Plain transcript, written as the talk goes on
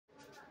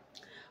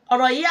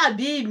ọ̀rọ̀ yìí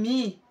àbí mi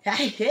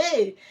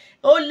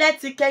ó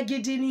lẹ́tìkẹ́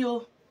gidi ni o.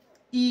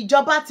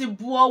 Ìjọba ti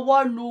bu ọwọ́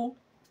lu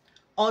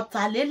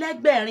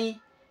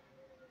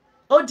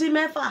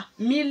 4,606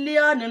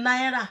 mílíọ̀nù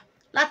náírà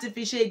láti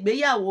fi ṣe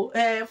ìgbéyàwó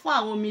fún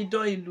àwọn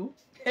omidan ìlú,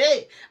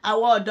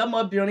 àwọn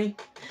ọ̀dọ́mọbìnrin.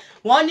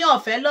 Wọ́n ní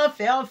ọ̀fẹ́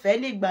lọ́fẹ̀ẹ́ ọ̀fẹ́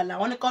nígbàlà,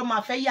 wọ́n ní kó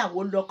máa fẹ́ yàwó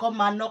lọ, kó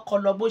máa nọ́kọ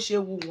lọ bó ṣe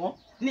wù wọ́n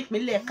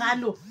nípínlẹ̀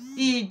Kano.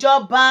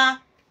 Ìjọba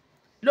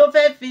ló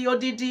fẹ́ fi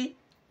odidi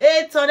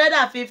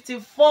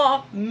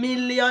 854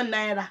 mílíọ̀nù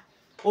náírà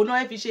òun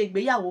náà fi ṣe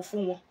ìgbéyàwó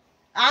fún wọn.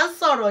 À ń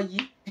sọ̀rọ̀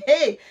yìí,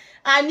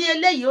 àní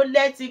eléyìí ó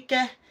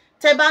lẹ́tìkẹ́.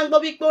 Tẹ́ bá ń gbọ́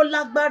wípé ó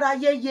lágbára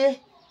yéye,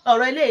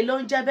 ọ̀rọ̀ eléyìí ló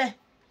ń jẹ́ bẹ́ẹ̀.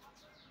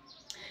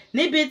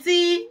 Níbi tí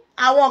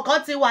àwọn kan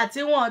ti wà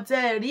tí wọ́n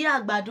tẹ́ rí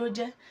àgbàdo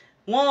jẹ,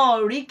 wọ́n ò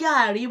rí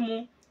gàárì mu,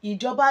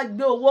 ìjọba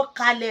gbé owó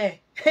kalẹ̀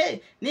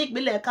ní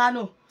ìpínlẹ̀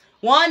Kano.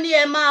 Wọ́n ní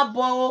ẹ máa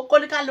bọ̀ o,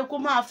 kóníkálukú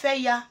máa fẹ́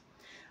ya,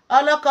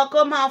 ọlọ́kọ kó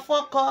máa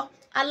fọ́kọ,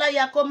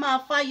 aláya kó máa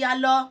fáya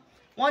lọ.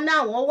 Wọ́n ní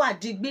àwọn wà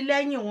digbí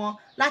lẹ́yìn wọn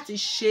láti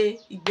ṣe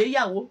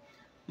ìgbéyàwó,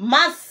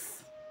 mass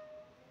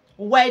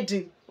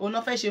wedding òun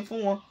náà fẹ́ ṣe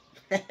fún wọn.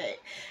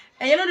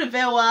 Ẹ̀yin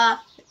olólùfẹ́ wa,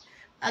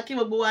 a kí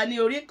gbogbo wa ní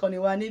orí ìkànnì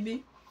wa níbí,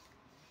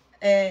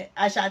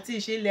 àṣà àti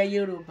ìṣe ilẹ̀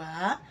Yorùbá,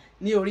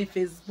 ní orí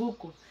Facebook,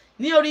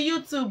 ní orí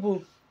YouTube,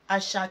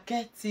 Àṣàkẹ́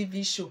TV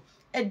show.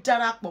 Ẹ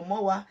darapọ̀ mọ́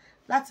wa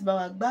láti bá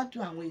wa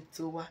gbádùn àwọn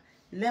ètò wa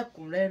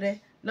lẹ́kùnrẹ́rẹ́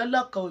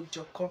lọ́lọ́kan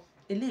òjọ̀kan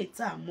eléyìí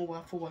tá à mú wa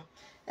fún wa.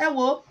 Ẹ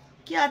wo,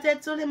 kí a tẹ́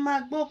tó lè máa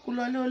gbókù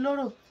lọlé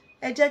olóró,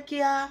 ẹ jẹ́ kí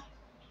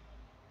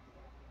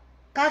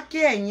ká kí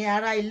ẹ̀yin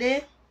ará ilé,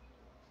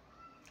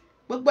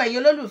 gbogbo ẹ̀yin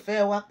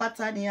olólùfẹ́ wa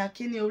pátá ni a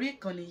kí ní orí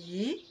ìkànnì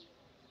yìí,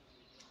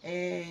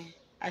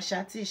 àṣà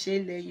àti ìṣe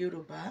ilẹ̀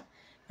Yorùbá.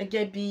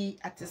 Gẹ́gẹ́ bí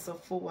a ti sọ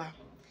fún wa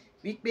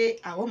wípé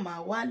a ó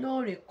máa wá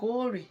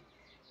lóòrèkóòrè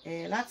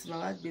láti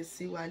máa wá gbé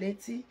sí wa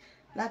létí,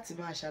 láti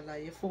máa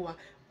ṣàlàyé fún wa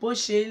bó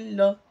ṣe ń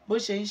lọ, bó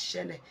ṣe ń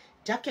ṣẹlẹ̀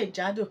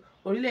jákèjádò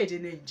orílẹ̀-èdè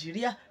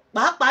Nàìjíríà,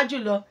 pàápàá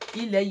jùlọ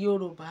ilẹ̀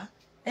Yorùbá.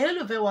 Ẹ̀yin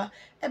olólùfẹ́ wa,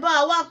 ẹ bá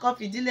wa wá nǹkan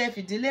fìdílé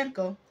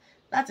nǹkan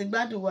láti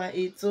gbádùn wa,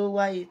 ètò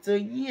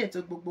yín, ètò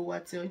gbogbo wa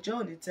ti ọjọ́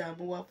òní tí a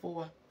mú wá fún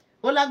wa.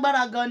 Ó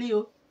lágbára gan ni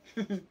o.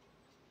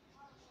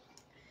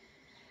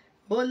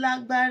 Ó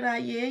lágbára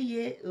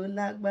yéye, ó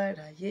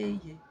lágbára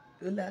yéye,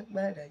 ó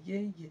lágbára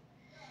yéye.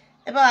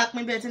 Ẹ bá wa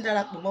pín bí ẹ ti ń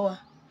darapọ̀ mọ́ wa.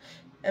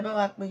 Ẹ bá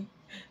wa pín,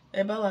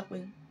 ẹ bá wa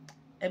pín,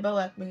 ẹ bá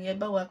wa pín, ẹ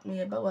bá wa pín,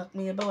 ẹ bá wa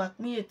pín, ẹ bá wa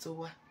pín ètò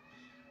wa.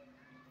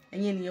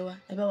 Ẹ̀yin ènìyàn wa,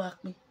 ẹ bá wa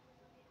pín.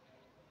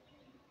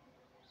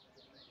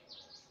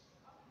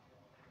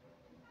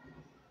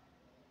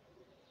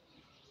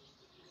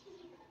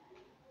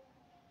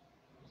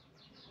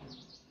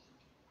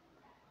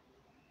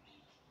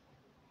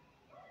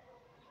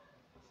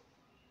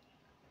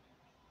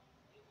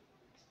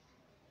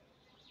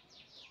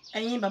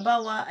 Ẹ̀yin bàbá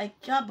wa, ẹ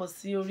káàbọ̀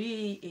sí orí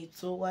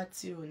ètò wa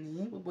ti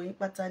òní. Gbogbo yín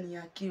pátá ni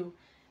a kí o.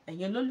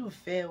 Ẹ̀yin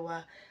olólùfẹ́ wa,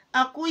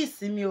 a kú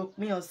ìsinmi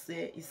òpin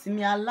ọ̀sẹ̀,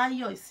 ìsinmi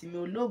aláyọ̀, ìsinmi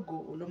ológo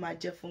ló máa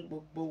jẹ́ fún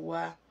gbogbo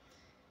wa.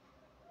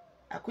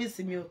 A kú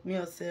ìsinmi òpin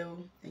ọ̀sẹ̀ o.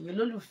 Ẹ̀yin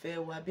olólùfẹ́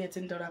wa, bí ẹ ti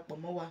ń darapọ̀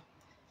mọ́ wa,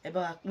 ẹ bá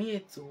wa pín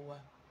ètò wa,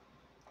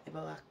 ẹ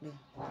bá wa pín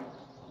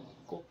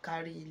kó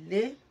kárí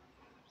ilé.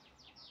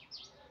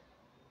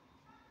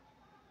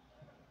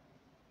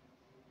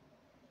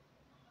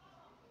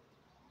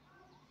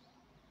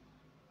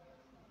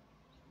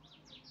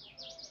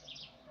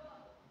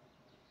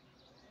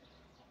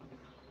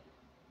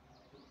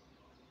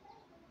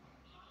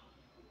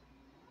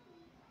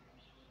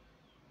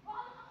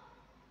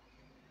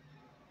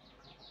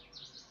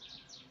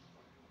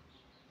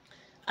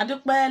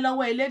 Adúpẹ́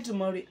lọ́wọ́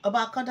Elédùmarè,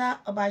 ọba kọ́dá,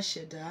 ọba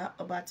ṣẹ̀dá,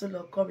 ọba tó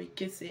lọ kọ́rí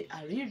kése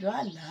àríró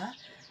àlá,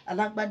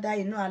 alágbádá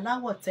iná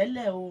aláwọ̀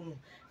tẹ́lẹ̀ oòrùn,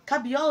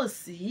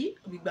 kábíyọ̀sí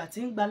ògbìgbà tí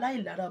ń gba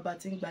láìlára, ọba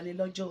tí ń gbalé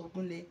lọ́jọ́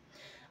ogúnlé,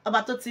 ọba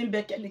tó ti ń bẹ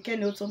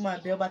kẹ́nikẹ́ni ó tó máa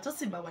bẹ, ọba tó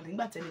sì bá wà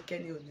nígbà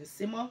tẹ́nikẹ́ni ò ní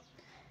sí mọ́.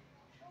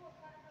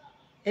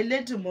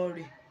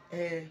 Elédùmarè,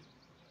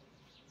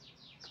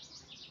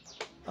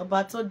 ọba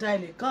tó dá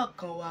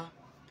ẹnìkọ̀ọ̀kan wa,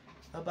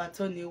 ọba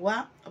tó ní wá,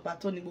 ọba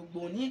tó ní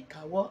gbogbo ní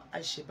ìkáwọ́,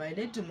 àṣẹ̀bà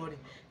Elédùmarè.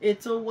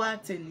 Ètò wa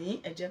tèní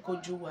ẹ jẹ́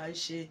kójú wa ń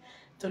ṣe,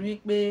 torí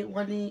pé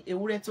wọ́n ní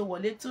ewúrẹ́ tó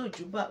wọlé tó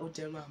júbà ó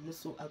dẹran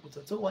àmúso,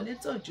 àgùntàn tó wọlé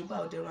tó júbà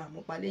ó dẹran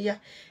àmúpaléyá.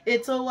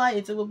 Ètò wa,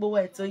 ètò gbogbo wa,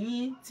 ètò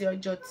yín ti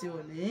ọjọ́ ti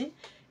òní,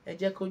 ẹ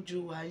jẹ́ kójú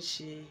wa ń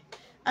ṣe.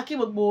 A kí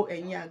gbogbo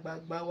ẹ̀yin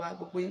àgbààgbà wa,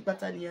 gbogbo yín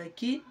pátá ni a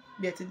kí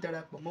bí ẹ ti ń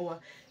darapọ̀ mọ́ wa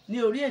ní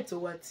orí ètò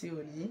wa ti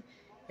òní.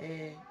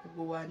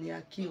 Gbogbo wa ni a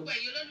kí o,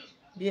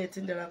 bí ẹ ti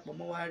ń darapọ̀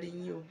mọ́ wa rí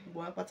yín o, gbogbo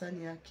wa pátá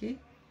ni a kí.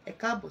 Ẹ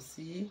káàbọ̀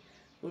sí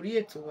orí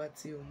ètò wa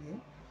ti òní.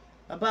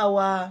 Bàbá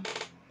wa,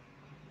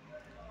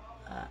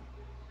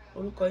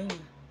 orúkọ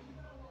yín,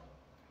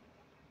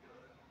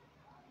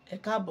 ẹ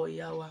káàbọ̀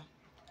ìyá wa,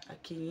 a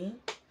kí yín.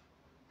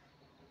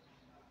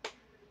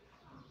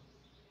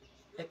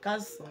 Ẹ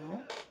káàsán.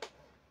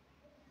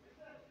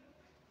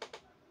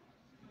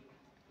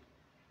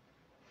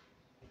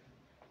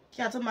 Kí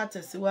a tó máa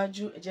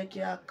tẹ̀síwájú, ẹ jẹ́ kí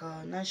a kọ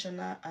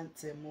national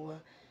anthem wa.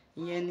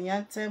 Ìyẹn ni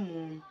anthem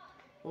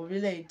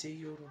orílẹ̀-èdè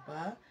Yorùbá,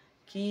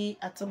 kí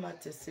a tó máa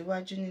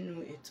tẹ̀síwájú nínú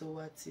ètò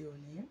wa ti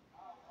òní,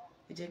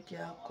 ẹ jẹ́ kí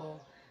a kọ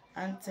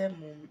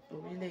áńtẹ́mù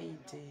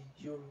orílẹ̀-èdè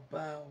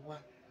Yorùbá wa.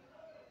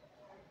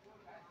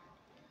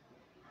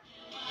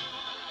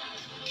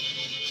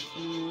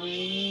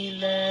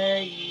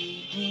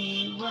 Orílẹ̀-èdè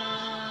wa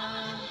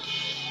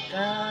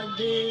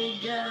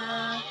kàgbéga,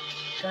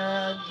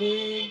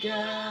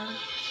 kàgbéga,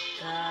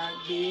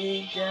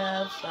 kàgbéga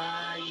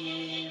fàyè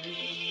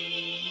rí.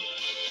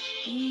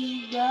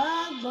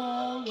 Ìgbàgbọ́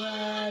wa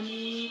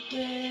ni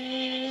pé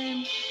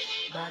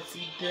bá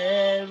ti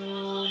bẹ̀rù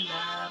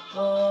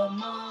làbọ̀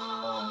mọ́,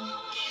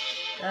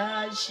 ká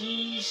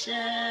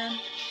ṣiṣẹ́,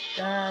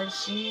 ká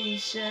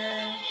ṣiṣẹ́,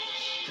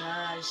 ká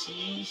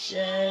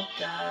ṣiṣẹ́,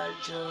 ká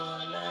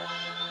jọlá.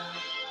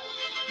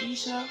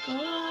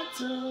 Ìṣọ̀kan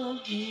tó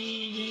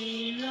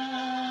gbìrà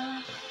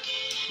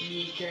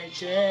ní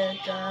kẹ̀jẹ́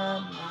ká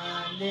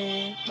máa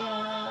lépa,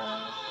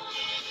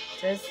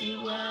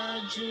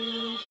 tẹ̀síwájú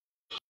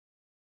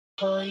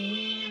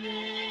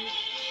ire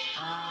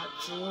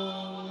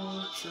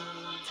àtúntò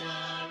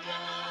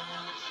dára.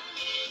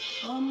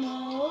 Ọmọ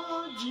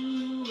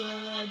Oòduà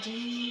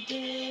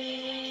dìde,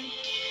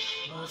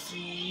 bọ́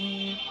sí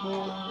ipò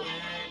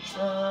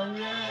ẹ̀tọ́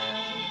rẹ.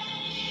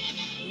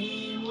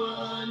 Ìwọ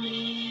ni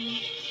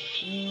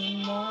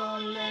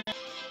ìmọ́lẹ̀.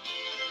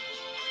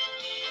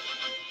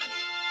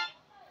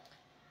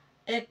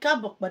 Ẹ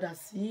káàbọ̀ padà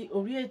sí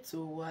orí ètò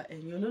wa,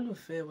 ẹ̀yin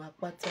olólùfẹ́ wa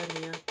pátá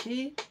ni a kí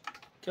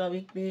wọ́n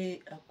wí pé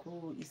a kú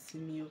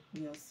ìsinmi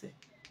òpin ọ̀sẹ̀,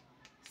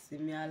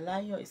 ìsinmi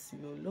aláyọ̀,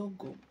 ìsinmi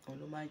ológo, òun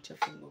ló máa ń jẹ́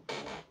fún gbogbo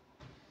wa.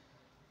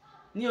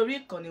 Ní orí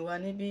ìkànnì wa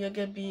níbí,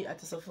 gẹ́gẹ́ bí a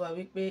ti sọ fún wa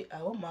wípé a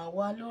ó máa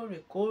wá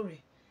lóòrèkóòrè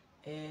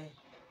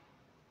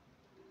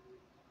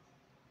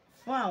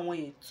fún àwọn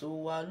ètò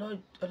wa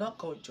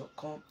ọlọ́kan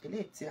òjọ̀kan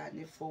eléyìí tí a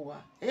ní fún wa.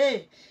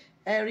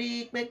 Ẹ rí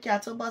i pé kí a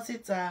tó bọ́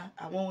síta,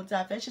 àwọn ohun tí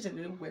a fẹ́ ṣètò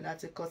lórí ìwé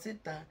láti kọ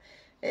síta.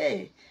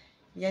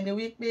 Ìyẹn ni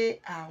wípé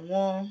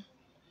àwọn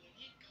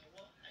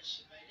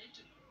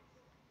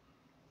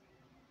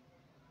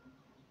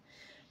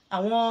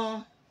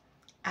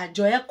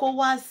àjọ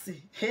Ecowas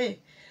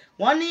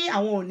wọ́n ní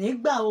àwọn ò ní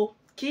gbà o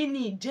kí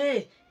Niger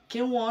kí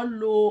wọ́n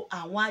lo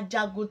àwọn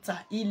ajagunta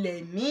ilẹ̀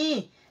míì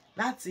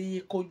láti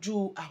kojú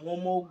àwọn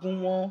ọmọ ogun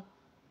wọn.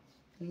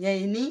 Ìyẹn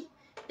ìní.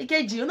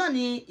 Ìkejì náà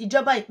ni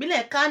ìjọba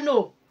ìpínlẹ̀ Kano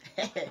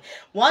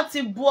wọ́n ti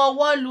bu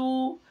ọwọ́ lu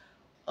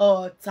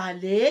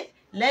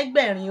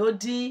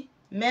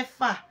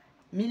 486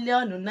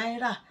 mílíọ̀nù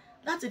náírà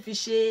láti fi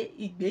ṣe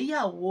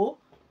ìgbéyàwó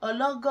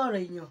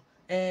ọlọ́gọ́rọ̀ èèyàn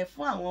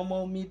fún àwọn ọmọ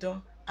omidan,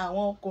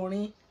 àwọn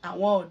ọkùnrin,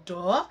 àwọn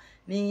ọ̀dọ́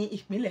ní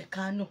ìpínlẹ̀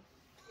Kano.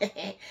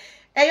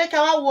 Ẹ yẹ ká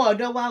wá wo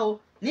ọ̀dọ́ wa o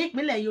ní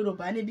ìpínlẹ̀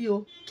Yorùbá níbí o,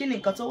 kí ni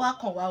nǹkan tó wá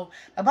kàn wá o.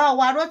 Bàbá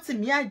wa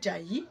Rótìmí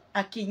Àjàyí,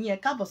 akíyìn ẹ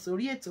káàbọ̀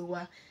sórí ètò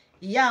wa.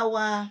 Ìyá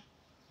wa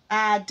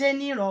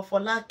Adéníran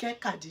Fọlákẹ́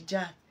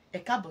Kàdíjà, ẹ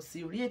káàbọ̀ sí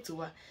orí ètò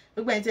wa.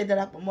 Gbogbo ẹni tí ẹ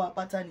darapọ̀ mọ́ wa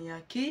pátá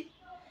nìyẹn kí.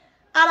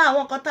 Ara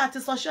àwọn nǹkan tá a ti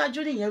sọ ṣáájú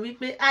nìyẹn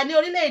wípé a ní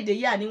orílẹ̀-èdè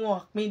yìí àní wọn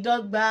pín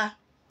dọ́gba.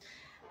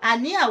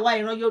 Àní àwa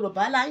ìran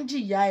Yorùbá là ń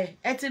jìyà ẹ̀.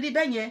 Ẹ ti rí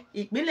bẹ́ẹ̀ yẹn,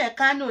 ìpínlẹ̀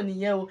Kano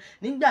nìyẹn o.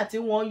 Nígbà tí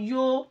wọ́n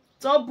yó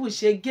tán bù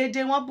ṣe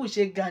gédé, wọ́n bù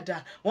ṣe gàdà.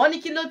 Wọ́n ní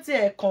kí ló ti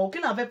ẹ̀ kàn ó, kí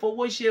náà fẹ́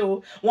fowó ṣe o.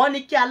 Wọ́n ní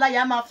kí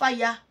aláya máa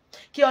fáya,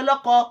 kí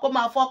ọlọ́kọ kó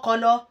máa fọ́kọ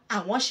lọ.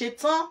 Àwọn ṣe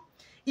tán.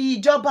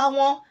 Ìjọba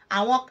wọn,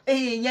 àwọn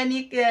èèyàn ní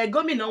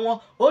gómìnà wọn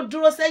ó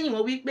dúró sẹ́yìn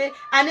wọn wípé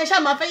àní ẹ ṣáà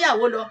máa fẹ́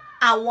yàwó lọ.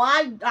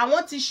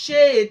 Àwọn ti ṣe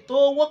ètò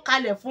owó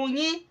kalẹ̀ fún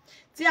yín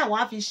tí àwọn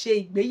á fi ṣe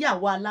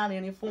ìgbéyàwó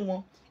alárinrin fún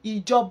wọn.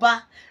 Ìjọba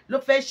ló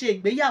fẹ́ ṣe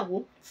ìgbéyàwó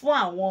fún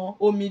àwọn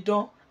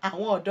omidan,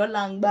 àwọn ọ̀dọ́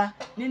langba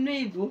nínú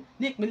ìlú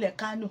nípínlẹ̀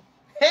Kano.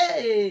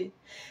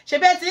 Ṣe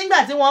bẹ́ẹ̀ tí nígbà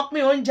tí wọ́n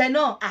pín oúnjẹ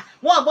náà,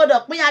 wọ́n gbọ́dọ̀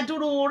pín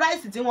adúrú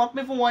ráìsì tí wọ́n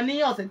pín fún wọn ní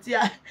ọ̀sẹ̀ tí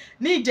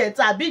ní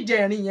ìjẹta àbí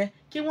ìjẹrin yẹn,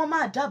 kí wọ́n má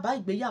dábàá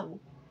ìgbéyàwó.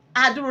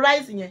 Adúrú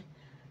ráìsì yẹn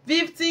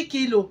 50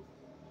 kilo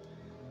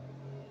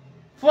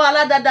fún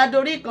aládàáda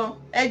dorí kan,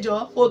 ẹjọ́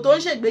kò tó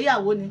ń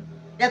ṣègbéyàwó ni.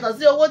 Yàtọ̀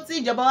sí owó tí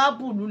ìjọba wa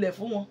bù lulẹ̀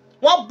fún wọn,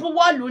 wọ́n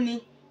buwọ́ lù ni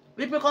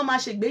wípé kó máa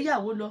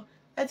ṣègbéyàwó lọ.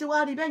 Ẹ ti wá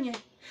rí bẹ́ẹ̀ yẹn.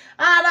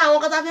 Ara àwọn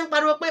kan tá fi ń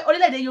pariwo pé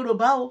orílẹ̀-èdè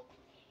Yorùbá o,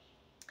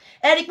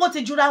 ẹ rí pé ó ti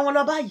jura wọn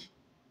lọ báyìí.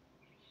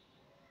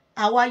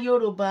 Àwa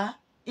Yorùbá,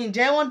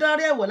 ǹjẹ́ wọ́n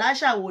dánrẹ́ ẹ̀wọ̀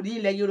láṣàwò ní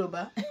ilẹ̀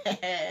Yorùbá?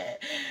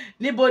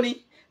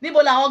 Níbo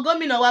làwọn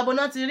gómìnà wa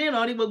boná ti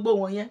ríran rí gbogbo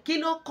wọ̀nyẹn? Kí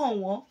ló kàn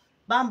wọ́n?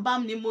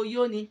 Bámbám ni mo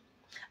yó ni.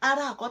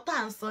 Ara àkọ́tà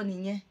ń sọ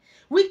nìyẹn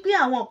wípé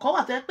àwọn kan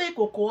wà tó yẹ pé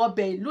ìkòkò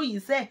ọbẹ̀ ìlú yìí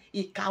sẹ́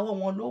ìkáwọ́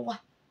wọn ló wà.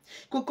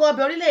 Ìkòkò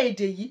ọbẹ̀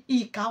orílẹ̀-èdè yìí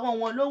ìkáwọ́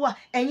wọn ló wà.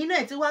 Ẹ̀yin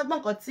náà ti wá gbọ́n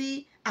nǹkan tí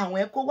àwọn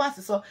Ecowas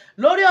sọ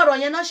lórí ọ̀rọ̀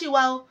yẹn náà ṣì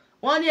wá o.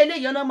 Wọ́n ní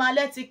eléyìí ọ̀nà máa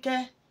lẹ́tí kẹ́.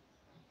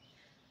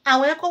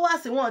 Àwọn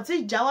Ecowas wọn ti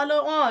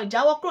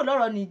jáwọ́ kúrò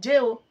lọ́rọ̀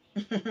Niger o.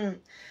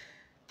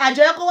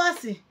 Àjọ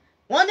Ecowas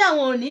wọ́n ní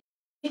àwọn ò ní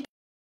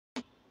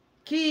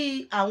kí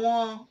àwọn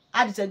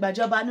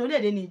adìtẹ̀gbàjọba ní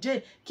orílẹ̀-èdè Niger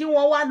kí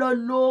wọ́n wá lọ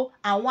lo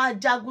àwọn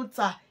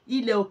ajagunta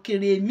ilẹ̀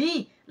òkèrè míì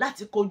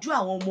láti kojú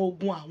àwọn ọmọ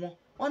ogun àwọn.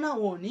 Wọ́n náà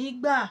wọn ò ní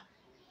gbà.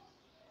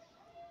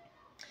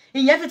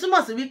 Ìyẹn fi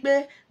túmọ̀ sí wípé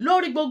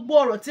lórí gbogbo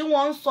ọ̀rọ̀ tí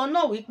wọ́n ń sọ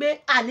náà wípé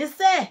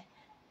àníṣe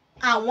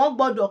àwọn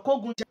gbọ́dọ̀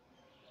kógun jà.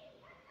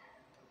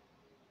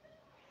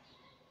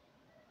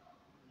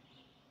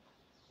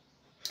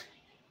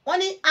 wọ́n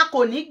ní a kò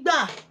ní gbà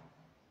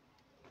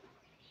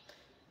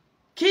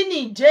kí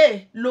Niger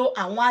lo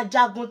àwọn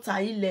ajagunta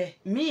ilẹ̀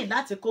míì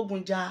láti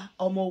kógun ja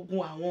ọmọ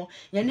ogun àwọn.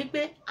 Yẹn ni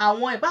pé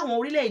àwọn ẹ̀bá àwọn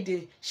orílẹ̀-èdè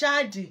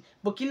Chad,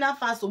 Burkina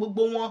Faso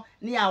gbogbo wọn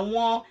ni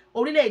àwọn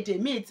orílẹ̀-èdè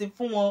míì ti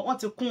fún wọn, wọ́n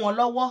ti kún wọn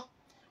lọ́wọ́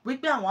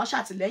wípé àwọn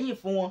ṣàtìlẹ́yìn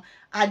fún wọn.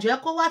 Àjọ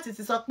Ecowas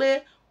ti sọ pé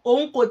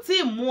òun kò tí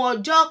ì mú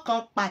ọjọ́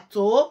kan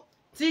pàtó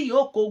tí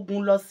yóò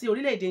kógun lọ sí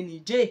orílẹ̀-èdè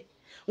Niger.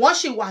 Wọ́n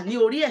sì wà ní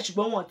orí ẹ̀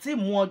ṣùgbọ́n wọn ò tí ì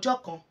mú ọjọ́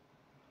kan.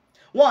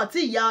 Wọn ò tí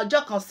ì ya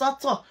ọjọ́ kan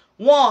sọ́tọ̀.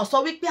 Wọn ò sọ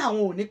wípé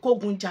àwọn ò ní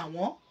kógun jà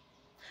wọ́n.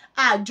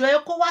 Àjọ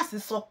Ecowas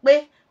sọ pé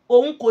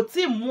òun kò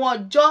tí ì mú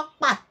ọjọ́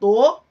pàtó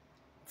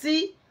tí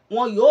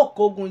wọn yóò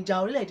kógun jà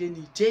orílẹ̀-èdè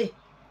Niger.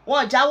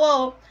 Wọn jáwọ́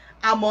o,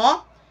 àmọ́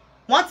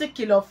wọ́n ti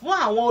kìlọ̀ fún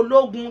àwọn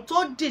ológun tó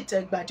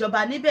dìtẹ̀ gbàjọba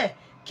níbẹ̀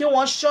kí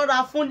wọ́n ṣọ́ra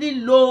fún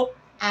lílo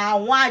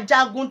àwọn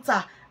ajagunta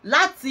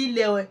láti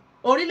ilẹ̀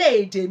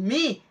orílẹ̀-èdè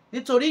míì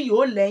nítorí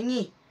yóò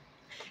lẹ́yìn.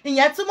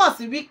 Ìyẹn túmọ̀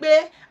sí wípé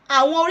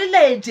àwọn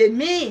orílẹ̀-èdè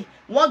míì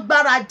wọ́n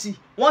gbáradì,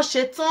 wọ́n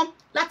ṣetán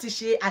láti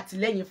ṣe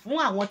àtìlẹ́yìn fún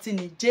àwọn ti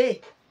Niger.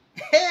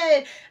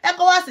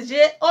 Ecowas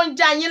ṣe ó ń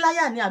já yín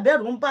láyà ní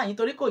àbẹ̀rù ń bà yín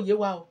torí kò yé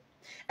wa o.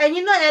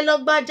 Ẹ̀yin náà ẹ lọ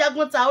gba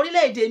ajagunta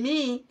orílẹ̀-èdè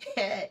míì.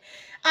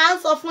 À ń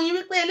sọ fún yín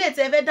wípé eléyìí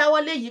tí ẹ fẹ́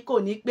dáwọ́lé yìí kò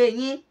ní pé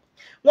yín.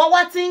 Wọ́n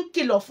wá ti ń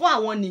kìlọ̀ fún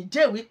àwọn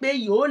Niger wípé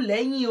yóò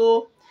lẹ́yìn o.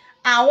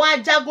 Àwọn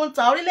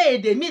ajagunta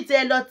orílẹ̀-èdè míì tí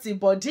ẹ lọ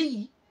tìbọ̀dí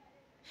yìí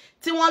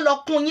tí wọ́n lọ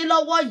kún yín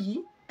lọ́wọ́ yìí.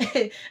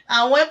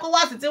 Àwọn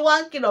Ecowas tí wọ́n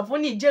ń kìlọ̀ fún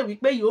Niger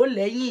wípé yóò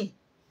lẹ́yìn.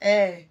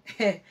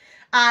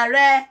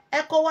 Ààrẹ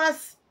Ecowas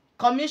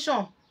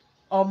Commission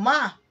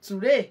Omar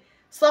Toure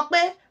sọ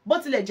pé bó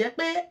tilẹ̀ jẹ́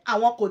pé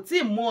àwọn kò tí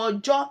ì mú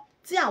ọjọ́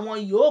tí àwọn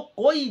yóò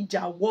kó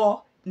ìjà wọ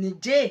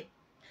Niger,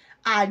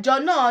 àjọ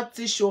náà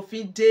ti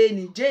ṣòfin de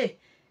Niger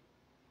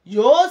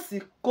yóò sì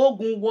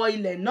kógun wọ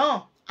ilẹ̀ náà,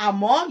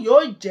 àmọ́ yóò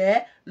jẹ́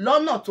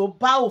lọ́nà tó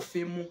bá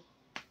òfin mu.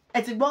 Ẹ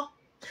ti gbọ́,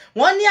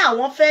 wọ́n ní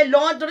àwọn fẹ́ lọ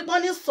torí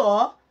wọ́n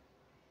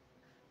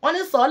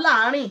ní sọ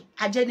láàrin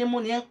ajẹnimú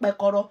ni ń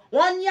pẹkọrọ.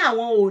 Wọ́n ní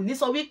àwọn ò ní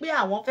sọ wípé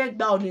àwọn fẹ́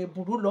gba ọ̀nà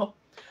ìbùrú lọ.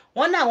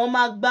 Wọ́n ní àwọn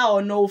máa gba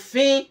ọ̀nà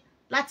òfin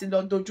láti lọ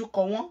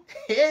dojúkọ wọn.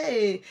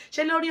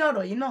 Ṣé lórí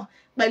ọ̀rọ̀ yìí náà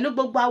pẹ̀lú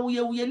gbogbo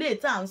awuyewuye eléyìí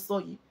tí à ń sọ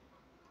yìí,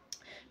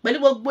 pẹ̀lú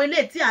gbogbo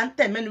eléyìí tí à ń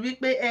tẹ̀ mẹ́nu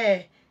wípé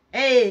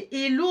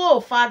ìlú ò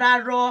fara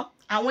rọ,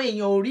 àwọn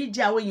èèyàn ò rí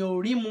jẹ, àwọn èèyàn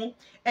ò rí mu,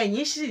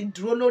 ẹ̀yin sì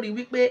dúró lórí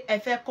wípé ẹ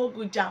fẹ́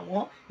kógun jà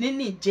wọ́n ní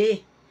Niger.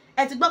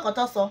 Ẹ ti gbọ́ kan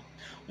tó sọ,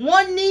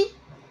 wọ́n ní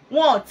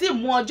wọn ò tí ì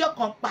mú ọjọ́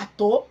kan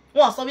pàtó,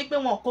 wọn ò sọ wípé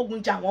wọn ò kógun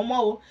jà wọ́n mọ́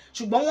o,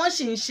 ṣùgbọ́n wọ́n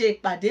sì ń ṣe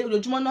ìpàdé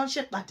ojoojúmọ́ náà ń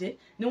ṣèpàdé,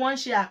 ni wọ́n ń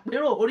ṣe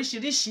àpérò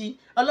oríṣiríṣi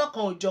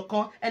ọlọ́kan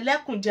òjọ̀kan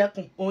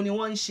ẹlẹ́kùnjẹkùn, òun ni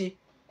wọ́n ń ṣe.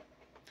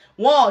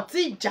 Wọn ò tí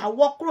ì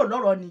jáwọ́ kúrò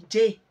lọ́rọ̀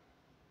Niger.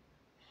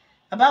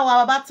 Bàbá wa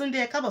Babátúndé,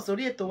 ẹ káàbọ̀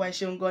sórí ètò wa, ẹ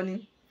ṣeun gan ni.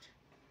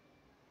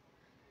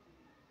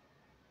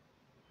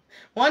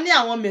 Wọ́n ní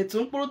àwọn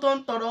mẹ̀túnkúrú tó ń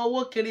tọrọ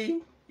owó kiri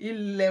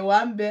ilẹ̀ wa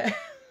ń bẹ.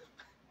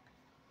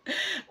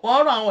 Wọ́n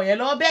ràn àwọn yẹn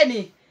lọ́wọ́. Bẹ́ẹ̀ ni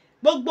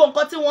gbogbo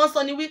nǹkan tí wọ́n sọ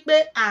ni wípé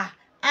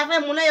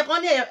afẹ́múlẹ́yẹ kan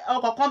ní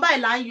ọ̀kọ̀ọ̀kan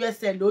báyìí là ń yọ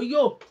ẹsẹ̀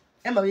lóyò.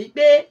 Ẹ mọ̀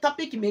wípé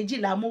tọ́pìkì méjì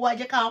là mú wá,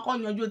 jẹ́ káwọn kan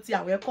yanjú ti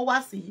àwọn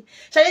Ecowas yìí.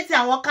 Ṣé ti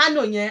àwọn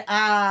Kano yẹn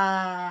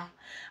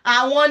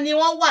àwọn ni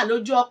wọ́n wà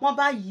lójú ọpọ́n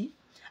báyìí.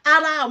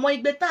 Ara àwọn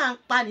igbe tá à ń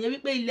pa nìyẹn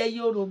wípé ilẹ̀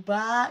Yorùbá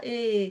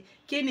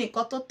kí ni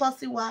nǹkan tó tọ́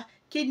sí wa,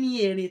 kí ni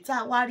èrè tá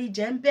a wá rí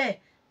jẹ ń bẹ̀.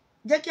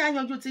 Jẹ́ kí á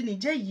yanjú ti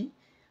Niger yìí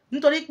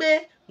nítorí pé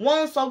wọ́n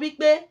ń sọ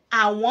wípé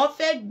àwọn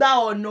fẹ́ gba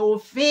ọ̀nà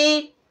òfin.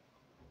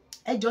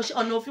 Ẹjọ́ ṣe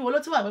ọ̀nà òfin wo ló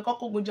ti wà pé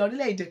kọ́kọ́ ogun jẹ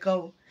orílẹ̀-èdè kan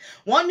o.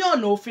 Wọ́n ní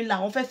ọ̀nà òfin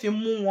làwọn fẹ́ fi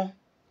mú wọn.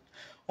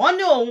 Wọ́n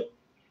ní òun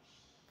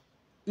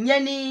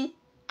ìyẹn ni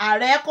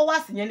ààrẹ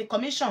Ecowas, ìyẹn ni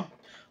commission.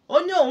 Ó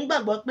ní òun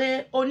gbàgbọ́ pé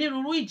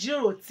onírúurú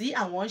ìjíròrò tí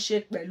àwọn ń ṣe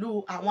pẹ̀lú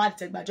àwọn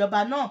àtẹ̀gbàjọba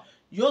náà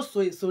yóò so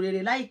èso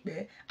rere láìpẹ́.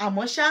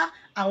 Àmọ́ ṣá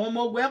àwọn ọmọ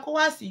ogun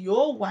Ecowas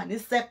yóò wà ní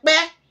sẹpẹ́.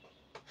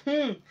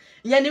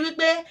 Ìyẹn ni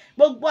wípé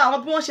gbogbo àwọn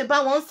bí wọ́n ṣe bá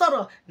wọn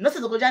sọ̀rọ̀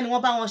lọ́sẹ̀ tó kọjá ni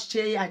wọ́n bá wọn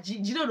ṣe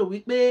àjíròrò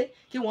wípé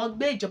kí wọ́n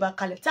gbé ìjọba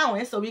kalẹ̀, tí àwọn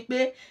yẹn sọ wípé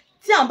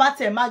tí àwọn bá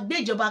tẹ̀ máa gbé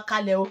ìjọba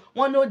kalẹ̀ o,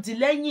 wọ́n ló di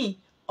lẹ́yìn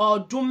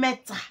ọdún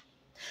 3.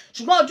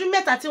 Ṣùgbọ́n ọdún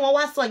 3 tí wọ́n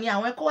wá sọ yẹn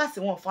àwọn Ecowas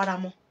wọn ò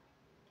faramọ́.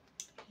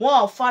 Wọn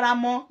ò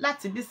faramọ́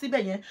láti bí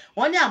síbẹ̀ yẹn.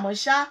 Wọ́n ní àmọ́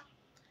ṣá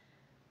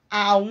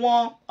àwọn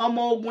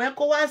ọmọ ogun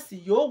Ecowas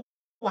yóò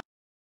wà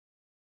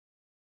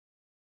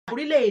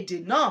orílẹ̀-èdè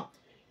náà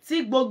tí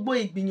gbogbo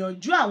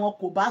ìgbìyànjú àwọn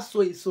kò bá so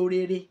èso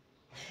rere.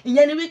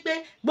 Ìyẹn ni wípé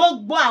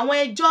gbogbo àwọn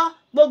ẹjọ́,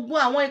 gbogbo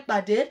àwọn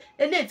ìpàdé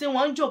eléyìí tí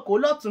wọ́n ń jókòó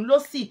lọ́tún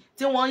lósì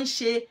tí wọ́n ń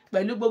ṣe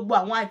pẹ̀lú gbogbo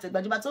àwọn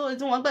àtẹ̀gbàjọba tí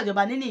wọ́n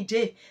gbàjọba ní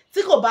Niger tí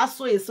kò bá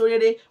so èso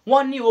rere,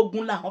 wọ́n ní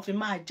ogun làwọn fi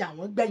máa jà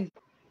wọ́n gbẹ̀yìn.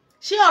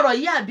 Ṣé ọ̀rọ̀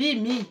yìí àbí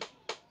mi?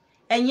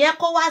 Ẹ̀yin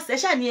Ecowas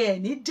ṣáà ni ẹ̀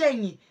ní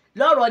dẹ̀yìn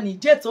lọ́rọ̀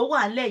Niger tó wà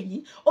ńlẹ̀ yìí.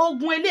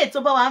 Ogun eléyìí tó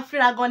bá wa ń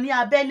fira gan ní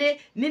abẹ́lé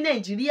ní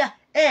Nàìjíríà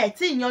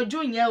tí yanjú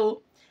yẹn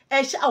o. Ẹ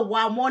ṣáà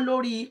wà mọ́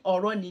lórí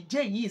ọ̀rọ̀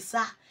Niger yìí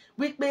sá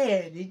wípé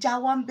ẹ̀ ní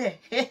jáwọ́ ń bẹ̀.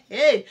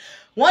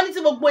 Wọ́n ní tí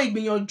gbogbo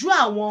ìgbìyànjú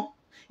àwọn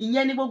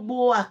ìyẹn ni gbogbo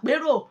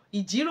àpérò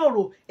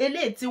ìjíròrò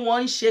eléyìí tí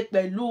wọ́n ń ṣe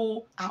pẹ̀lú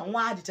àwọn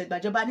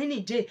adìtẹ̀gbàjọba ní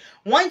Niger.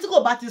 Wọ́n ní tí kò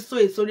bá ti so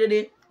èso rere,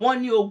 wọ́n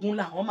ní ogun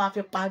làwọn máa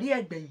fi parí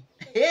ẹ̀gbẹ̀yìn.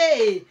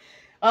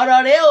 Ọ̀rọ̀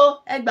rèé o,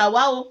 ẹ gbà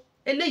wá o,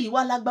 eléyìí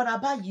wá lágbára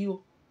báyìí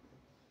o.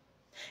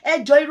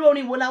 Ẹjọ́ irú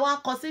orin wo la wá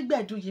kọ sí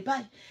gbẹ̀du yìí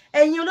báyìí?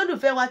 Ẹ̀yin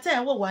olólùfẹ́ wa tẹ́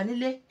ẹ̀ ń wò wá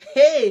nílé,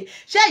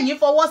 ṣé ẹ̀yin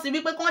fọwọ́ sí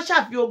wípé kán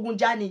ṣàfi ogun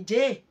ja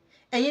Niger?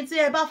 Ẹ̀yin tí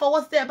ẹ bá fọwọ́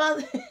sí,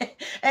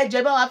 ẹjọ́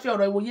ẹ bá wa fi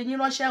ọ̀rọ̀ ìwòye yín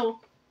ránṣẹ́ o,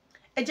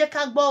 ẹ jẹ́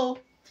ká gbọ́ o.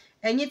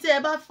 Ẹ̀yin tí ẹ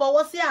bá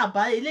fọwọ́ sí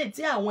àbá eléyìí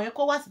tí àwọn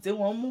Ecowas tí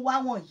wọ́n mú wá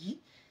wọ̀nyí,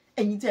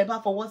 ẹ̀yin tí ẹ bá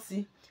fọwọ́ sí,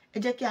 ẹ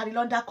jẹ́ kí a rí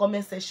lọ́ndà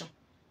comment section.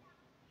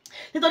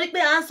 Nítorí pé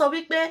à ń sọ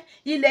wípé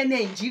ilẹ̀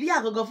Nàìjíríà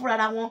gangan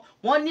fúnra wọn,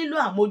 wọ́n nílò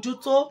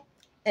àmójútó.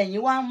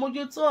 Ẹ̀yin wá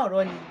mójútó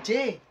ọ̀rọ̀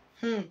Niger.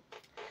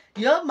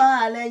 Yóò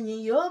máa lẹ́yìn,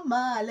 yóò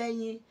máa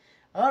lẹ́yìn,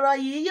 ọ̀rọ̀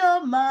yìí yóò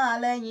máa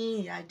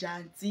lẹ́yìn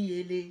àjàǹtí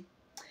ele.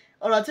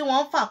 Ọ̀rọ̀ tí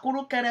wọ́n ń fà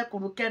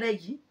kúrúkẹrẹ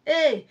yìí,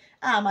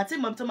 àmà tí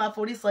mo tó máa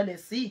forí sọlẹ̀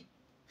sí.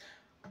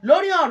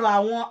 Lórí ọ̀rọ̀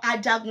àwọn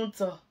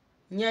ajaguntàn,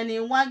 ìyẹn ni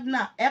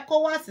Wagner,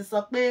 Ecowas sọ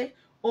pé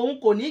òun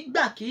kò ní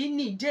gbà kí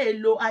Niger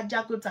lo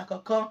ajaguntàn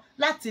kankan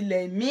láti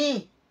ilẹ̀ míì.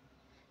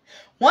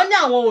 Wọ́n ní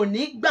àwọn ò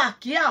ní gbà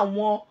kí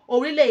àwọn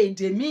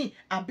orílẹ̀-èdè míì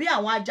àbí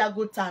àwọn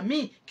ajaguntàn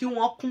míì kí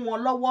wọ́n kún wọn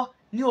lọ́wọ́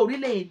ní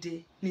orílẹ̀-èdè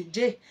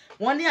Niger.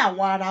 Wọ́n ní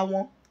àwọn ara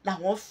wọn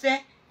làwọn fẹ́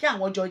kí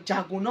àwọn jọ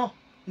jagun náà,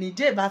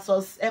 Niger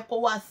versus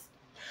Ecowas.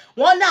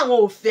 Wọ́n ní àwọn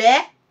ò fẹ́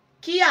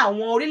kí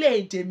àwọn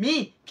orílẹ̀-èdè míì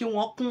kí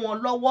wọ́n kún wọn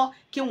lọ́wọ́,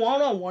 kí wọ́n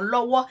ràn wọ́n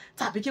lọ́wọ́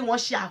tàbí kí wọ́n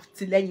ṣe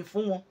àtìlẹ́yìn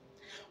fún wọn.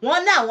 Wọ́n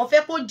ní àwọn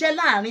fẹ́ kó jẹ́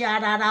láàrin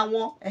ara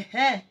wọn.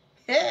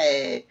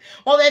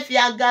 Wọ́n fẹ́ fi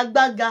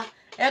agagbága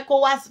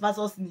Ecowas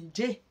versus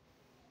Niger.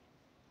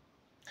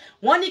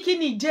 Wọ́n ní kí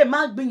Niger má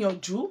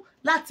gbìyànjú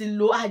láti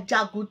lo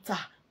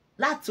ajaguntàn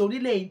láti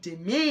orílẹ̀-èdè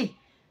míì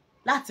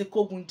láti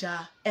kógun ja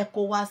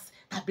Ecowas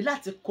tàbí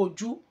láti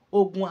kojú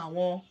ogun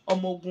àwọn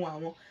ọmọ ogun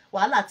àwọn.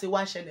 Wàhálà ti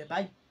wá ṣẹlẹ̀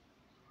báyìí.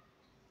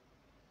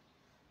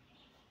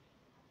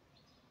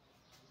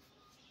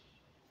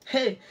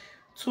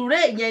 Toure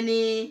yẹn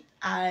ni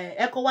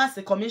Ecowas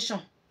commission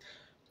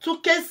tún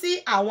ké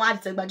sí àwọn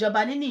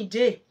adìtẹ̀gbàjọba ní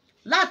Niger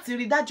láti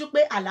rí dájú pé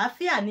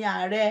àlàáfíà ní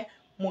ààrẹ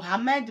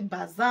Mohamed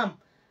Bazoum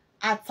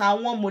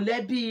àtàwọn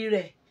mọ̀lẹ́bí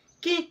rẹ̀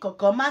kí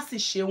nǹkankan má sì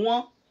ṣe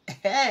wọ́n.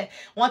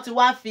 Wọ́n ti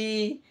wá fi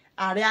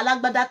ààrẹ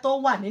alágbádá tó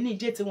wà ní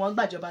Niger tí wọ́n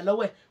gbàjọba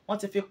lọ́wọ́ ẹ̀, wọ́n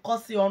ti fi kọ́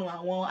sí ọrùn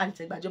àwọn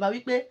adìtẹ̀gbàjọba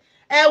wípé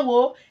ẹ wo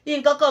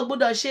nǹkan kan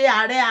gbọ́dọ̀ ṣe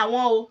ààrẹ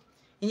àwọn o.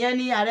 Ìyẹn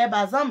ni ààrẹ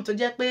Bazoum tó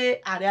jẹ́ pé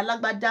ààrẹ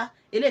alágbádá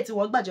eléyìí tí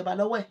wọ́n gbàjọba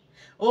lọ́wọ́ ẹ̀.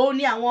 Òun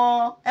ni àwọn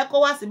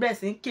Ecowas bẹ̀rẹ̀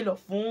sí ń kìlọ̀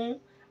fún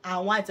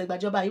àwọn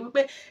adìtẹ̀gbàjọba yìí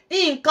wípé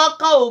nǹkan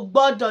kan ò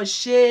gbọ́dọ̀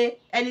ṣe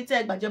ẹni tí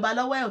ẹ gbàjọba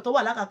lọ́wọ́ ẹ̀ tó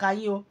wà lákàkà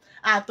yín o,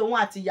 àtòun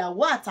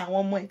àtìyàwó àtàwọn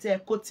ọmọ ẹ̀ tí ẹ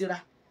kó tira.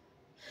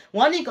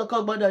 Wọ́n ní nǹkan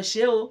kan gbọ́dọ̀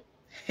ṣe o.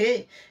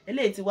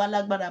 Eléyìí ti wá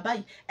lágbára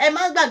báyìí. Ẹ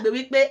má gbàgbé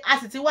wípé a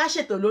sì ti wá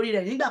ṣètò lórí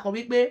rẹ̀ nígbà kan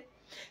wípé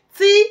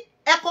tí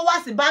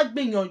Ecowas bá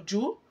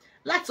gbìyànjú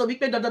láti sọ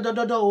wípé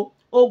dandandandan o,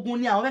 ogun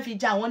ni àwọn fẹ́ fi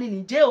ja àwọn ní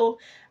Niger o,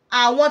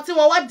 àwọn tí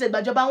wọ́n wá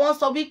dìtẹ̀gbàjọba wọ́n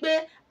sọ wípé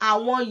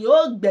àwọn yóò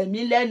gbẹ̀mí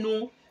lẹ́nu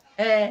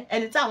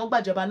ẹni tí àwọn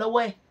gbàjọba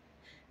lọ́wọ́ ẹ̀.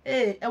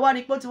 Ẹ wá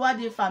rí pé ó ti wá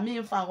di fàmí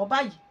ń fa àwọn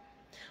báyìí.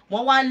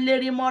 Wọ́n wá ń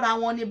lérí mọ́ra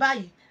wọn ní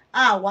báyìí.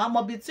 Àwa mọ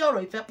ibi tí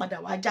ọ̀rọ̀ ìfẹ́ padà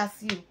wá já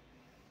sí o.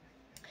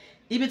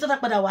 Ibi tó fẹ́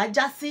padà wá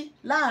já sí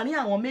láàárín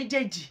àwọn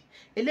méjèèjì,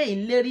 eléyìí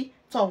ń lérí,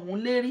 tọ̀hún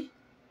lérí.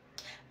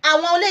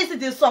 Àwọn eléyìí sì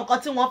ti sọ nǹkan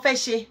tí wọ́n fẹ́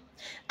ṣe.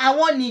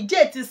 Àwọn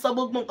Niger ti sọ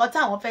gbogbo nǹkan tí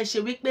àwọn fẹ́ ṣe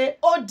wípé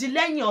ó di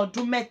lẹ́yìn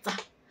ọdún 3.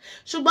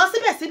 Ṣùgbọ́n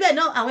síbẹ̀síbẹ̀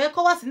náà àwọn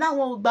Ecowas ní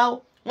àwọn ò gbà o,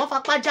 wọ́n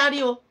fapá járí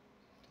o.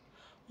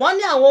 Wọ́n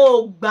ní àwọn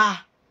ò gbà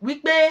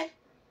wípé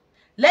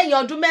lẹ́yìn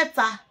ọdún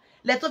 3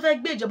 lẹ tó fẹ́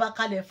gbé ìjọba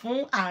kalẹ̀ fún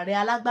ààrẹ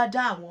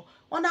alágbádá àwọn.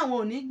 Wọ́n náà wọn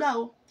ò ní gbà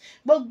o.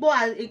 Gbogbo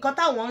nǹkan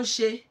táwọn ń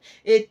ṣe,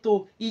 ètò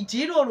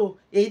ìjíròrò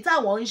èyí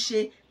táwọn ń ṣe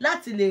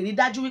láti lè rí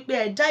dájú wípé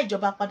ẹ dá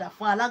ìjọba padà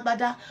fún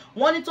alágbádá.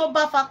 Wọ́n ní tó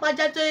bá fapá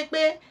já tó yẹ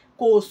pé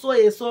kò so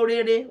èso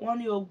rere, wọ́n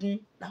ní ogun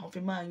làwọn fi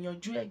máa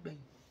yanjú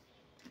ẹ̀gbẹ̀yìn.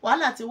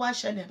 Wàhálà ti wá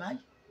ṣẹlẹ̀ báyìí.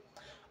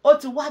 Ó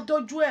ti wá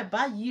dójú ẹ̀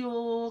báyìí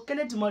o.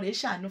 Kélédùmarè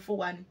ṣàánú fún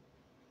wa ni.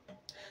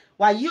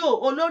 Wàyí o,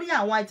 olórí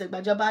àwọn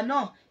adìtẹ̀gbàjọba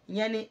náà,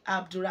 ìyẹn ni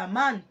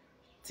Abdulrahman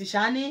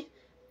Tishani,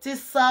 ti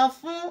sọ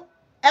fún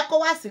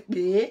Ecowas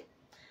pé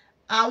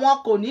àwọn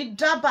kò ní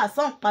dá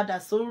Bazoum padà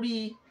sórí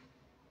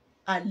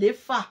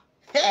àléfà.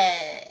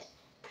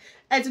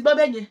 Ẹ ti gbọ́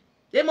bẹ́ẹ̀ yẹn.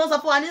 Èmi mo sọ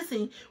fún wa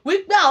nísìnyí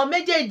wípé àwọn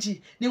méjèèjì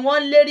ni wọ́n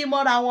ń lérí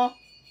mọ́ra wọn.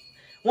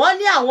 Wọ́n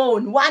ní àwọn ò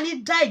ní wá ní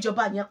dá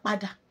ìjọba yẹn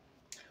padà.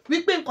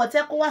 Wípé nǹkan tí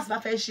Ecowas bá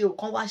fẹ́ ṣe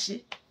òkan wá ṣe.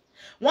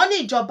 Wọ́n ní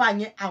ìjọba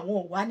yẹn àwọn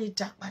ò wá ní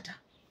dá padà.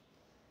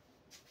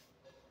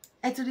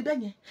 Ẹ ti rí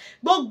bẹ́ẹ̀ yẹn.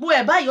 Gbogbo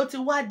ẹ̀ báyìí ó ti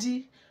wá di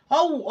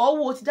ọ̀wù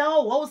ó ti dá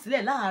ọ̀wù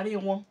sílẹ̀ láàárín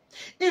wọn.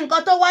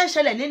 Nǹkan tó wá ń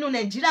ṣẹlẹ̀ nínú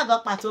Nàìjíríà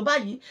gan pàtó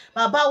báyìí,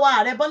 bàbá wa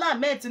ààrẹ Bọ́lá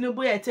Ahmed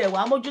Tinubu ẹ̀ tẹ̀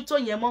wá mójútó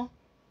yẹn mọ́.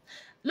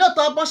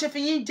 Lóòótọ́ bọ́n ṣe fi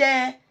yín jẹ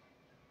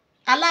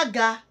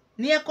alága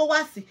ní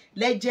Ecowas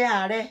lẹ́jẹ̀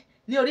ààrẹ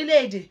ní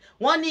orílẹ̀-èdè.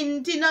 Wọ́n ní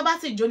tí iná bá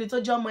sì jóni tó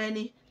jọmọ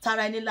ẹni,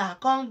 tara ẹni là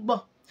kàn ń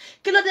gbọ̀n.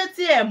 Kí ló dé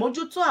tí ẹ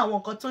mójútó àwọn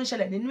nǹkan tó ń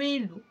ṣẹlẹ̀ nínú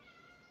ìlú?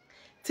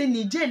 tí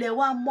Niger lẹ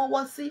wá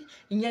mọ́wọ́ sí,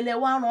 ìyẹn lẹ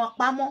wá ran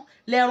pamọ́,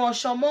 lẹ ran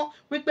ṣọmọ́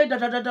wípé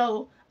dandandandan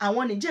o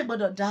àwọn Niger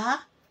gbọ́dọ̀ dá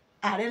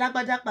ààrẹ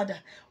lágbájá padà.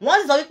 Wọ́n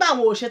sì sọ wípé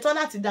àwọn ò ṣetán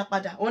láti dá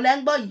padà. Òun lẹ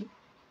ń gbọ́ yìí.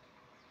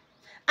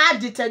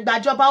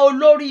 Adìtẹ̀gbàjọba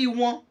olórí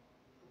wọn,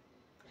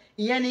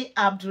 ìyẹn ni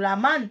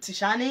Abdulrahman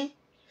Tishani,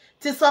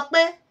 ti sọ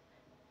pé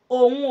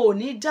òun ò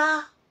ní dá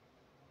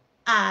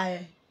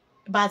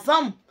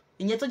Bazoum,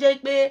 ìyẹn tó jẹ́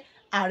pé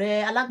ààrẹ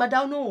alágbádá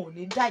náà ò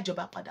ní dá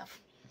ìjọba padà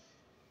fún.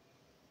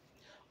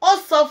 Ó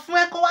sọ fún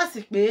Ecowas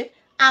pé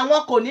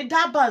àwọn kò ní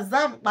dá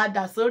Bazoum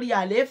padà sórí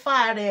àlééfà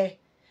rẹ̀.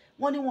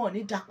 Wọ́n ní wọn ò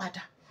ní dá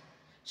padà.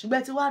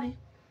 Ṣùgbọ́n ti wá rí.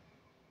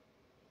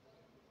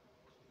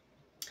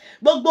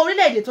 Gbogbo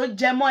orílẹ̀-èdè tó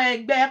jẹ mọ́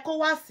ẹgbẹ́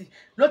Ecowas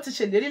ló ti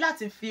ṣèlérí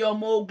láti fi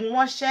ọmọ ogun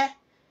ránṣẹ́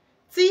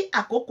tí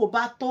àkókò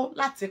bá tó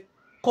láti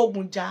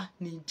kógun jà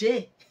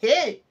Niger.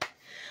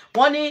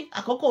 Wọ́n ní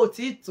àkókò ò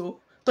tí ì tó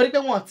torí pé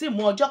wọn ò tí ì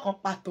mú ọjọ́ kan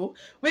pàtó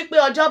wípé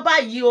ọjọ́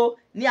báyìí o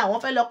ni àwọn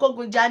fẹ́ lọ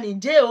kógun jà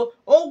Niger o.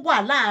 Ó wà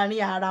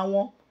láàrin ara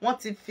wọn. Wọ́n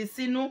ti fi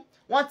sínú,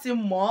 wọ́n ti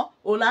mọ̀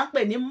ọ́ là ń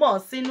pè ní mọ̀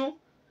sínú.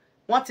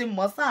 Wọ́n ti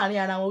mọ̀ sáàrin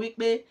ara wọn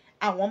wípé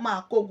àwọn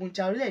máa kógun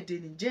jà orílẹ̀-èdè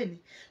Niger ni.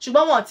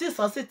 Ṣùgbọ́n wọn ò tí ì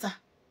sọ síta.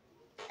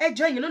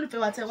 Ẹjọ́ ẹ̀yin lólùfẹ́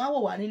wa tẹ́ wá wò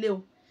wá nílé o.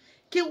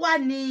 Kí wá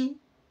ni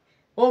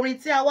orin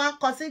tí a wá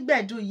kọ sí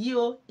gbẹ̀du yìí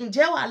o?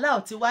 Ǹjẹ́ wàhálà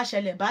ò ti wá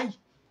ṣẹlẹ̀ báyìí?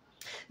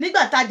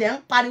 Nígbà tá dẹ̀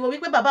ń pariwo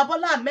wípé bàbá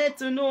Bọ́lá Ahmed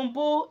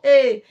Tinubu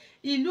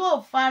ìlú ò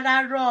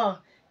fararọ̀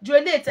ju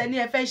eléyìí tẹ́ ní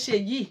ẹ fẹ́ ṣe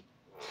yìí.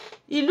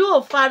 Ìlú ò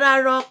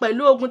fararọ̀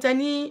pẹ̀lú ogun tẹ́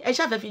ní ẹ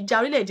ṣàfẹ́ fi jà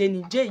orílẹ̀-èdè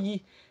Niger yìí.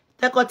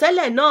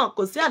 Tẹ̀kọ̀tẹ́lẹ̀ náà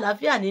kò sí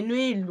àlàáfíà nínú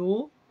ìlú.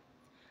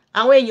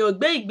 Àwọn èèyàn ò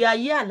gbé ìgbé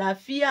ayé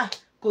àlàáfíà,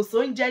 kò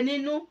sóúnjẹ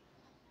nínú,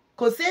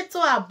 kò sí ètò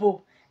ààbò.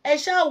 Ẹ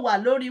ṣáà wà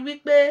lórí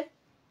wípé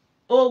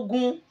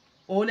ogun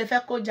òun lè fẹ́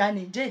kó jà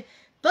Niger.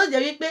 Tó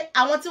jẹ́ wípé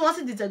àwọn tí wọ́n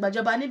sì dìtẹ̀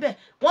gbàjọba níbẹ̀,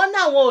 wọ́n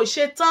náà wọn ò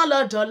ṣe tán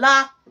lọ́dọ̀ọ́lá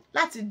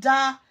láti dá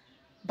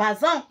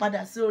Bazoum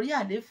padà sí orí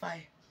àlééfà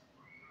ẹ̀.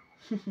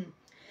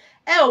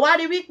 Ẹ ò wá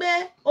rí wípé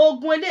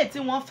ogun eléyìí tí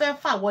wọ́n fẹ́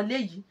fà wọlé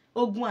yìí,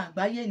 ogun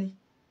àgbáyé ni.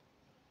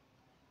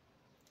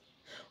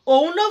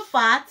 Òun ló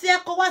fà á tí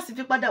Ecowas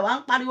fi padà wá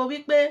ń pariwo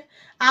wípé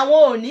àwọn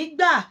ò ní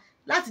gbà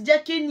láti jẹ́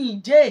kí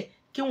Niger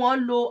kí wọ́n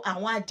lo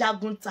àwọn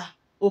ajagunta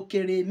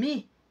òkèrè míì,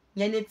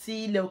 yẹn ni ti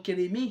ilẹ̀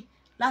òkèrè míì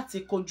láti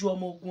kojú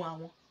ọmọ ogun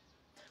àwọn.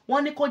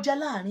 Wọ́n ní kó jẹ́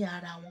láàrin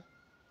ara wọn.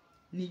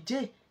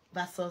 Niger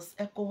versus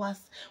Ecowas.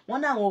 Wọ́n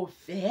ní àwọn ò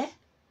fẹ́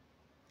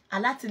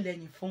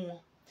alátìlẹyìn fún wọn.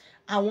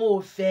 Àwọn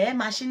ò fẹ́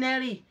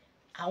machinery.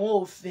 Àwọn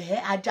ò fẹ́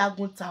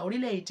ajagunta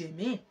orílẹ̀-èdè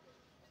míì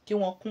kí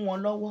wọ́n kún wọn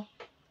lọ́wọ́.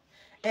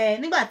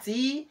 Nígbà tí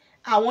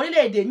àwọn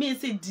orílẹ̀-èdè míì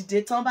sì dìde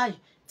tán báyìí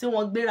tí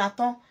wọ́n gbéra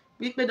tán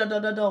wípé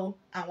dandandandan o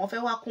àwọn fẹ́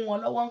wá kún wọn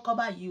lọ́wọ́ ńkọ́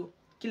báyìí o,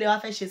 kí lẹ wá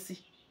fẹ́ ṣe sí?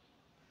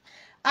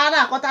 Ara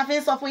àkọ́tà fi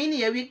ń sọ fún yín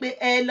nìyẹn wípé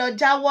ẹ lọ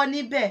jáwọ́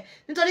níbẹ̀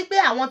nítorí pé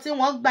àwọn tí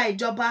wọ́n gba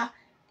ìjọba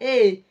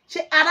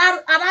ṣé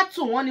ara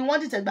tù wọ́n ni wọ́n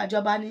dìtẹ̀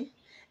gbàjọba ni.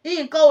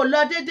 Nǹkan ò lọ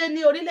déédé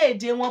ní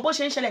orílẹ̀-èdè wọn bó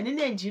ṣe ń ṣẹlẹ̀ ní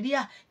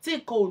Nàìjíríà tí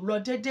nǹkan ò lọ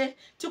déédé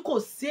tí kò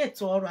sí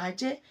ètò ọrọ̀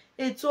ajé.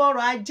 Ètò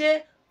ọrọ̀ ajé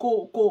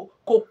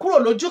kò kúrò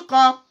lójú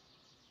kan.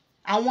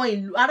 Àwọn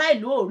ará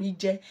ìlú ò rí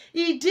jẹ.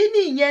 Ìdí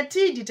nìyẹn tí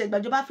ìdìtẹ̀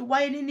gbàjọba fi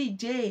wáyé ní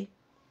Niger.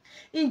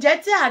 Ǹjẹ́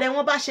tí ààrẹ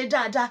wọn bá ṣe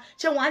dáadáa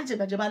ṣé wọn á dìtẹ̀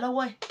gbàjọba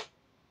lọ́wọ́ ẹ̀?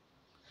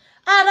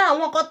 Ara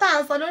àwọn nǹkan tá à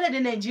ń sọ lórílẹ̀-èdè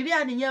Nàìjíríà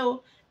nìyẹn o.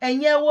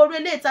 Ẹ̀yin ẹ wo orí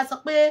ilé ìta sọ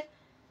pé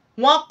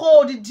wọ́n kó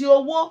odidi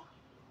owó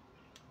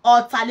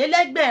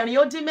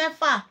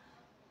 4,606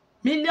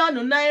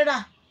 mílíọ̀nù náírà.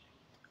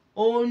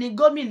 Òun ni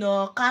gómìnà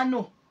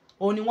Kano,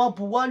 òun ni wọ́n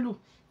buwọ́lù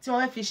tí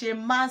wọ́n fẹ́ fi ṣe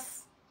mass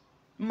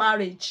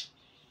marriage,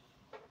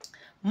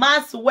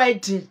 mass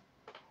wedding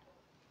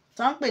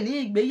tó ń pè ní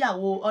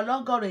ìgbéyàwó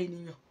ọlọ́gọ́rọ̀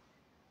ènìyàn.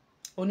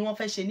 Òun ni wọ́n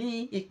fẹ́ ṣe ní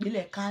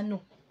ìpínlẹ̀ Kano.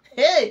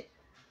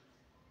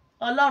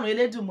 Ọlọ́run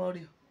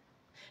Elédùmarè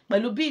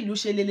pẹ̀lú bí ìlú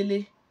ṣe lelele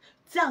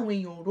tí àwọn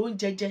èèyàn ò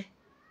róúnjẹ jẹ,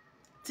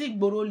 tí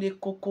ìgboro le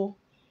koko,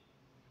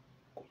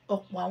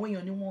 ọ̀pọ̀ àwọn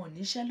èèyàn ni wọn ò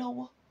níṣẹ́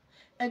lọ́wọ́.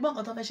 Ẹgbọ́n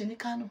kan tó fẹ́ ṣe ní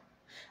Kano.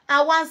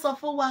 Àwa ń sọ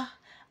fún wa,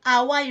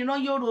 àwa ìran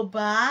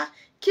Yorùbá,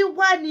 kí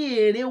wá ní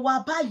èrè wa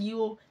báyìí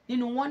o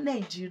nínú wọn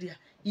Nàìjíríà?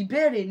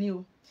 Ìbéèrè ni o.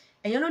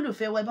 Ẹ̀yin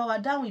olólùfẹ́ wa ẹ bá wa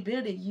dáhùn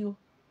ìbéèrè yìí o.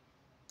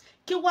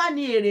 Kí wá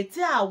ní èrè tí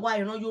àwa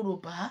ìran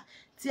Yorùbá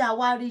tí a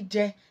wá rí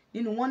jẹ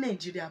nínú wọn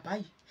Nàìjíríà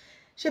báyìí?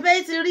 Ṣé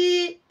bẹ́ẹ̀ ti rí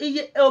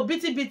iye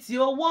òbítíbitì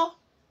owó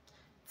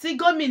tí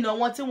gómìnà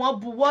wọn tí wọ́n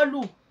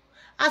buwọ́lù?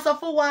 A sọ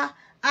fún wa,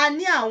 a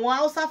ní àwọn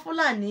Haúsá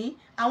Fúlàní,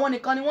 àwọn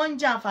nìkan ni wọ́n ń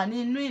jẹ àǹfààní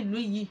inú ìlú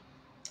yìí.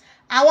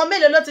 Àwọn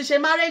mélòó ló ti ṣe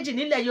márẹ́jì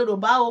nílẹ̀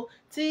Yorùbá o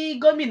tí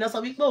gómìnà sọ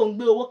wípé òun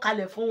gbé owó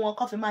kalẹ̀ fún wọn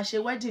kó fi máa ṣe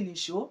wedding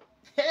nìṣó?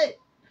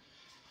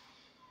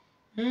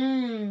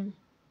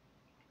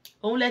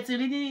 Òun lẹ ti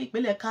rí ní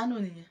ìpínlẹ̀ Kano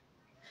nìyẹn.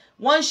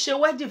 Wọ́n ń ṣe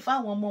wedding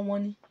fáwọn ọmọ wọn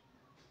ni.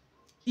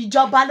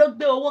 Ìjọba ló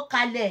gbé owó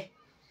kalẹ̀.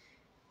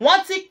 Wọ́n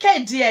ti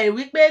kéde ẹ̀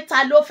wípé ta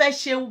ló fẹ́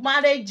ṣe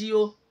márẹ́jì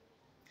o.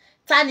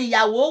 Ta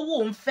níyàwó wù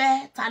ń fẹ́,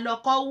 ta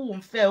lọ́kọ wù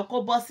ń fẹ́ o kó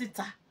bọ́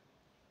síta.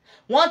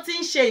 Wọ́n ti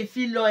ń ṣe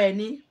ìfilọ̀ ẹ̀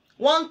ní,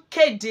 wọ́n ń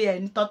kéde ẹ̀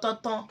ní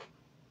tọ́tọ́tán.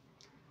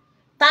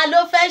 Ta ló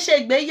fẹ́ ṣe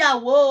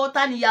ìgbéyàwó o,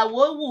 ta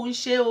níyàwó wù ń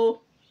ṣe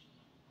o.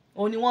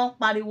 Òun ni wọ́n ń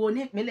pariwo ní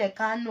ìpínlẹ̀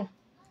Kano.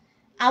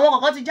 Àwọn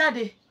kọ̀ọ̀kan ti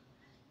jáde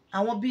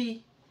àwọn bíi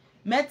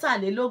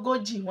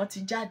 43 wọ́n ti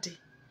jáde,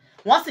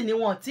 wọ́n sì ní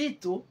wọn tí ì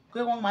tó pé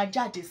wọ́n máa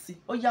jáde sí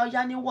ó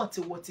yá ní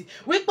wọ̀tíwọ̀tí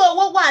wípé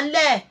owó wà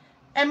ńlẹ̀,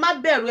 ẹ má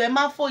bẹ̀rù, ẹ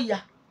má fòyà,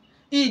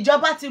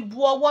 ìjọba ti bu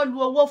ọwọ́ lu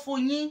owó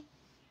fún yín.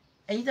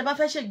 Ẹ̀yin tẹ́ bá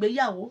fẹ́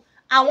ṣègbéyàwó,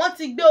 àwọn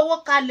ti gbé owó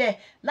kalẹ̀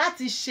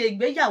láti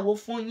ṣègbéyàwó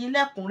fún yín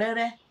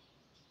lẹ́kùnrẹ́rẹ́.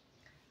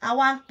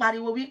 Àwa ń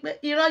pariwo wípé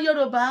ìran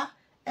Yorùbá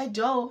ẹ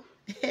jọ̀ọ́ o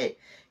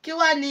kí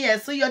wá ní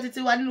ẹ̀sùn yọ títí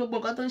wa nínú gbogbo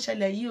nǹkan tó ń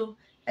ṣẹlẹ̀ yìí o,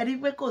 ẹ rí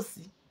pé kò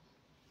sí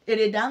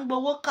èrèdà ń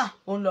gbowó kà,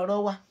 òun lọ̀rọ̀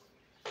wa.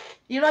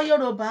 Ìran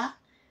Yorùbá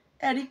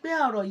ẹ rí pé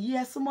ọ̀rọ̀ yìí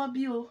ẹ súnmọ́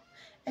bí o,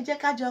 ẹ jẹ́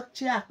ká jọ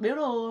ṣe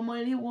àpérò ọmọ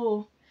eriwo o,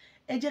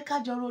 ẹ jẹ́ ká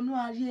jọ ronú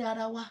ayé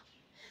ara wa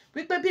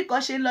wípé bí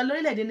nǹkan ṣe ń lọ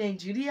lórílẹ̀‐èdè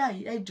Nàìjíríà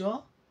yìí, ẹ jọ̀ọ́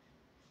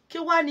kí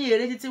wá ní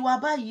èrè títí wa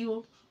báyìí o,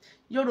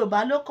 Yorùbá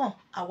ló kàn,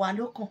 àwa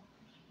ló kàn.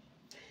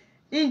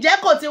 Ǹjẹ́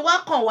kò ti wá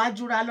kàn wá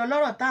jura lọ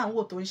lọ́rọ̀ tá à ń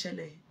wò tó ń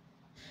ṣẹlẹ̀ yìí?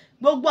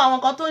 Gbogbo àwọn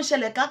nǹkan tó ń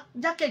ṣẹlẹ̀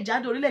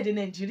jákèjádò orílẹ̀‐èdè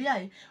Nàìjíríà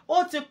yìí ó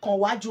ti kàn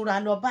wá jura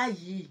lọ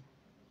báyìí.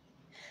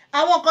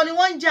 Àwọn kan ni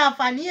wọ́n ń jẹ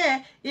àǹfààní ẹ̀.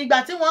 Ìgbà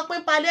tí wọ́n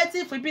pín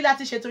palliative bí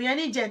láti ṣètò yẹn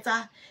ní ìjẹta,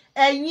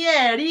 ẹ̀yin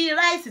ẹ̀ rí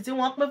ráìsì tí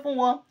wọ́n pín fún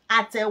wọn,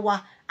 àtẹ̀wà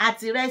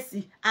àtìrẹsì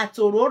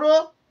àtòróró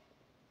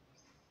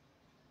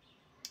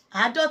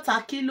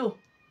 50 kílò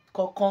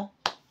kọ̀ọ̀kan,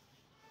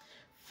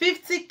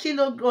 50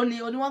 kílò ni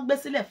wọ́n gbé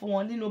sílẹ̀ fún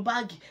wọn nínú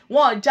báàgì.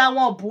 Wọn ò já,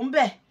 wọn ò bù ń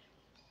bẹ̀,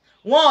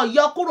 wọn ò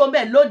yọ kúrò ń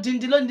bẹ̀,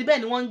 lódindi bẹ́ẹ̀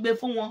ni wọ́n ń gbé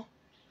fún wọn.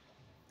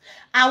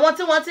 Àwọn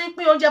tí wọ́n ti ń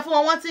pín oúnjẹ fún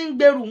wọn, wọ́n ti ń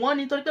gbèrú wọn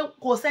nítorí pé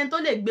kò sẹ́ni tó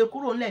lè gbé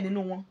kúrò ńlẹ̀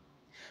nínú wọn.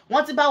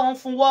 Wọ́n ti bá wọn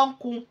fún wọn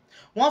kù,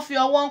 wọ́n fi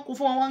ọwọ́ ń kù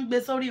fún wọn, wọ́n ń gbé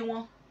sórí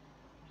wọn.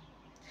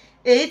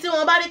 Èyí tí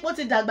wọ́n bá rí pé ó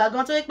ti dàgbà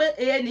gan tó wípé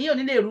èyí ò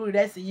ní lè ru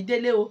ìrẹsì yìí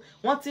délé o,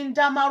 wọ́n ti ń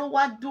dá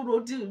márúwá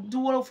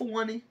dúró fún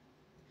wọn ni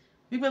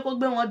wípé kó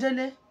gbé wọn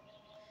délé.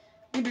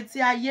 Níbi tí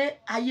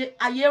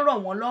ayé rọ̀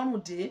wọ́n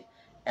lọ́rùn dé.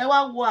 Ẹ wá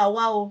wo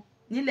àwa o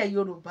nílẹ̀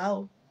Yorùbá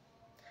o,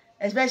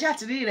 especially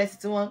àti rí ìrẹsì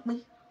tí wọ́n pín,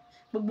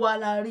 gbogbo wa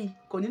la rí,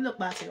 kò nílò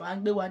pa àṣẹ wa ń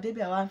gbé wa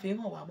débẹ̀, àwa ń fi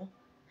hàn wá mọ́.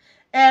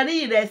 Ẹ rí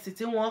ìrẹsì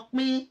tí wọ́n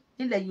pín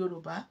nílẹ̀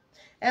Yorùbá,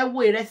 ẹ wo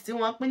ìrẹsì tí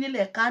wọ́n pín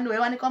nílẹ̀ Kano, ẹ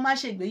wá ní kó má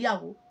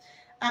ṣègbéyàwó.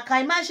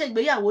 Àkàì má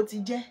ṣègbéyàwó ti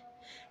jẹ́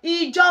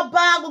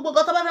ìjọba, gbogbo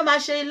nǹkan tó bá fẹ́ máa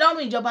ṣe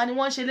lọ́rùn ìjọba ni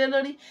wọ́n ṣe lé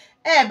lórí.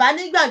 Ẹ bá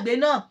nígbàgbé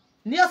náà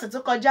ní ọ̀sẹ̀ tó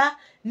kọjá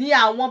ní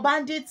àwọn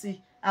báńdíìtì,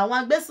 àwọn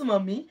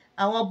agbésùmọ̀mí,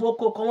 àwọn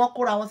boko kan wọ́n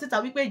kóra wọn síta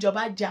wípé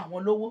ìjọba jẹ àwọn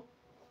lówó.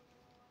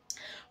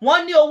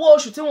 Wọ́n ní owó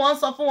oṣù tí wọ́n ń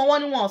san fún wọn, wọ́n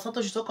ní wọn ò san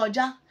tóṣù tó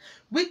kọjá,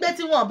 wípé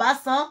tí wọ́n bá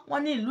san,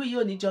 wọ́n ní ìlú yìí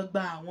ò ní jọ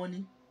gba àwọn ni.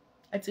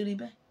 Ẹ ti rí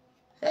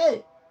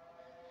bẹ́ẹ̀.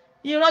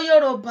 Ìran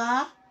Yorùbá,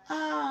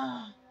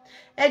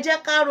 ẹ jẹ́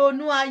ká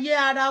ronú ayé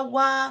ara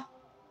wa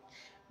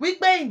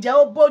wípé ǹjẹ́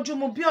ó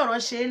bójúmu bí ọ̀rọ̀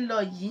ṣe ń lọ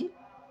yìí?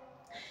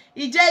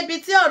 Ìjẹ́ ibi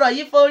tí ọ̀rọ̀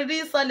yìí forí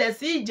sọlẹ̀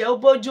sí, ìjẹ́ ó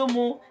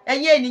bójúmu?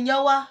 Ẹ̀yin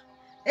ènìyàn wa,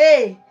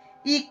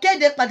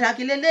 ìkéde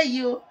pàtàkì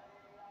lélẹ́yìí o.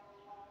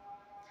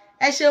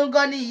 Ẹ ṣeun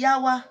gan ni ìyá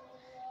wa,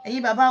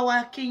 ẹ̀yin bàbá wa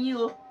kí yín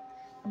o.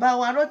 Bàbá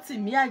wa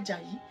Rótìmí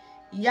Àjàyí,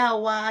 ìyá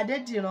wa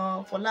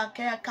Adédìran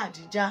Fọlákẹ́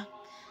Kàdíjà,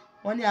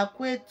 wọ́n ní a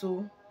kú ètò,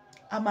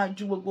 a máa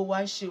ju gbogbo wa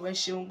ṣe, ẹ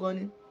ṣeun gan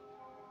ni.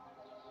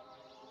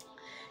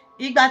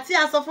 Ìgbà tí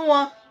a sọ fún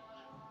wọn,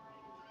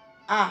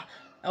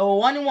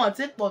 wọ́n ní wọn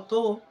ti pọ̀ tó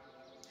o.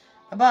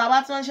 Bàbá wa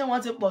tí wọ́n ṣe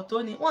wọ́n ti pọ̀ tó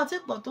ni, wọ́n ti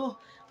pọ̀ tó.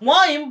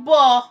 Wọ́n ń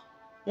bọ̀,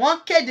 wọ́n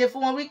kéde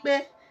fún wọn wípé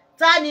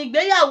ta ni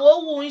ìgbéyàwó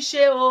wù ń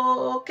ṣe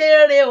o,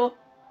 kéré o.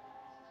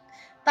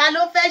 Ta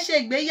ló fẹ́ ṣe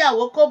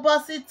ìgbéyàwó kó bọ́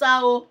síta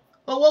o,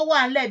 owó wà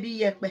ńlẹ̀ bí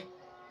yẹ̀pẹ̀.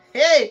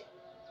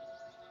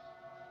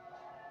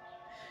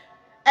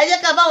 Ẹ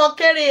jẹ́ ká bá wọn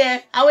kéré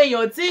àwọn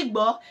èèyàn ò tí ì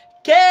gbọ́.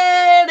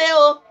 Kéré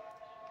o,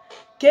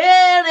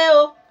 kéré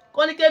o,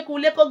 kó ní kéku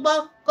ilé kó gbọ́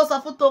kó sọ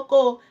fún toko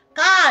o,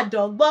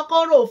 káàdọ̀ gbọ́ kó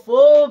rò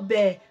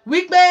fóbẹ̀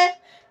wípé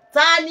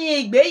ta ni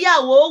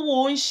ìgbéyàwó wù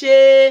ń ṣe.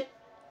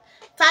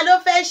 Ta ló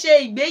fẹ́ ṣe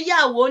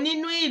ìgbéyàwó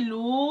nínú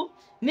ìlú,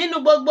 nínú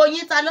gbogbo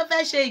yín? Ta ló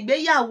fẹ́ ṣe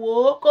ìgbéyàwó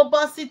kó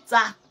bọ́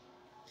síta?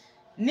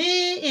 Ní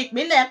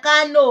ìpínlẹ̀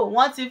Kano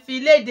wọ́n ti fi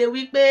léde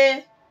wípé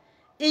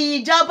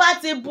ìjọba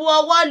ti bu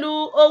ọwọ́ lu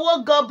owó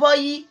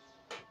gọbọyí.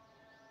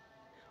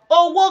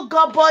 Owó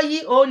gọbọyí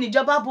òun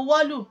níjọba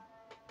buwọ́ lù.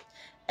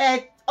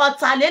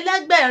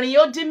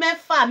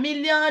 886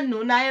 mílíọ̀nù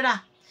náírà,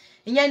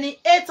 ìyẹn ni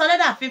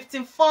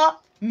 854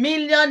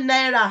 mílíọ̀nù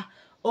náírà.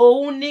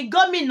 Òun ni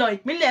gómìnà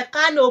ìpínlẹ̀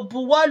Kano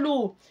buwọ́ lù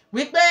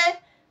wípé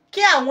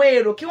kí àwọn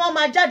èrò kí wọ́n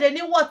máa jáde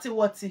ní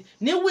wọ̀tìwọ̀tì,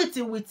 ní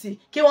wìtìwìtì,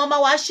 kí wọ́n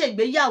máa wá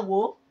ṣègbéyàwó.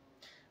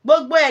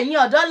 Gbogbo ẹ̀yin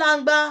ọ̀dọ́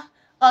langba,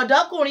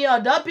 ọ̀dọ́kùnrin,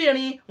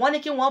 ọ̀dọ́bìnrin, wọ́n ní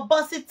kí wọ́n bọ́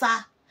síta.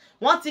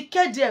 Wọ́n ti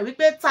kéde ẹ̀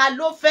wípé ta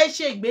ló fẹ́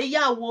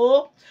ṣègbéyàwó.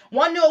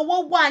 Wọ́n ní owó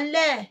wà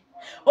ńlẹ̀,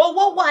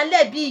 owó wà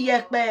ńlẹ̀ bí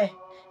iyẹ̀pẹ̀.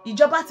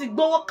 Ìjọba ti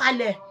gbówó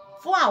kalẹ̀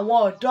fún àwọn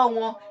ọ̀dọ́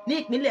wọn ní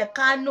ìpínlẹ̀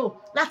Kano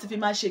láti fi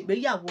máa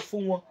ṣègbéyàwó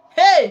fún wọn.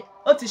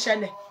 Ó ti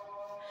ṣẹlẹ̀.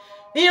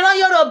 Ìran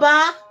Yorùbá,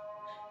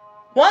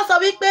 wọ́n sọ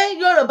wípé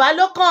Yorùbá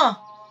ló kàn,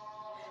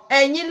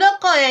 ẹ̀yin ló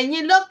kàn,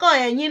 ẹ̀yin ló kàn,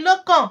 ẹ̀yin ló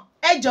kàn.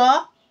 Ẹ jọ̀ọ́,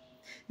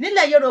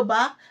 nílẹ̀ Yorùbá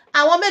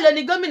àwọn mélòó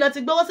ni gómìnà ti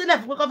gbówó sílẹ̀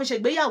fún pé kó fi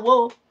ṣègbéyàwó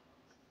o?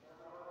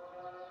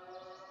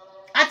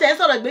 A tẹ̀ ń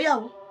sọ̀rọ̀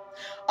ìgbéyàwó.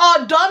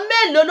 Ọ̀dọ́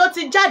mélòó ló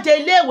ti jáde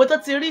iléèwé tó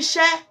ti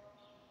ríṣẹ́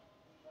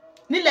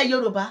nílẹ̀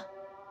Yorùbá.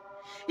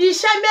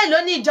 Iṣẹ́ mélòó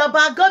ni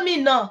ìjọba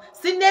gómìnà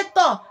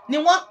sínétọ̀ ni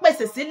wọ́n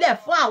pèsè sílẹ̀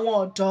fún àwọn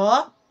ọ̀dọ́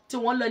tí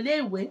wọ́n lọ ilé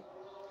ìwé.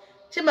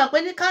 Ṣé mọ̀ pé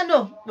ní Kano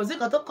kò sí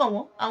kan tó kàn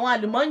wọ́n, àwọn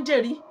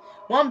àlùmọ́ńjèrì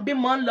wọ́n ń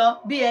bímọ ń lọ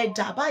bí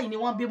ẹja báyìí ni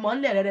wọ́n bímọ ń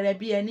lẹ̀ rẹ̀rẹ̀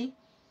bí ẹni.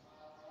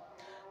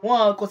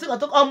 Wọn kò sí kan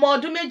tó ọmọ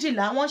ọdún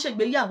 12 wọ́n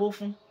ṣègbéyàwó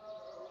fún.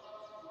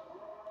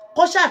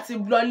 Kó ṣáà ti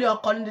lọ ilé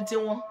ọkọ ní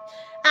tiwọn.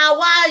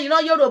 Àwa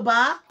ìran Yorùbá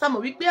tá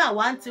mọ̀ wípé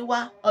àwa ń tiwa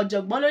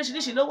ọ̀jọ̀gbọ́n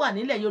lóríṣiríṣi ló wà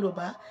nílẹ̀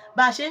Yorùbá.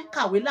 Bá a ṣe ń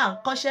kàwé là ń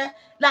kọ́ṣẹ́,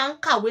 là ń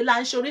kàwé là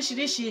ń ṣe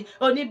oríṣiríṣi,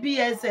 oní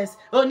BSS,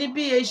 oní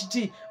PhD,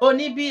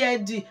 oní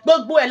BEd,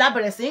 gbogbo ẹ̀ la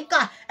bẹ̀rẹ̀ sí ń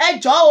kà. Ẹ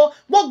jọ̀ọ́ o,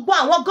 gbogbo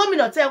àwọn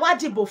gómìnà tẹ́ wá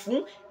dìbò fún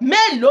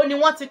mélòó ni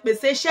wọ́n ti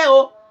pèsè iṣẹ́ o.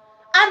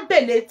 À ń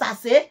bèlè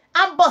tàsé,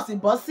 à ń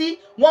bọ̀sibọ́sí,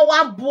 wọ́n wá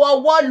bu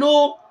ọwọ́ lu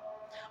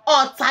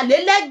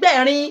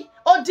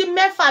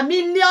 4,600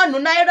 mílíọ̀nù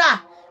náírà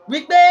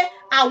wípé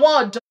àwọn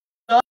ọ̀dọ́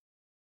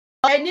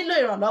ẹ nílò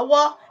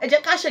ìrànlọ́wọ́, ẹ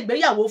jẹ́ ká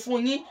ṣègbéyàwó fún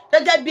yín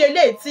gẹ́gẹ́ bí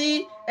eléyìí tí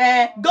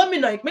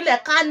gómìnà ìpínlẹ̀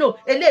Kano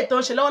eléyìí tó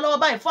ń ṣe lọ́wọ́lọ́wọ́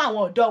báyìí fún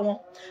àwọn ọ̀dọ́ wọn.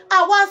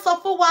 Àwa sọ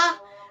fún wa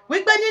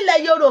wípé nílẹ̀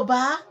Yorùbá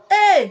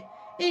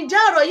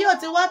ǹjẹ́ ọ̀rọ̀ yìí ò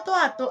ti wá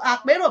tó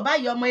àpérò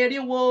báyìí ọmọ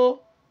eriwo.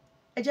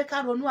 Ẹ jẹ́ ká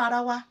ronú ara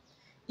wa.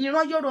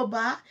 Ìran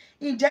Yorùbá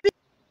ǹjẹ́ bí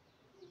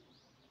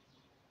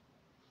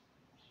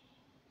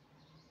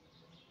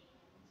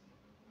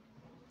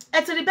ẹ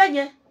ti rí bẹ́ẹ̀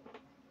yẹn.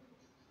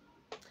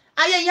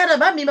 Ayé ìyá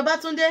bàbá mi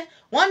Babátúndé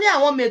wọ́n ní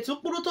àwọn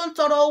mẹ̀túkúrú tó ń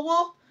tọrọ owó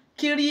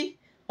kiri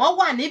wọ́n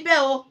wà níbẹ̀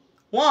o,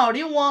 wọ́n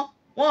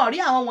ò rí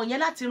àwọn wọ̀nyẹn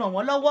láti ràn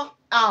wọ́n lọ́wọ́.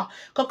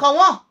 Kọ̀ọ̀kan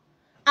wọn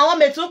àwọn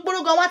mẹ̀túkúrú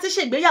gan wá ti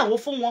ṣègbéyàwó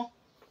fún wọn.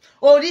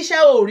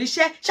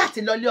 Òríṣẹ́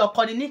ṣàtìlọ́lé ọkọ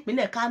ni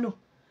nípínlẹ̀ Kano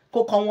kò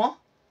kàn wọ́n.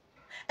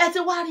 Ẹ ti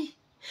wá rí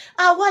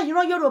àwa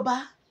ìran Yorùbá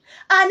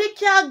a ní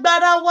kí a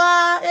gbára wa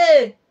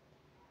ẹ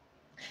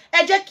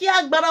jẹ́ kí a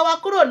gbára wa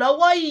kúrò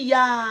lọ́wọ́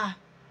ìyà.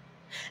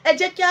 Ẹ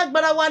jẹ́ kí a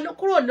gbára wa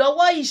kúrò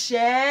lọ́wọ́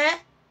ìṣẹ́.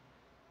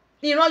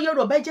 Ìran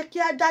Yorùbá ẹ jẹ́ kí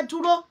a dá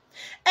dúró.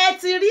 Ẹ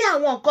ti rí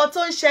àwọn nǹkan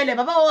tó ń ṣẹlẹ̀.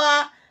 Bàbá wa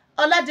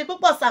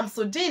Ọládipúpọ̀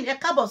Samsudeen ẹ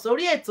káàbọ̀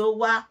sórí ètò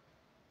wa.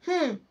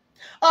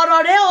 Ọ̀rọ̀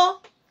rẹ o,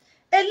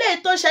 eléyìí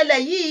tó ṣẹlẹ̀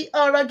yìí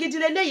ọ̀rọ̀ gidi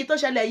leléyìí tó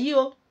ṣẹlẹ̀ yìí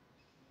o.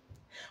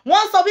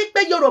 Wọ́n sọ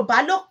wípé Yorùbá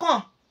ló kàn.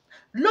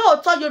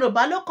 Lóòótọ́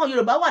Yorùbá ló kàn,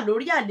 Yorùbá wà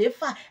lórí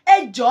àlééfà. Ẹ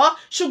jọ̀ọ́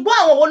ṣùgbọ́n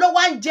àwọn wo ló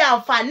wá ń jẹ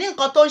àǹfààní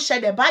nǹkan tó ń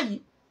ṣẹlẹ̀ báyìí?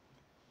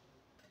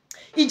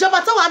 Ìjọba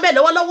tó wà ń bẹ̀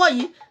lọ́wọ́lọ́wọ́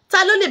yìí ta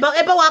ló lè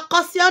ẹ bá wa kọ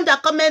sí under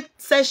comment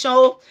section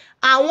o.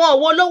 Àwọn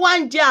wo ló wá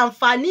ń jẹ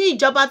àǹfààní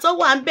ìjọba tó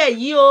wà ń bẹ̀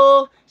yìí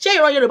o? Ṣé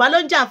ìran Yorùbá ló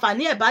ń jẹ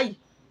àǹfààní ẹ̀ báyìí?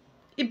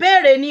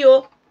 Ìbéèrè ni o.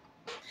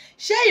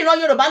 Ṣé ìran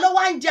Yorùbá ló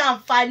wá ń jẹ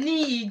àǹfààní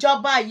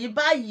ìjọba yìí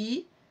báyìí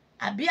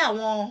àbí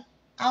àwọn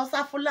Haúsá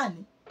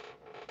Fúlàní?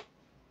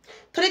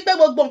 Torí pé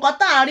gbogbo nǹkan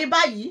tá à ń rí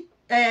báyìí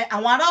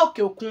àwọn ará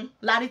òkè òkun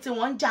la rí tí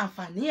wọ́n ń jẹ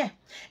àǹfààní ẹ̀.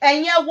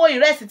 Ẹ̀yin ẹ wo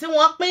ìrẹsì tí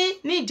wọ́n pín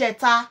ní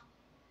ìjẹta.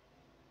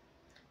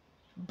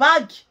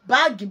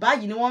 Báàgì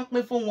báyìí ni wọ́n ń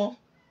pín fún wọn.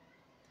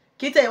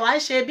 Kì í tẹ̀ wá ń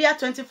ṣe bí i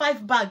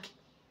 25 bag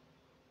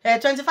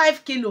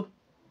 25 kilo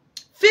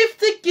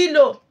 50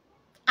 kilo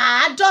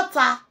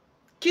 50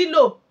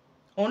 kilo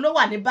òun ló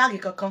wà ní báàgì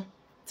kankan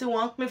tí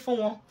wọ́n ń pín fún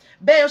wọn.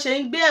 Bẹ́ẹ̀ ó ṣe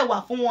ń gbé ẹ̀wà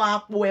fún wọn,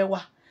 àpò ẹ̀wà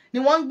ni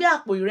wọ́n ń gbé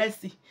àpò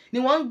ìrẹsì, ni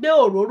wọ́n ń gbé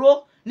òróró,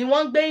 ni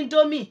wọ́n ń gbé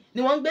indomie, ni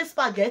wọ́n ń gbé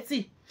spaghetti.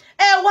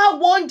 Ẹ wá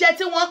wo oúnjẹ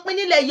tí wọ́n pín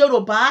nílẹ̀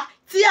Yorùbá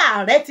tí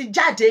ààrẹ ti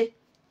jáde.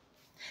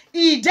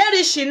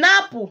 Ìdérí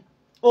ṣìnáàpù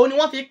òun ni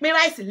wọ́n fi pín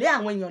ráìsì lé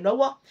àwọn èèyàn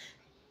lọ́wọ́.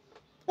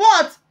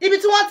 Ibi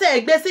tí wọ́n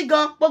tẹ̀ gbé sí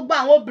gan, gbogbo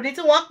àwọn obìnrin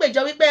tí wọ́n péjọ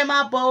wípé ẹ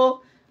máa bọ̀ o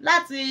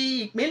láti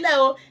ìpínlẹ̀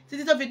o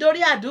títí tó fi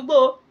dórí àdúgbò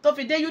tó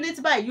fi dé unit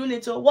by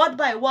unit o, ward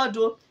by ward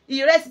o.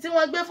 Ìrẹsì tí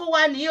wọ́n gbé fún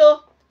wa ní o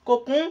kò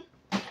kún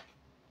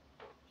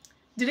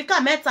dìríkà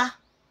 3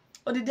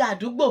 odidi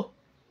àdúgbò.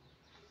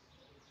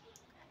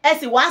 Ẹ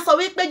sì wá sọ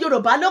wípé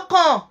Yorùbá ló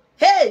kàn.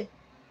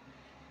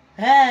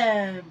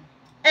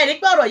 Ẹ rí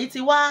pé ọ̀rọ̀ yìí ti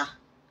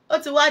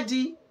wá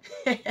di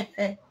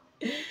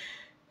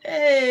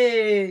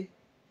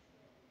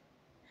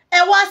ẹ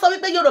wá sọ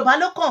wípé Yorùbá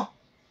ló kàn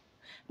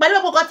pẹ̀lú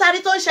gbogbo nǹkan tá a rí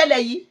tó ń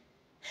ṣẹlẹ̀ yìí.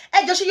 Ẹ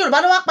jọ ṣé Yorùbá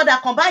ló wá padà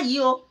kàn báyìí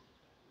o?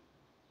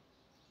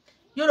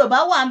 Yorùbá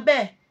wà ń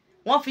bẹ̀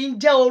wọ́n fi ń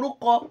jẹ́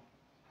orúkọ,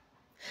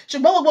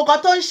 ṣùgbọ́n gbogbo nǹkan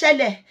tó ń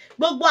ṣẹlẹ̀,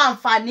 gbogbo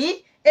àǹfààní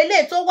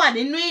eléyìí tó wà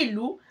nínú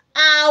ìlú,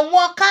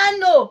 àwọn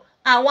Kano,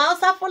 àwọn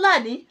Haúsá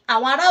Fúlàní,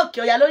 àwọn ará òkè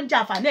ọya ló ń jẹ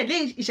àǹfààní ẹ̀ lé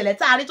ìṣẹ̀lẹ̀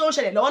tá a rí tó ń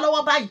ṣẹlẹ̀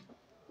lọ́wọ́lọ́wọ́ báyìí.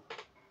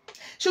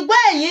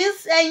 Ṣùgbọ́n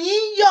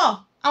ẹ̀yin ń yọ̀,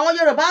 àwọn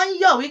Yorùbá ń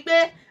yọ̀ wípé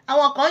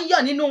àwọn kan ń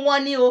yọ̀ nínú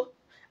wọn ni o.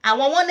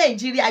 Àwọn wọn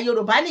Nàìjíríà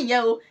Yorùbá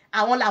nìyẹn o,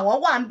 àwọn làwọn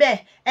wà ń bẹ̀.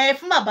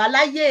 Fún bàbá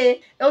láyé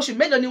oṣù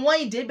mélòó ni wọ́n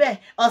ìdébẹ̀,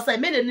 ọ̀sẹ̀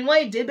mélòó ni wọ́n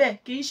ìdébẹ̀.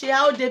 Kì í ṣe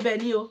àódébẹ̀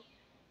ni o,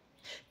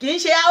 kì í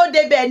ṣe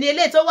àódébẹ̀ ni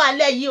eléyìí tó wà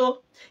ńlẹ̀ yìí o.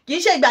 Kì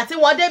í ṣe ìgbà tí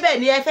wọ́n débẹ̀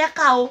ni ẹ fẹ́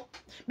ká o,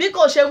 bí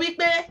kò ṣe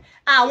wípé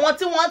àwọn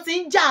tí wọ́n ti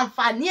ń jẹ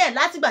àǹfààní ẹ̀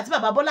látìgbà tí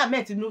bàbá Bọ́lá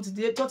Ahmed Tinubu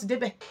tó ti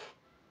débẹ̀.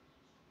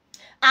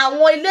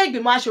 Àwọn ilé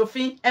ìgbìmọ̀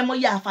aṣòfin ẹ mọ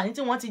iye àǹfààní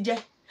tí wọ́n ti jẹ.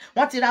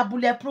 Wọ́n ti ra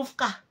bulletproof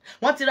car,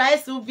 wọ́n ti ra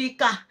SUV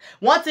car,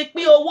 wọ́n ti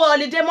pín owó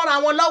holiday mọ́ra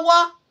wọn lọ́wọ́.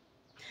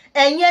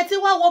 Ẹ̀yin ẹ ti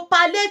wá wo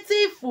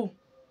palliative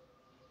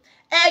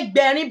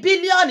 $1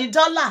 bílíọ̀nù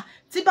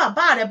tí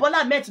bàbá rẹ̀ Bọ́lá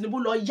Ahmed Tinubu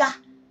lọ yá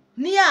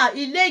ní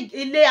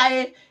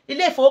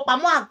ilé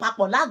ìfowópamọ́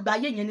àpapọ̀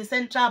lágbàáyé yẹn ní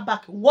Central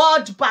Bank,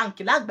 World Bank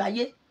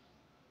lágbàáyé.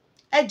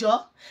 Ẹ jọ̀ọ́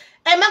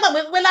ẹ má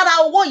gbàgbé pé lára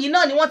owó yìí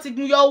náà ni wọ́n ti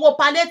yọ owó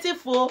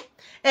palliative o.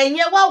 Ẹ̀yin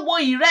ẹ wá wo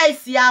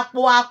ìrẹsì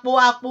àpò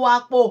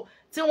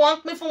tí wọ́n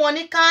ń pín fún wọn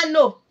ní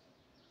Kano,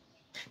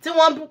 tí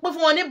wọ́n ń pín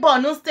fún wọn ní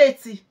Borno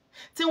State,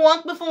 tí wọ́n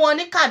ń pín fún wọn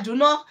ní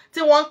Kaduna, tí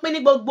wọ́n ń pín ní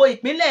gbogbo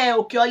ìpínlẹ̀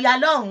Òkè Ọya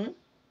lọ́hùn.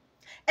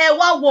 Ẹ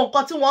wá wo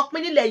nǹkan tí wọ́n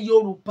pín nílẹ̀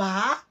Yorùbá,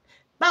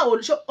 báwo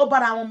ó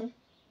bára wọn mu,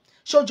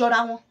 ṣó jọra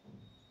wọn.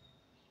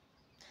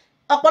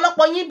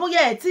 Ọ̀pọ̀lọpọ̀ yín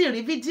bóyá ẹ̀ tí ì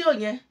rí fídíò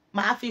yẹn,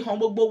 màá fi hàn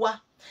gbogbo wa.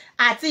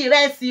 Àti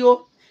ìrẹsì o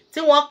tí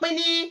wọ́n pín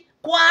ní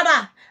Kwara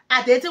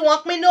àti tí wọ́n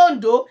pín ní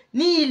Ondo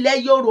ní ilẹ̀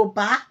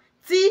Yorùbá,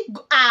 tí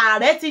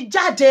ààrẹ ti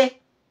jáde,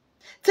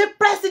 tí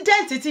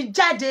president ti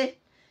jáde.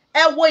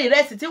 Ẹ wo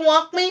ìrẹsì tí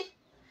wọ́n pín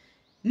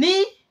ní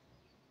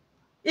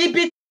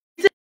ibi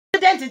tí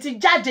president ti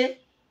jáde.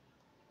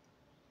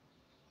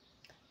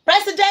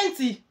 President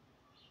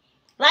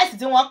ráìsì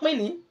tí wọ́n pín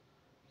ní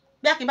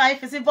bí a kì í bá yín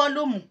fi sí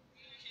fọ́lùmù.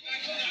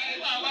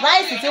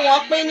 Ráìsì tí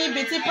wọ́n pín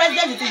níbi tí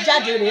president ti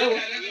jáde rèé o.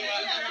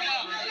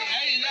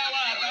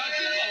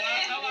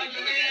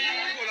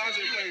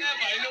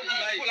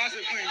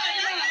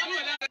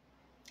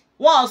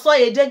 Wọ́n sọ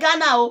èdè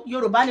Ghana o,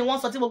 Yorùbá ni wọ́n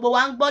sọ tí gbogbo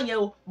wa ń gbọ́ yẹn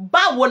o.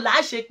 Báwo là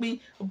á ṣe pín?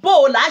 Bó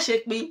o là á ṣe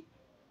pín?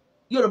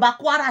 Yorùbá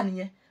Kwara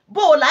nìyẹn.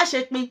 Bó o là á ṣe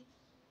pín?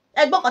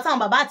 Ẹgbọ́n kan táwọn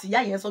bàbá àtìyá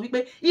yẹn sọ wípé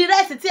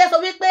ìrẹsì tí ẹ sọ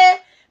wípé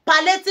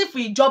palliative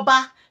ìjọba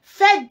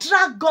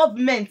federal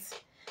government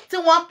tí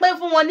wọ́n pín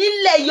fún wọn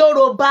nílẹ̀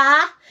Yorùbá,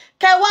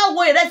 kẹ́ wá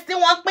wo ìrẹsì tí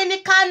wọ́n pín ní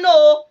Kano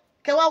o,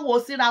 kẹ́ wá wo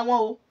síra wọn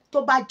o, tó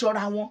bá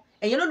jọra wọn.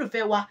 Ẹ̀yin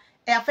olólùfẹ́ wa,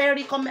 ẹ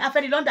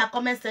afẹ́ rí London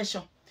comment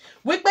section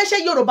wípé ṣé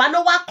Yorùbá ló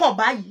wá kàn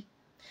báyìí?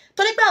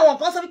 Torí pé àwọn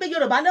kan sọ wípé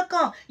Yorùbá ló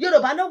kàn,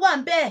 Yorùbá ló wà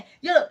ń bẹ́ẹ̀,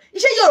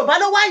 iṣẹ́ Yorùbá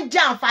ló wá ń jẹ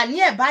àǹfààní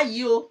ẹ̀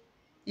báyìí o.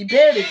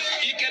 Ìbéèrè.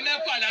 Ike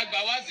mẹ́fà la gbà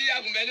wá sí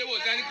Àgùnbẹ́lẹ́wò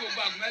sani kò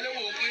gba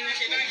Àgùnbẹ́lẹ́wò pín.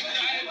 Ẹ̀yin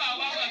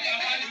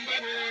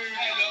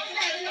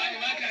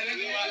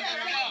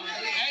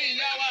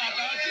ìyá wa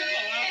àtàwọn tí kò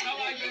wá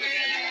káwájú ní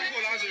kò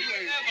láti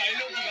pín. Ẹ̀fà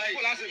ilé òkú báyìí.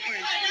 Kò láti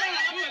pín.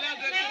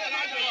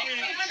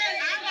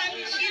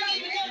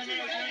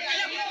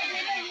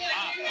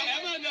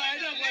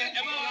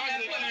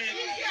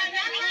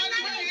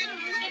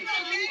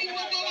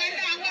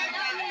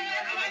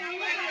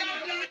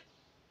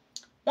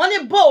 Wọ́n ní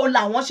bóò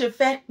làwọn ṣe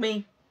fẹ́ pín.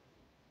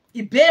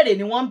 Ìbéèrè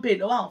ni wọ́n ń béèrè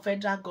lọ́wọ́ àwọn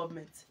federal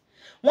government.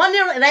 Wọ́n ní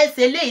ìrẹsì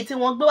eléyìí tí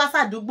wọ́n gbé wá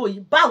sàdúgbò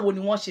yìí, báwo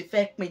ni wọ́n ṣe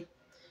fẹ́ pín?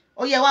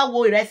 Ó yẹ wá wo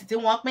ìrẹsì tí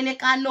wọ́n pín ní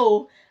Kano o.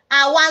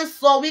 Àwa ń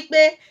sọ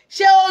wípé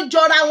ṣé ó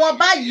jọra wọn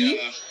báyìí?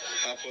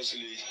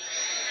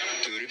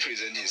 To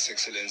represent His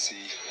Excellency,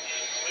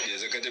 the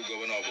Executive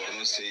Governor of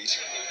Borno State,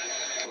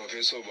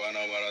 Professor Bana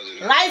Marazulu.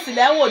 Ráìsì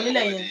lẹ́wọ̀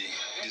nílẹ̀ yẹn.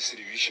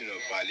 Distribution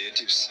of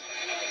palliatives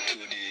to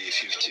the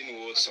 15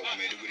 wards of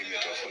Maiduguri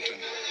Metropolitan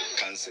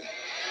Council.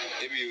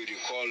 If you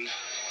recall,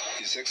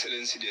 His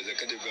Excellency the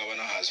Executive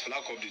Governor has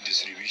flagged up the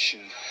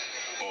distribution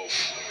of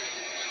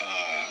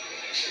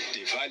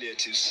the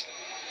palliatives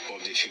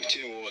of the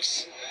 15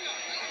 wards,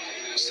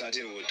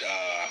 starting with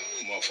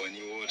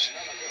Mafani ward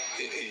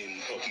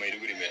of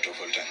Maiduguri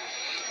Metropolitan.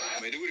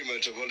 Maiduguri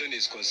Metropolitan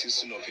is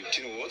consisting of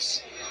 15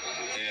 wards,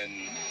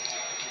 and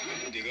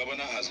the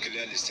governor has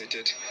clearly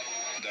stated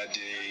that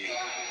the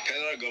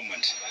federal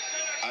government,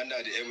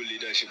 under the able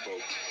leadership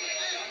of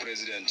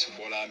President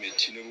Bola Ahmed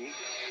Tinubu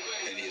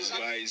and his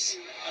vice,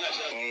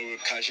 Honorable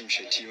Kashim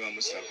Shettima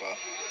Mustafa,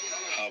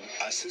 have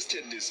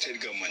assisted the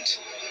state government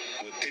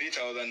with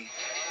 3,000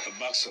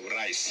 bags of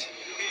rice.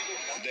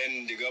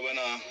 Then the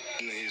governor,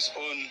 in his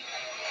own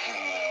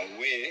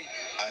way,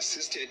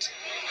 assisted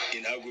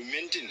in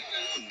augmenting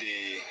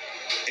the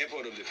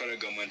effort of the federal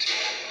government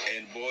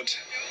and bought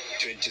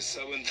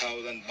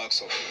 27,000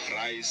 bags of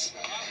rice,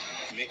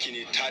 making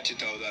it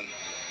 30,000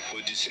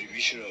 for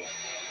distribution of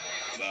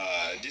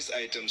these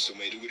items to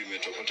Maiduguri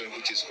Metropolitan,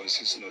 which is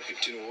consisting of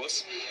 15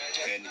 wards,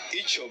 and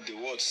each of the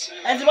wards.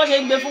 The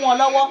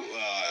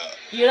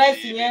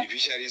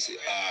beneficiaries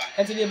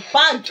are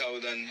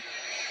 1,000.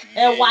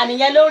 Ẹ̀wà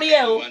nìyẹn lórí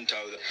ẹ̀ o.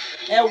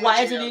 Ẹ̀wà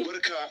ẹ ti rí.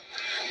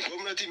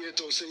 Gwamnati mai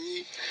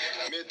tausayi,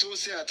 mai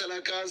tausaya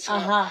talakansa,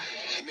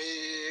 mai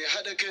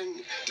haɗa kan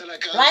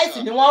talakansa. Ráìsì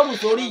ni wọ́n rù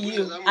sórí yìí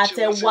o,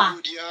 àtẹ̀wà.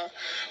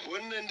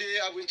 Wannan dai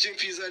abincin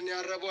pizza ne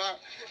an raba,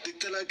 duk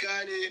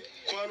talaka ne,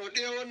 kwano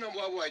ɗaya wannan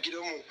babu a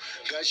gidanmu.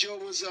 Gashi yau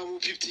mun samu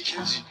 50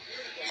 kg.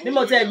 Bí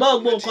mo tẹ̀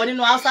gbọ́ gbogbo nǹkan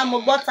nínú Hausa, mo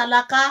gbọ́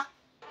tálákà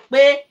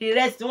pé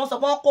ìrẹsì tí wọ́n sọ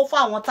pé wọ́n kó fún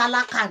àwọn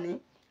tálákà ní.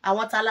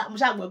 Àwọn tálákà, mo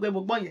ṣàgbọ́ pé mo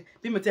gbọ́ yẹn.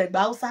 Bí mo tẹ̀ gbọ́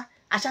Hausa,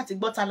 aṣá ti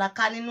gbọ́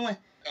tálákà nínú ẹ̀.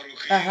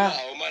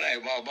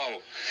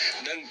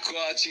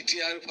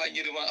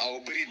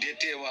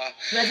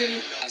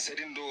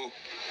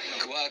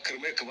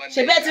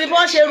 Ṣebí tí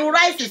wọ́n ṣe ru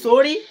ráìsì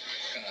sórí,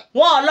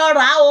 wọn ò lọ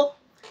rà á o.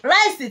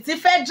 Ráìsì tí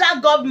federal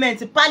government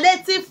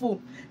palliative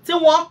tí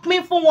wọ́n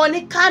pín fún wọn ní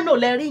Kano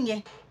lẹ́rí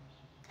yẹn,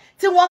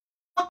 tí wọ́n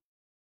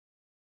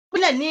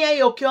pínlẹ̀ ní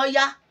Òkè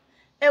Ọya.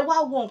 Ẹ wá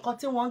wo nǹkan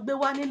tí wọ́n gbé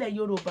wá nílẹ̀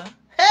Yorùbá.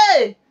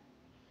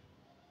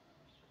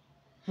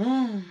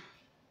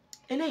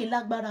 eléyìí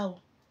lágbára o.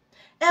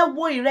 Ẹ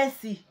wo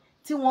ìrẹsì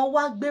tí wọ́n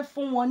wá gbé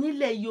fún wọn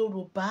nílẹ̀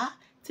Yorùbá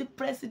tí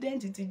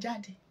president ti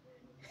jáde.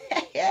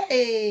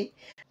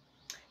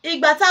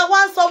 Ìgbà tá a wá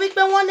ń sọ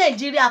wípé wọ́n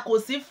Nàìjíríà kò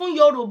sí fún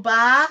Yorùbá,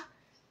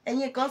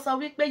 ẹ̀yin kan sọ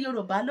wípé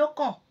Yorùbá ló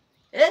kàn,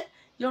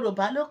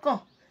 Yorùbá ló kàn,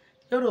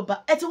 Yorùbá,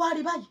 ẹ ti wá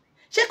rí báyìí,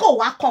 ṣé kò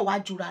wá kàn wá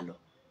jura lọ?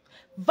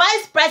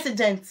 Vice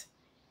president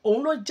òun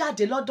ló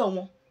jáde lọ́dọ̀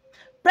wọn,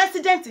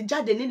 president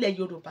jáde nílẹ̀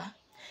Yorùbá.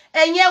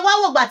 Ẹ̀yin ẹ wá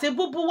wògbà tí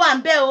búbú wà ń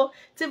bẹ o,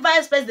 tí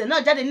vice president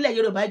náà jáde nílẹ̀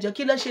Yorùbá, ẹjọ́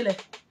kí ló ṣẹlẹ̀,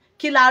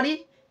 kí la rí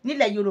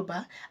nílẹ̀ Yorùbá?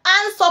 À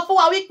ń sọ fún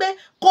wa wípé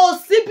kò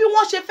sí bí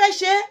wọ́n ṣe fẹ́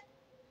ṣe.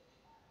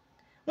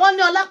 Wọ́n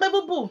ní ọlá pé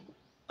búbú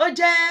ó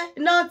jẹ́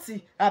nọ́ọ̀tì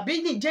àbí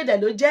nìjẹ́dẹ̀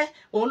ló jẹ́,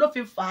 òun ló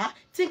fi fà á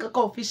tí nǹkan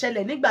kan ò fi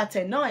ṣẹlẹ̀ nígbà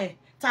tẹ̀ náà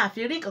tá a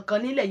fi rí nǹkan kan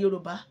nílẹ̀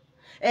Yorùbá.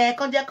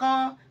 Kan jẹ́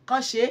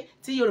kan ṣe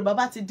tí Yorùbá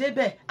bá ti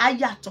débẹ̀ á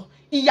yàtọ̀.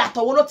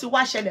 Ìyàtọ̀ wo ló ti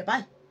wá ṣẹlẹ̀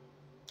báyìí?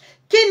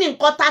 Kí ni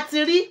nǹkan ta ti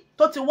rí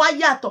tó ti wá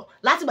yàtọ̀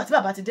láti ìgbà tí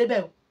bàbá ti débẹ̀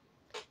o?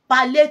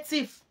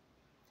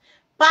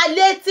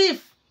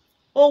 Palliative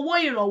owó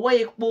ìrànwọ́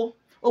epo,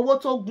 owó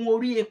tó gun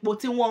orí epo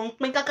tí wọ́n ń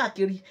pín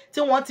kákàkiri, tí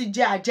wọ́n ti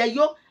jẹ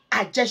àjẹyó,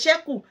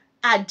 àjẹṣẹ́kù,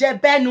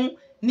 àjẹbẹ́nu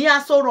ní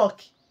Aso Rock.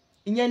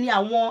 Ìyẹn ni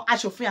àwọn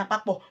aṣòfin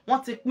àpapọ̀ wọ́n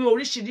ti pín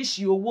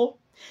oríṣiríṣi owó.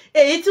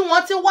 Èyí tí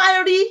wọ́n ti wá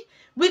rí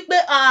wípé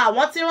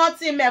àwọn ti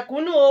rántí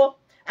mẹ̀kúnnù o,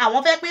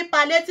 àwọn fẹ́ pín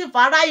palliative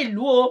ará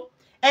ìlú o.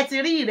 Ẹ ti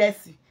rí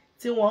ìrẹsì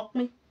tí wọ́n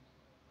pín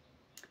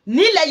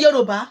nílẹ̀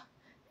Yorùbá,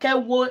 kẹ́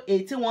wo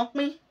èyí tí wọ́n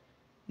pín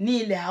ní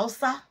ilẹ̀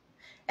Haúsá.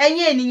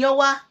 Ẹ̀yin ènìyàn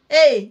wa,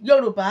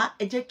 Yorùbá,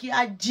 ẹ jẹ́ kí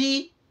a jí.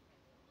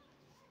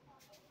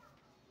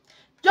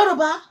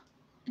 Yorùbá,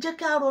 ẹ jẹ́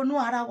kí a ronú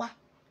ara wa.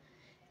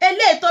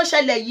 Eléyìí tó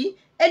ṣẹlẹ̀ yìí,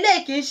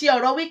 eléyìí kì í ṣe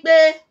ọ̀rọ̀ wípé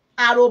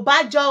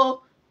àròbájọ o,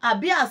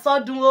 àbí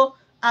àsọdùn o,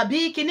 àbí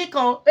kinní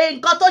kan.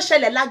 Nǹkan tó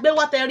ṣẹlẹ̀ la gbé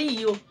wá tẹ rí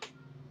yìí o.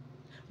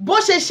 Bó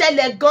ṣe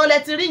ṣẹlẹ̀ gan lẹ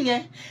ti rí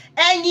yẹn.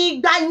 Ẹ̀yìn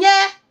ìgbà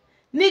yẹn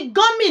ni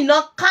gómìnà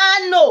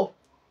Kano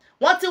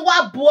wọ́n ti wá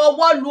bu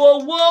ọwọ́ lu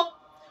owó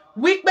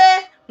wípé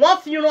wọ́n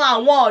fi ran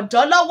àwọn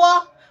ọ̀dọ́ lọ́wọ́.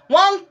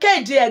 Wọ́n ń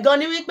kéde ẹ̀ gan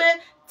ni wípé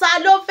ta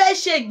ló fẹ́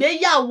ṣe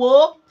ìgbéyàwó,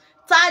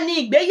 ta ni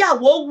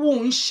ìgbéyàwó wù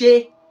ń ṣe.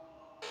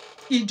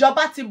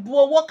 Ìjọba ti bu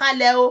owó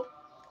kalẹ̀ o.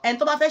 Ẹni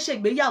tó bá fẹ́ ṣe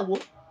ìgbéyàwó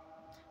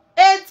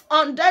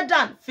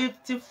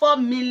 854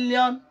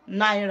 million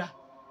naira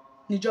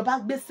níjọba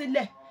gbé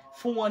sílẹ̀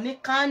fún wọn ní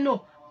Kano.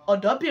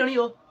 Ọ̀dọ́bìnrin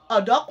o,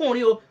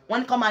 ọ̀dọ́kùnrin o, wọ́n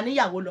ní kó máa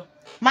níyàwó lọ,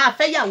 máa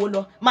fẹ́ yàwó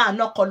lọ, máa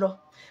nọ́kọ lọ.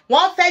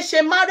 Wọ́n fẹ́ ṣe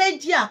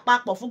márẹ́jì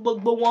àpapọ̀ fún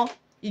gbogbo wọn.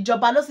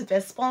 Ìjọba ló sì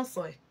fẹ́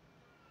sponsor ẹ̀.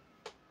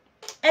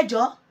 Ẹ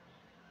jọ̀ọ́,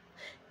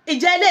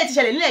 ìjẹ́ ilé ti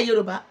ṣẹlẹ̀ nílẹ̀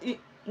Yorùbá,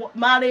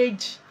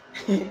 marriage.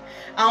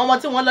 Àwọn ọmọ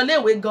tí wọ́n lọ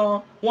léèwé gan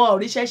wọn ò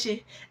ríṣẹ́ ṣe.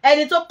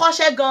 Ẹni tó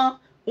kọ́ṣẹ́ gan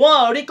wọn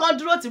ò rí kán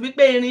dúró tì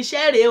wípé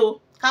irinṣẹ́ rèé o,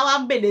 káwá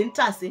ń bèlè ń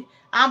tà sí,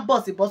 à ń bọ̀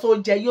sí bọ́ só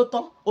jẹ yóò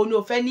tán, òun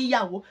ò fẹ́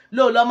níyàwó,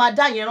 ló lọ máa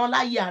dá yẹn rán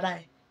láyé ara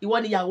ẹ̀. Ìwọ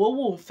níyàwó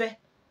wù ń fẹ́.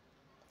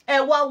 Ẹ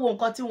wá wo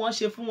nǹkan tí wọ́n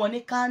ṣe fún wọn ní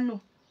Kano.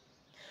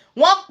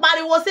 Wọ́n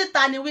pariwo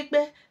síta ni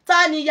wípé ta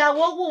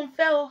níyàwó wù ń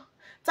fẹ́ o,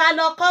 ta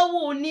lọkọ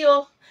wù ní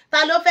o, ta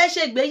ló fẹ́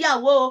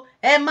ṣègbéyàwó o,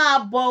 ẹ máa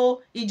bọ̀ o,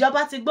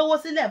 ìjọba ti gbówó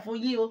sílẹ̀ fún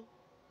yín o.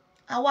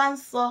 Àwa ń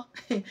sọ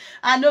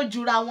àná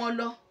jura wọn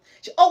lọ.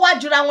 Ó wá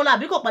jura wọn lọ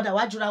àbí kò padà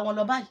wá jura wọn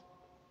lọ báyìí?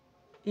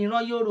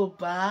 Ìran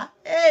Yorùbá,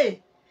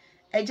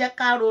 ẹ jẹ́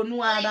ká ronú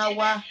ara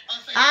wa.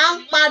 À ń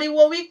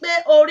pariwo wípé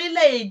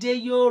orílẹ̀-èdè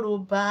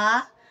Yorùbá,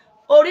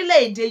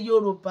 orílẹ̀-èdè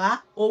Yorùbá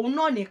òun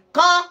náà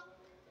nìkan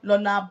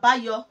lọ́nà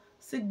àbáyọ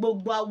sí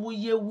gbogbo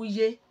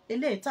awuyewuye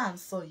eléyìí tá à ń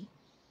sọ yìí.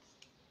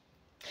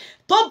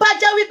 Tó bá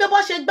jẹ́ wípé bó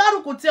ṣe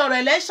gbárùkù ti ọ̀rọ̀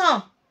election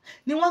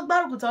ni wọ́n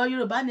gbárùkù ti ọ̀rọ̀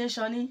Yorùbá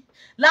nation ni,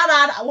 lára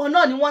àwọn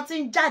náà ni wọ́n ti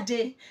ń jáde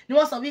ni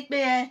wọ́n sọ wípé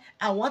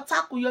àwọn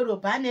takú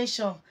Yorùbá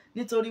nation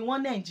nítorí wọ́n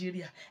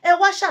Nàìjíríà. Ẹ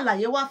wá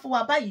ṣàlàyé wá fún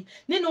wa báyìí,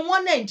 nínú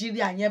wọ́n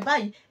Nàìjíríà yẹn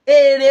báyìí,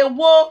 èrè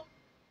wo,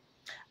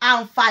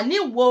 àǹfààní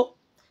wo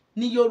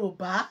ni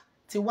Yorùbá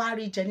ti wá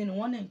rí jẹ nínú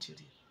wọ́n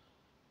Nàìjíríà?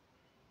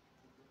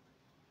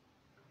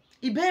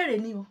 Ìbéèrè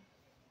ni o.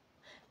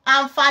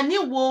 Àǹfààní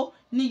wo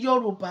ni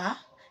Yorùbá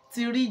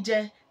ti rí jẹ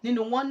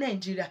nínú wọ́n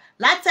Nàìjíríà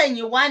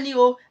látẹ̀yìn wá ní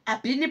o,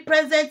 àbí ní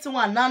present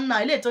one náà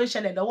ilé tó ń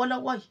ṣẹlẹ̀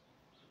lọ́wọ́lọ́wọ́ yìí?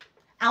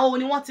 Àwọn wo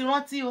ni wọ́n ti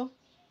rántí o?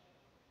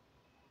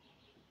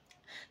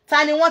 Ta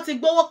ni wọ́n ti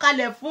gbówó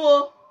kalẹ̀ fún o?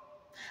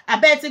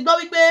 Àbẹ́ ti gbọ́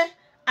wípé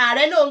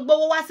ààrẹ náà ń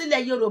gbówó wá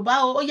sílẹ̀ Yorùbá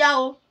o, ó yá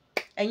o,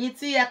 ẹ̀yin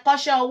tí ẹ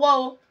kọ́ṣẹ́ ọwọ́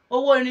o,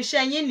 owó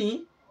irinṣẹ́ yín ní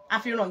a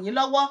fi ràn yín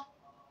lọ́wọ́.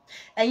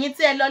 Ẹ̀yin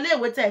tí ẹ lọ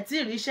léèwé tẹ̀ tí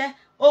ì ríṣẹ́,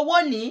 owó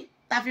ní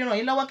ta fi ràn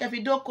yín lọ́wọ́ kẹ́ fi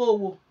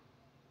dókòwò.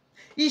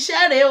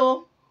 Iṣẹ́ rèé o,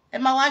 ẹ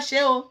máa wá ṣe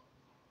o.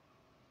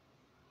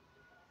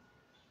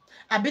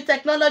 Àbí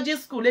technology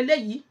school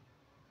eléyìí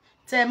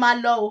tẹ́ máa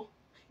lọ o,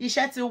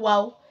 iṣẹ́ ti wà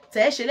o,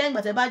 tẹ́ ṣe lẹ́yìn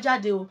ìgbà tẹ́ bá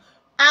jáde o.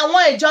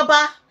 Àwọn ìjọba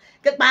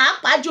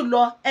pàápàá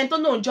jùlọ ẹni tó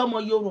náà ń jọmọ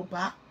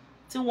Yorùbá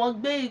tí wọ́n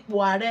gbé ipò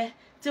ààrẹ,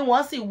 tí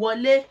wọ́n sì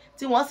wọlé,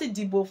 tí wọ́n sì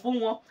dìbò fún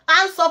wọn. À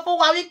ń sọ fún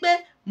wa wípé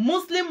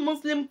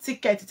Muslim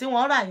ticket tí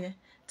wọ́n rà yẹn,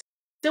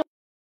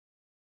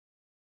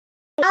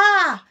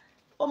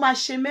 ó máa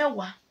ṣe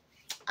mẹ́wàá.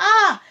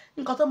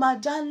 Nǹkan tó máa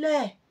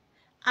jálẹ̀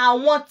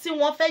àwọn tí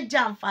wọ́n fẹ́ jẹ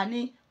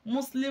àǹfààní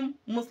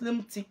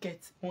Muslim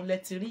ticket òun lẹ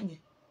ti rí yẹn.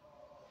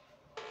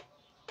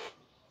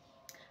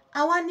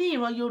 Àwa ní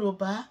ìran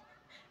Yorùbá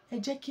ẹ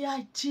jẹ́ kí a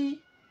jí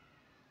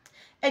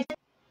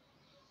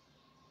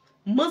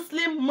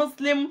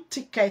Muslim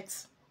ticket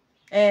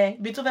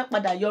ibi tó fẹ́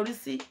padà yọrí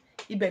sí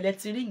ibẹ̀ lẹ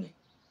ti rí yẹn.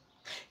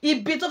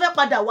 Ibi tó fẹ́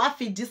padà wá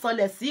fìdí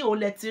sọlẹ̀ sí òun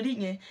lẹ ti rí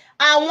yẹn.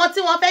 Àwọn tí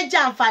wọ́n fẹ́ jẹ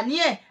àǹfààní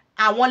ẹ̀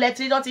àwọn lẹ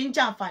ti rí wọ́n ti ń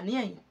jẹ àǹfààní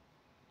ẹ̀ yẹn.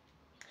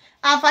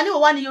 Àǹfààní wo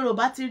wá ní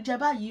Yorùbá ti jẹ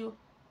báyìí o?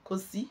 Kò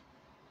sí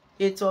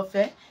ètò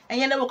ọ̀fẹ́.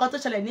 Ẹ̀yin ẹlẹ́wọ̀n kan tó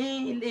ṣẹlẹ̀ ní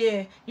ilé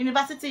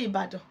yunifásítì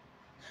Ìbàdàn.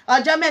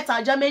 Ọjọ́ mẹ́ta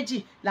ọjọ́ méjì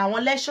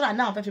làwọn lecturer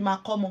náà fẹ́ fi máa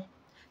kọ́ mọ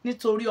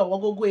nítorí ọ̀wọ́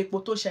gógó epo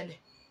tó ṣẹlẹ̀.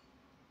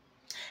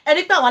 Ẹ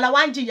rí pé àwọn aláwa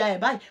ń jìyà ẹ̀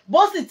báyìí bó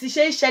sì ti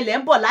ṣe ń ṣẹlẹ̀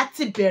ń bọ̀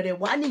láti bẹ̀rẹ̀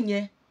wá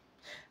nìyẹn.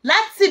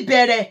 Láti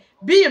bẹ̀rẹ̀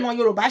bí ìran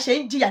Yorùbá ṣe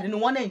ń jìyà nínú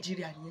wọn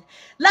Nàìjíríà nìyẹn.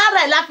 Lára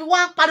ẹ̀ la fi wá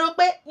ń pariwo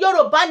pé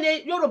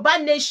Yorùbá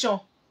nation,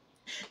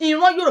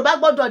 ìran Yorùbá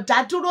gbọ́dọ̀ dá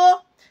dúró.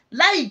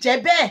 Láì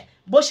jẹ́ bẹ́ẹ̀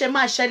bó ṣe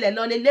máa ṣẹlẹ̀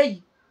lọ leléyìí.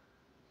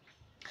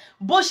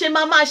 Bó ṣe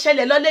máa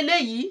ṣẹlẹ̀ lọ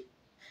leléyìí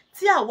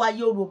tí àwa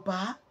Yorùbá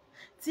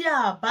tí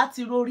a bá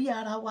ti rorí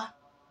ara wa.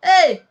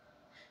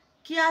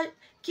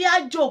 Kí a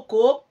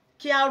jókòó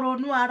kí a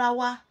ronú ara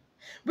wa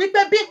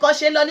wípé bí nǹkan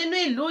ṣe lọ nínú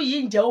ìlú yìí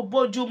ǹjẹ́ ó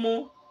bójú mu?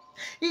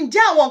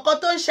 Ǹjẹ́ àwọn nǹkan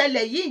tó ń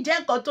ṣẹlẹ̀ yìí ǹjẹ́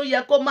nǹkan tó yẹ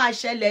kó máa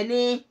ṣẹlẹ̀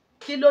ni?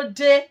 Kí ló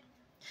dé?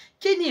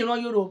 Kí ni ìran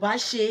Yorùbá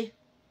ṣe?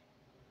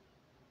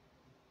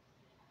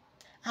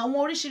 Àwọn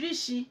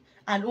oríṣiríṣi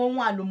ohun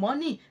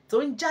àlùmọ́nì tó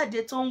ń jáde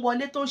tó ń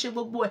wọlé tó ń ṣe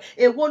gbogbo ẹ̀,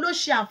 èwo ló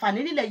ṣe àǹfààní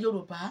nílẹ̀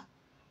Yorùbá?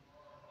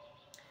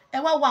 Ẹ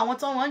wá wo àwọn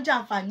tó wọ́n ń jẹ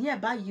àǹfààní ẹ̀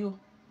báyìí o.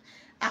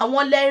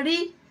 Àwọn lẹ rí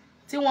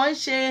tí wọ́n ń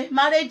ṣe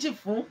márẹ́jì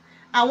fún,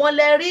 àwọn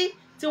lẹ rí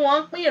tí wọ́n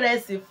ń pín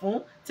ìrẹsì fún,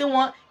 tí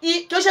wọ́n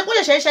kí ó ṣe kó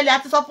ṣẹ̀ṣẹ̀ ṣẹlẹ̀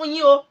àti sọ fún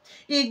yín o.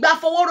 Ìgbà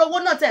fowórowó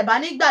náà tẹ̀ bá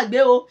nígbàgbé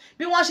o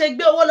bí wọ́n ṣe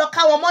gbé owó lọ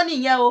ká wọn mọ́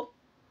nìyẹn o.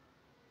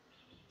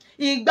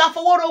 Ìgbà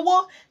fowórowó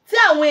tí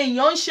àwọn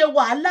èèyàn ń ṣe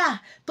wàhálà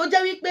tó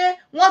jẹ́ wípé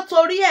wọ́n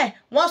torí ẹ̀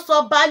wọ́n sọ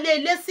baálé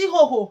ilé sí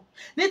hòhò,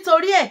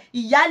 nítorí ẹ̀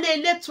ìyálé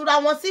ilé tura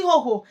wọn sí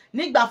hòhò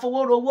nígbà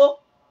fowórowó.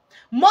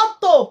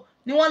 Mọ́tò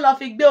ni wọ́n lọ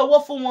fi gbé owó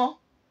fún wọn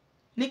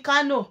ní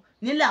Kano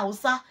nílẹ̀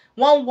Haúsá,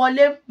 wọ́n ń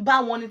wọlé bá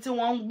wọn ni tí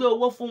wọ́n ń gbé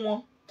owó fún wọn.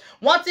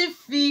 Wọ́n ti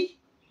fi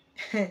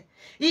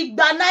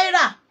 200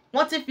 náírà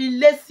wọ́n ti fi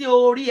lé sí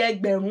orí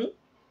 1000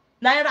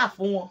 náírà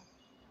fún wọn.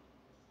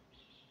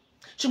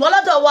 Ṣùgbọ́n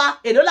lọ́dọ̀ wa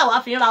èló làwa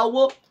fi ń ra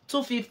owó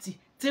 250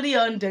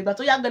 300 ìgbà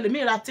tó yàgbẹ́ lèmi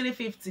ra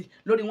 350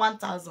 lórí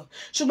 1000.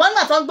 Ṣùgbọ́n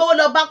nígbà tó ń gbówó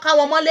lọ bá ká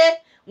wọn mọ́lé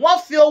wọ́n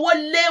fi owó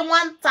lé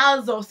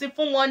 1000 sí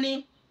fún wọn ni.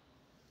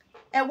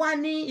 Ẹ wá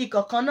ní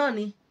ìkọ̀kan náà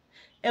ni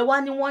ẹ wá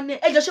ní wọ́n ní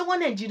ẹjọ́ ṣé wọ́n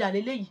Nàìjíríà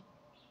lélẹ́yìí.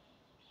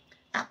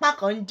 Apá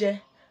kan ń jẹ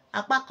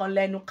apá kan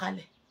lẹ́nu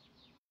kalẹ̀,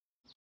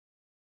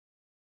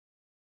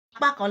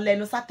 apá kan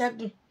lẹ́nu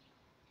sátẹ́gùn,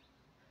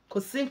 kò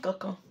sí nǹkan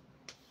kan.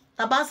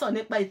 Tá bá sọ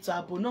nípa ètò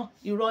ààbò náà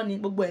irọ́ ni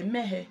gbogbo ẹ̀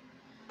mẹ́hẹ.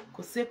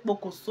 Kò sí epo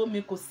kò sómi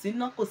kò sí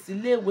iná kò sí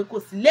iléèwé kò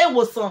sí ilé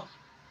ìwòsàn.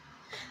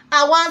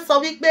 Àwa ń sọ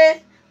wípé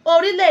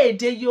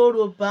orílẹ̀-èdè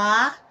Yorùbá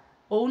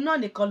òun náà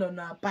nìkan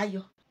lọ̀nà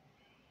àbáyọ.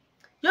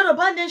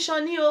 Yorùbá nation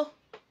ni o.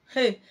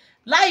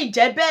 Láì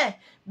jẹ́ bẹ́ẹ̀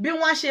bí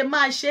wọ́n ṣe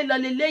máa ṣe lọ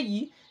leléyìí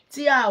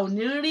tí a ò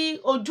ní rí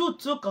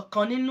ojútùú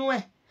kankan nínú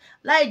ẹ̀.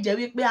 Láì jẹ́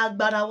wípé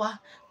agbára wa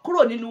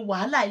kúrò nínú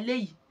wàhálà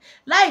eléyìí.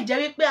 Láì jẹ́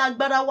wípé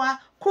agbára wa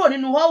kúrò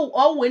nínú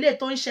ọ̀wọ̀ eléyìí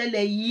tó ń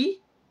ṣẹlẹ̀ yìí.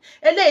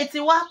 Eléyìí ti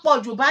wá pọ̀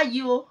jù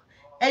báyìí o.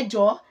 Ẹ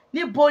jọ̀ọ́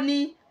níbo ni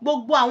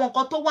gbogbo àwọn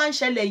nǹkan tó wá ń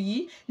ṣẹlẹ̀ yìí?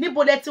 Níbo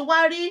lẹ ti wá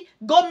rí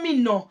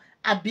gómìnà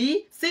àbí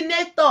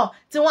sínétọ̀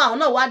tí wọn àwọn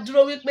náà wá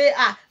dúró wípé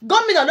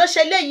gómìnà ló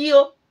ṣe léyìí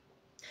o.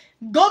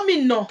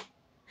 Gómìnà,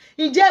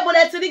 ǹjẹ́ ibo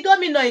lẹ ti rí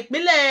gómìnà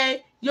ìpínlẹ̀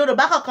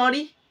Yorùbá kankan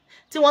rí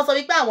tí wọ́n sọ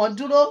wípé àwọn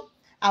dúró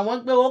àwọn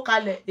gbé owó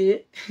kalẹ̀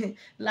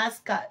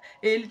láska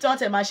èyí tí wọ́n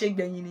tẹ̀ máa ṣe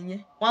gbẹ̀yìn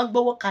nìyẹn. Wọ́n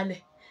gbówó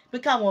kalẹ̀ pé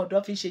káwọn ọ̀dọ́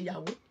fi ṣe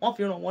ìyàwó, wọ́n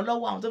fi ràn wọ́n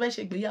lọ́wọ́ àwọn tó fẹ́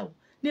ṣe ìgbéyàwó.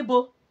 Níbo?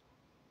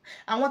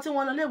 Àwọn tí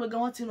wọ́n lọ léèwé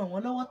gan wọ́n ti ràn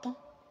wọ́n lọ́wọ́ tán.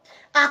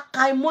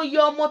 Àkàìmọye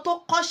ọmọ tó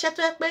kọ́ṣẹ́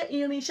tó yẹ pé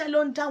irinṣẹ́ ló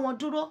ń dá wọn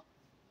dúró.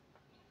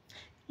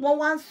 Wọ́n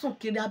wá ń sùn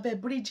kiri abẹ́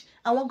bíríìjì,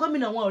 àwọn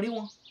gómìnà wọn ò rí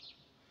wọn.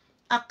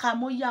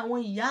 Àkàìmọye àwọn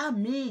ìyá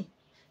míì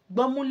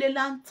gbọ́múlé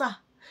láńtà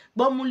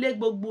gbọ́múlé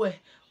gbogbo ẹ̀,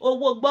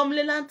 owó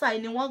gbọ́múlé láńtà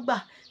yìí ni wọ́n gbà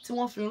tí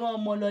wọ́n fi rán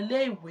ọmọ lọ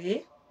léèwé.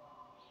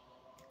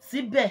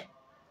 Síbẹ̀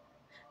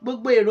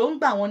gbogbo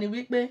èròǹgbà wọn ni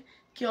wípé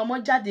kí ọmọ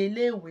jáde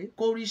iléèwé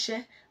kó ríṣẹ́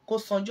kó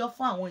sanjọ́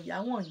fún àwọn ìyá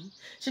wọ̀nyí.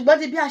 Ṣùgbọ́n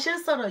di bí a ṣe ń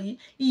sọ̀rọ̀ yìí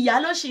ìyá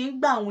ló ṣì ń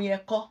gbàwìn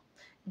ẹ̀kọ,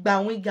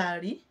 gbàwìn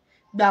gàrí,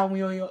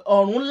 gbàwìn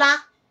ọ̀rún ńlá,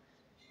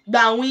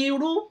 gbàwìn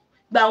irú,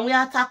 gbàwìn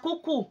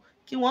atakúkù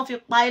kí wọ́n fi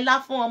pa ilá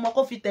fún ọmọ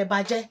kó fi tẹ̀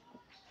bàjẹ́.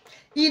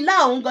 Ilá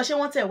òun gan ṣé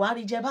wọ́n tẹ̀ wá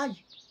rí jẹ báyìí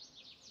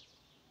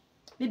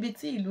níbi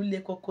tí ìlú le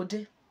koko dé.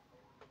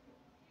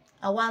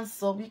 Àwa ń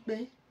sọ wípé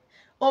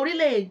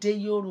orílẹ̀-èdè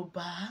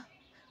Yorùbá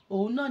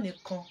òun náà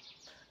nìkan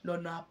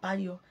lọ́nà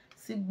àbáyọ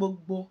sí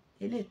gbogbo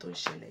eléyìí tó ń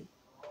ṣẹlẹ̀ yìí.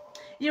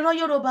 Ìran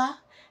Yorùbá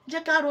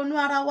jẹ́ ká ronú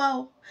ara wa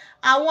o.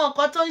 Àwọn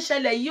nǹkan tó ń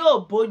ṣẹlẹ̀ yìí ò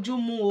bójú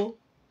mu o.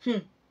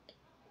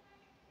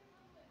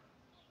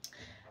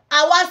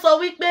 Àwa sọ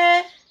wípé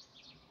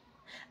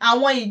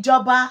àwọn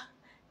ìjọba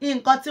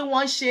nǹkan tí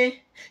wọ́n ṣé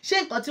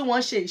nǹkan tí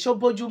wọ́n ṣe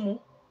ìṣóbójúmu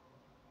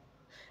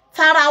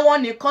tara wọn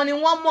nìkan ni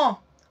wọ́n mọ̀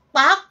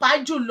pàápàá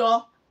jùlọ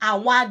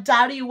àwọn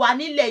adarí wa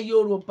nílẹ̀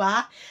Yorùbá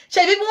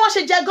ṣebí bí wọ́n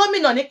ṣe jẹ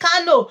gómìnà ní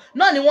Kano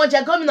náà ni wọ́n jẹ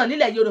gómìnà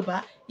nílẹ̀ Yorùbá.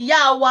 Ìyá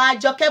wa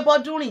Àjọkẹ́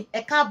Bọ́dúnrìn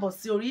ẹ káàbọ̀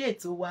sí orí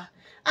ètò wa.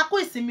 A kú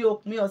ìsinmi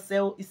òpin ọ̀sẹ̀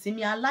o,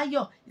 ìsinmi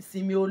aláyọ̀,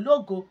 ìsinmi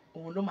ológo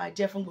òun ló máa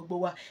jẹ́ fún gbogbo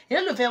wa.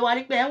 Olólùfẹ́ wa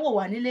rí pé ẹ ń wò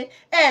wá nílé,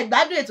 ẹ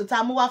gbádùn ètò tá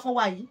a mú wá fún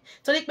wa yìí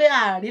torí pé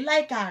àárí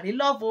like àárí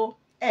love o,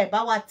 ẹ bá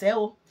wa tẹ̀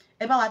o,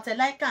 ẹ bá wa tẹ̀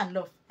like and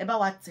love, ẹ bá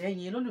wa tẹ̀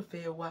ẹ̀yin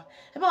olólùfẹ́ wa,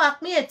 ẹ bá wa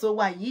pín ètò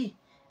wa yìí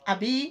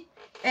àbí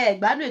ẹ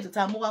gbádùn ètò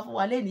tá a mú wá fún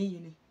wa lénìí yìí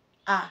ni.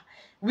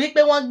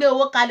 Wípé wọ́n gbé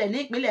owó kalẹ̀ ní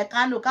ìpínlẹ̀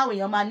Kano káwọn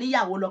èèyàn máa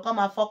níyàwó lọ kọ́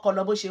máa fọ́kọ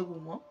lọ bó ṣe wù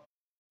wọ́n.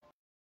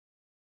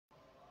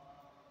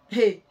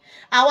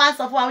 Àwa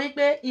sọ fún wa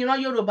wípé ìran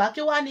Yorùbá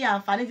kí wá ní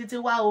àǹfààní títí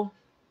wá o.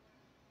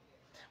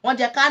 Wọ́n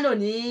jẹ Kano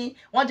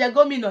wọ́n jẹ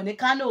gómìnà ní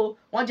Kano o,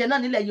 wọ́n jẹ náà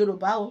nílẹ̀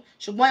Yorùbá o,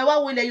 ṣùgbọ́n ẹ wá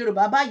wo ilẹ̀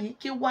Yorùbá báyìí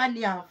kí wá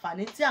ní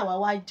àǹfààní tí àwa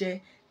wá jẹ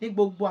ní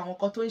gbogbo àwọn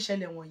kan tó ń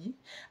ṣẹlẹ̀ wọ̀nyí.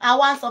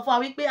 Àwa sọ fún wa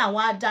wípé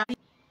àwọn adarí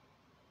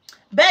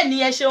bẹ́ẹ̀ ni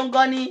ẹ ṣeun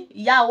gan ni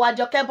ìyá wa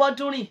Àjọkẹ́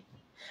Bọ́dúnrìn,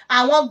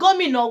 àwọn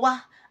gómìnà wa,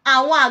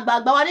 àwọn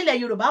àgbààgbà wa nílẹ̀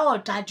Yorùbá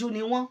ọ̀dájú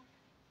ni wọ́n.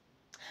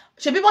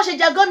 Ṣebí bó ṣe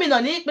jẹ gómìnà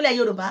ní ìpínlẹ̀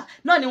Yorùbá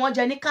náà ni wọ́n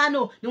jẹ ní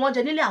Kano, ni wọ́n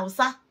jẹ nílẹ̀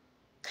Haúsá.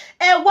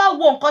 Ẹ wá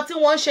wo nǹkan tí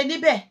wọ́n ń ṣe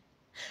níbẹ̀.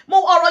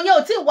 Ọ̀rọ̀ yẹn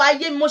ò tí ì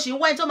wáyé mo sì ń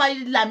wá ẹni tó máa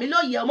là mí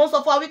lóye. Mo sọ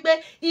fún wa wípé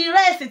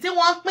ìrẹsì tí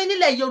wọ́n pín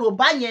nílẹ̀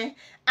Yorùbá yẹn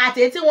àti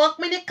èyí tí wọ́n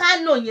pín ní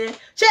Kano yẹn,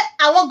 ṣé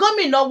àwọn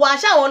gómìnà wa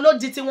ṣáwọn ló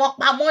di tí wọ́n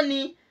pamọ́ ni?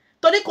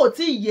 Torí kò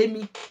tí ì yé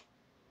mi.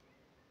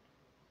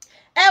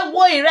 Ẹ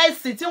wo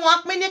ìrẹsì tí wọ́n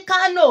pín ní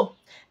Kano,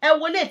 ẹ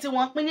wo lè tí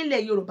wọ́n pín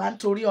nílẹ̀ Yorùbá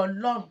nítorí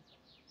Ọlọ́run.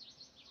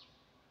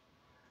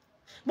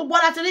 Gbogbo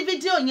ara ti rí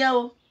fídíò yẹn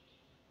o,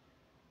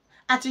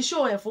 àti ṣó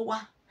ẹ̀ fún wa.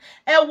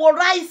 Ẹ wo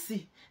ráìsì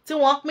tí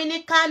wọ́n pín ní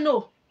Kano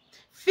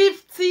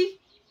 50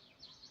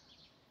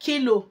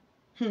 kilo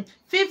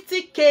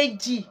 50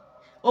 kg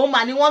òun mà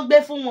ni wọ́n gbé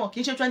fún wọn, kì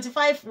í ṣe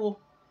 25 o,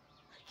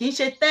 kì í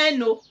ṣe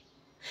 10 o.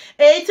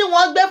 Èyí tí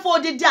wọ́n gbé fún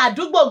odidi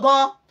àdúgbò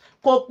gan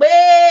kò pé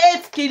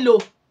 8 kilo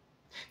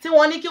tí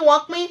wọ́n ní kí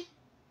wọ́n pín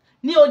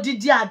ní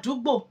odidi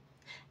àdúgbò.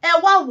 Ẹ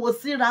wá wò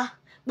síra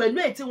pẹ̀lú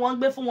èyí tí wọ́n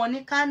gbé fún wọn ní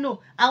Kano.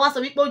 Àwa sọ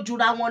wípé ó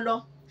jura wọn lọ.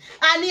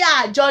 A ní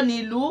àjọ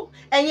nílùú,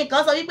 ẹ̀yin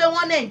kan sọ wípé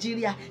wọ́n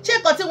Nàìjíríà. Ṣé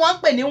nǹkan tí wọ́n ń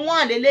pè ní wọ́n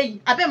àlélẹ́yìí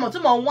abẹ́mọ̀ tí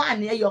mò ń wọ́n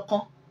àní ẹyọ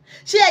kan?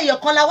 Ṣé ẹyọ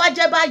kan la wá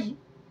jẹ́ báyìí?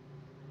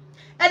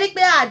 Ẹ rí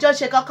pé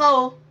àjọṣe kankan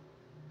o,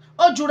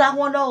 ó jura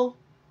wọn lọ o,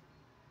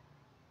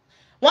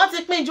 wọ́n ti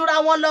pín jura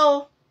wọn lọ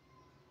o.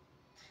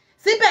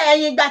 Síbẹ̀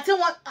ẹ̀yìn ìgbà tí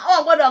wọ́n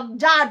gbọ́dọ̀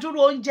já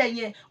dúró oúnjẹ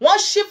yẹn, wọ́n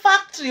ṣí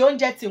fáktìrì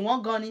oúnjẹ tí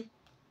wọ́n gan ni.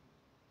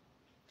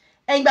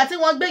 Ẹ̀yìn ìgbà tí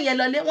wọ́n gbé yẹn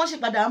lọlé, wọ́n sì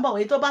padà ń bọ̀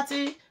wèé tó bá ti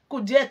kù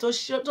díẹ̀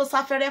tó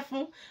sáfẹ́rẹ́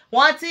fún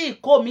wọn á tí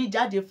ìkó mi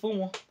jáde fún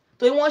wọn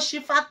torí wọ́n ṣí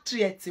fáktìrì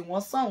ẹ̀ tí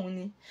wọ́n sọ̀hún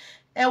ni.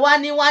 Ẹ wá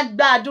ní wọ́n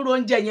gbá dúró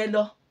oúnjẹ yẹn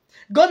lọ.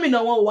 Gómìnà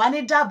wọn ò wá ní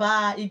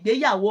dábàá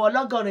ìgbéyàwó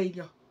ọlọ́gọ̀rọ̀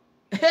èèyàn.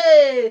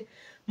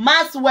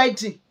 Mass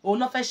wedding òun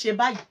náà fẹ́ ṣe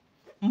báyìí.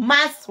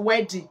 Mass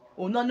wedding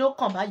òun náà ni ó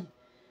kàn báyìí.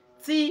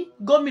 Tí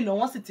gómìnà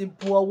wọn sì ti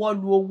bu ọwọ́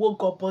lu owó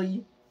gọbọi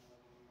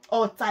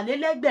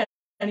 4,800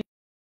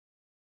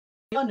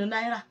 mílíọ̀nù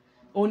náírà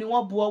òun ni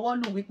wọ́n bu ọwọ́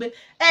lù wípé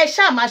ẹ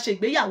ṣáà máa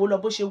ṣègbéyàwó lọ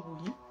bó ṣe wù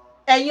yín.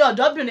 Ẹ̀yin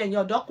ọ̀dọ́bìnrin,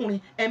 ẹ̀yin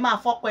ọ̀dọ́kùnrin, ẹ máa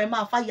fọ́kọ, ẹ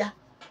máa fáya.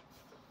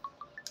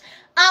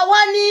 Àwa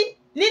ní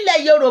nílẹ̀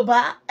Yorùbá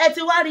ẹ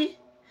ti wá rí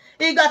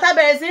ìgbà tá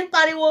bẹ̀rẹ̀ sí ń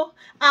pariwo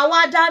àwọn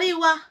adarí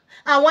wa,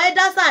 àwọn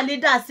elders and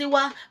leaders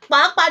wa,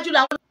 pàápàá jùlọ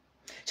àwọn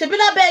ṣebí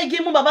lábẹ́ igi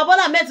mú bàbá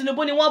Bọ́lá Ahmed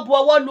Tinubu ni wọ́n bu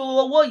ọwọ́ lu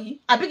owó yìí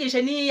àbí kìí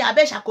ṣe ní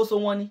abẹ́ ìṣàkóso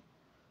wọn ni?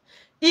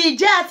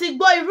 Ìjẹ́ àti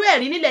gbọ́ irú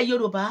ẹ̀rí nílẹ̀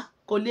Yorùbá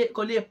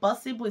kò lè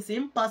possible, it's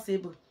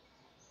impossible.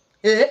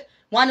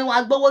 Wọ́n ní wọ́n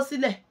á gbówó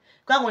sílẹ̀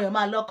káwọn èèyàn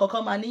máa lọ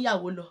kọ̀ọ̀kan máa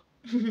níyàwó lọ.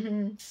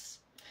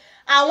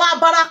 Àwọn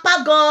abarapá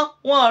gan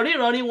wọn ò rí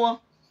ìrọ̀rí wọn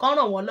kán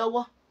ràn wọ́n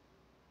lọ́wọ́.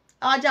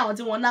 Àwọn jẹ́ àwọn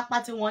tí wọ́n nápá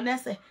tí wọ́n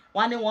nẹ́sẹ̀,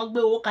 wọ́n á ní wọ́n gbé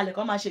owó kalẹ̀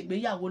kán máa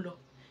ṣègbéyàwó lọ.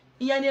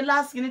 Ìyẹn ni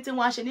last kini tí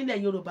wọ́n á ṣe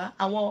nílẹ̀ Yorùbá,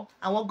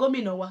 àwọn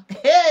gómìnà wa.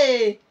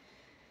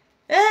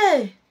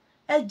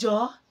 Ẹ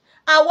jọ̀ọ́,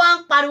 àwa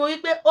ń pariwo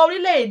wípé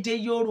orílẹ̀-èdè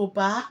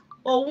Yorùbá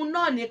òun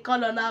náà nìkan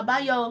lọ́nà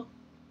àbáyọ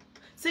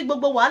sí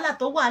gbogbo wàhálà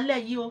tó wà ńlẹ̀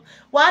yìí o.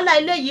 Wàhálà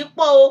ilé yìí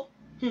pọ̀ o.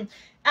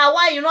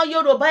 Àwa ìran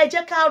Yorùbá ẹ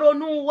jẹ́ ká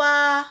ronú wa.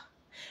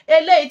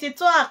 Eléyìí ti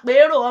tó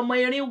àpérò ọmọ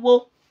irinwó.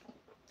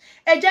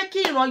 Ẹ jẹ́ kí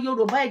ìran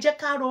Yorùbá ẹ jẹ́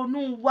ká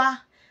ronú wa.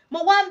 Mo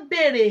wá ń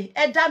béèrè,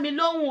 ẹ dá mi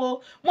lóhùn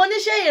o. Mo ní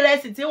ṣé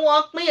ìrẹsì tí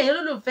wọ́n pín, ẹ̀yin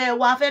olólùfẹ́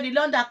wa fẹ́ rí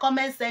London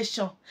comment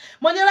section.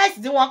 Mo ní ráìsì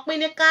tí wọ́n pín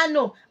ní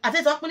Kano àti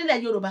tí wọ́n pín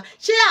nílẹ̀ Yorùbá,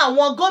 ṣé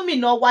àwọn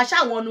gómìnà wa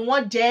ṣáwọn ni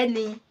wọ́n jẹ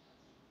ni?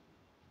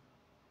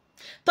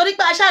 Torí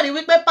pé a ṣáà rí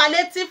wípé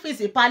palliative is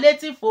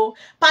palliative o.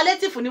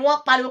 Palliative ni wọ́n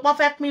pariwo pọ́n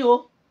fẹ́ pín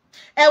o.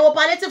 Ẹ wo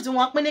palliative tí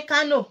wọ́n pín ní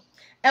Kano,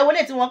 ẹ wo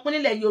lè tí wọ́n pín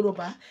nílẹ̀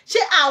Yorùbá.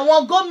 Ṣé àwọn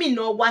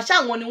gómìnà wa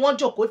ṣáwọn ni wọ́n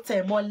jókòó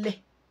tẹ̀ mọ́lẹ̀?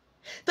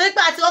 Torí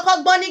pé àti kọ́kọ́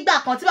gbọ́ nígbà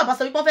kan tí bàbá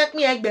sọ wípé wọ́n fẹ́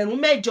pín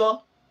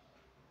 8,000.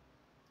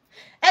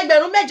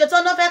 8,000 tí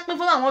wọ́n fẹ́ pín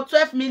fún àwọn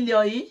 12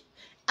 million yìí.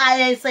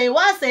 Àìsàn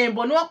ìwá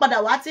àsẹ̀yìnbọ̀ ni wọ́n padà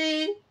wá tí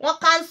wọ́n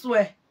cancel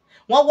ẹ̀.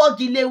 wọ́n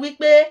wọ́gi lé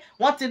wípé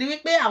wọ́n ti rí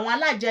wípé àwọn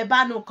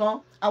alájẹbánu kan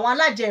àwọn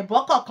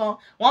alájẹbọ́kọ̀ kan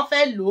wọ́n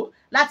fẹ́ lò ó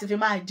láti fi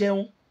máa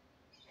jẹun.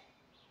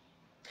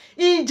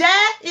 Ǹjẹ́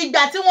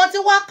ìgbà tí wọ́n ti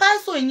wá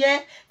káńsù yẹn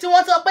tí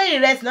wọ́n sọ pé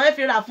ìrẹsì náà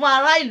fi rà fún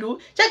ará ìlú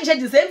ṣé kìí ṣe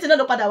the same thing náà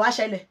ló padà wá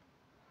ṣẹlẹ̀?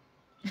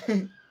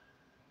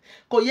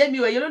 Kò yé mi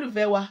o, ẹ̀yin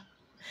olólùfẹ́ wa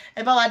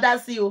ẹ bá wa dá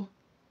sí o.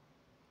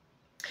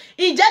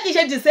 Ǹjẹ́ kìí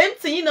ṣe the same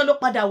thing yìí náà ló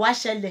padà wá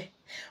ṣẹlẹ̀?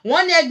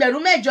 Wọ́n ní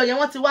 8,000 yẹn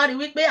wọ́n ti wá rí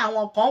wípé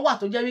àwọn kan wà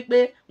tó jẹ́ wípé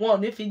wọn ò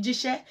ní fi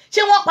jíṣẹ́.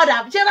 Ṣé wọ́n padà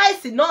ṣé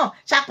ráìsì náà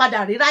ṣá padà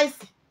rí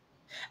ráìsì?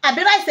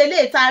 Àbí ráìsì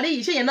eléyìí tá a rí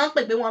yìí ṣé yẹn náà ń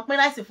pè pé wọ́n pín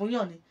ráìsì fún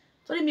yàn ni?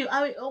 Torí mi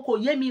kò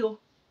yé mi o.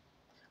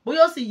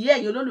 Bóyá ó sì yé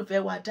ẹ̀yin olólùfẹ́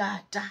wa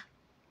dáadáa.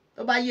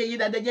 Tó bá yé yín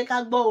dáadáa jẹ́ ká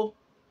gbọ́ o.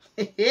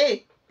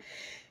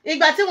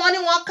 Ìgbà tí wọ́n ní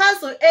wọ́n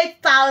cancel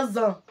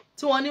 8,000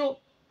 tí wọ́n ní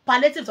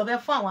palliative tó fẹ́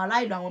fún àwọn ará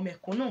ìlú àwọn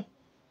mẹ̀kúnnù.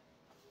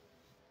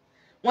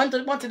 Wọ́n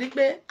nítorí wọ́n ti rí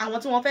pé àwọn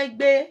tí wọ́n fẹ́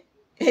gbé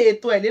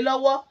ètò ẹ̀ lé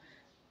lọ́wọ́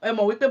ẹ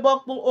mọ̀ wípé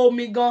bọ́pọ̀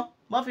omi gan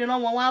wọ́n fi rán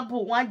wọn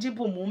wọ́n á jí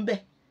bùnmú ń bẹ̀.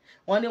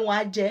 Wọ́n ní wọ́n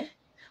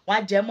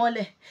á jẹ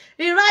mọ́lẹ̀.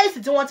 Ìráìsì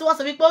tí wọ́n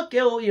sọ wípé òkè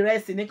o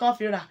ìrẹsì nìkan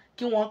fi rà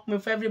kí wọ́n pín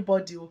for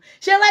everybody o.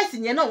 Ṣé ráìsì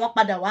yẹn náà wọ́n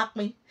padà wá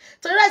pín?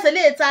 Torí ráìsì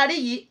eléyìí tá a rí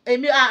yìí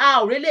èmi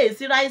ò rí lè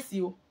sí ráìsì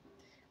o.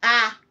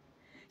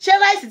 Ṣé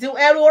ráìsì tí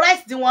ẹ wo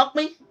ráìsì tí wọ́n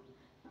pín?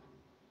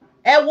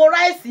 Ẹ wo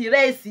ráìsì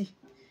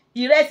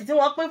ìrẹsì tí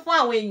wọ́n pín fún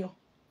àwọn èèyàn.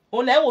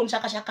 Òun lẹ́ wò ní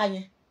ṣakaṣaka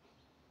yẹn.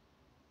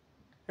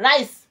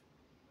 Ráìsì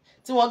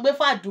tí wọ́n gbé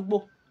fún àdúgbò.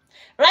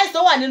 Ráìsì tó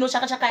wà nínú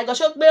ṣakaṣaka ẹ̀gọ́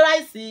ṣó gbé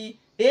ráìsì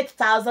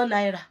 8,000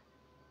 naira.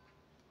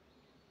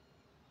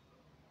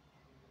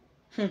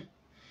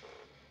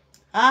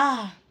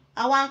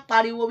 Àwa ń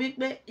pariwo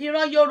wípé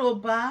irọ́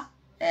Yorùbá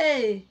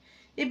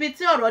ibi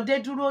tí ọ̀rọ̀ dé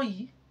dúró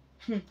yìí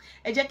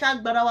ẹ jẹ́ ká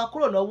gbára wa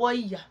kúrò lọ́wọ́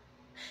ìyà.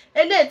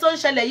 Eléyìí tó ń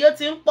ṣẹlẹ̀ yóò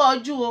ti ń pọ̀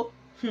jù o.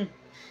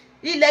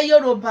 Ilẹ̀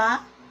Yorùbá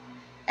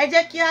ẹ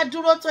jẹ́ kí a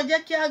dúró tó jẹ́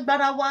kí a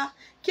gbára wa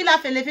kí la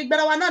fẹ́ lè fi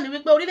gbára wa náà ni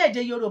wípé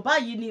orílẹ̀-èdè Yorùbá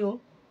yìí ni o.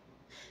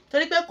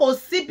 Torí pé kò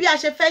sí bí a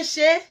ṣe fẹ́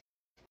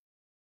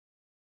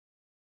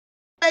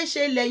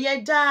ṣe ilẹ̀ yẹn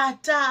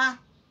dáadáa.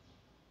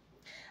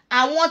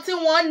 Àwọn tí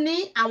wọ́n ní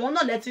àwọn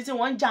náà lẹ́tí tí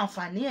wọ́n ń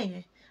jàǹfààní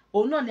ẹ̀yẹn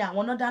òun náà ni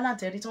àwọn náà dá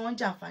látẹ̀rí tí wọ́n ń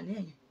jàǹfààní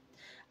ẹ̀yẹn.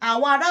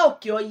 Àwọn ará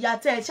òkè ọya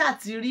tẹ́ ẹ ṣáà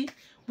ti rí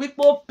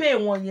wípé ó pè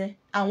wọ́n yẹn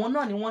àwọn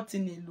náà ni wọ́n ti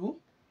nílùú.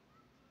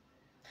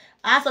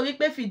 A sọ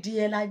wípé fìdí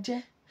ẹ la jẹ́.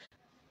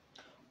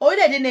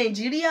 Orílẹ̀-èdè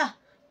Nàìjíríà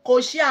kò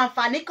ṣe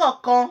àǹfààní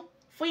kankan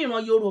fún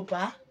ìran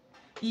Yorùbá.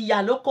 Ìyà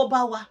ló kó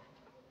bá wa.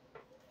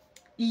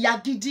 Ìyà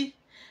gidi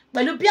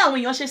pẹ̀lú bí àwọn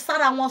èèyàn ṣe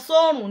sára wọn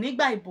sóòrùn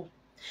nígbà ìbò.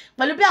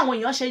 Pẹ̀lú bí àwọn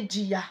èèyàn ṣe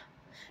jìyà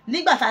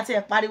nígbà tá a ti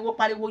ẹ̀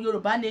pariwo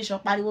Yorùbá nation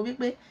pariwo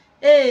wípé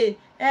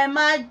ẹ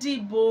má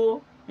dìbò.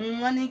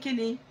 Wọ́n ní kí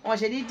ni wọ́n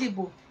ṣe ní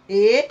dìbò.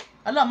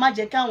 Ọlọ́run má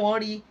jẹ́ káwọn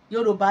rí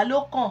Yorùbá ló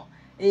kàn.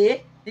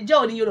 Ìjọ́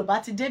òní Yorùbá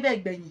ti débẹ̀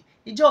gbẹ̀yìn.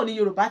 Ìjọ́ òní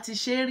Yorùbá ti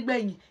ṣe é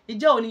gbẹ̀yìn.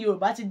 Ìjọ́ òní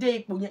Yorùbá ti dé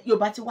ipò yẹn.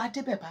 Yorùbá ti wá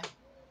débẹ̀ báyìí.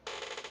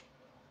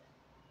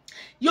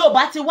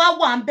 Yorùbá ti wá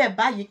wà ń bẹ̀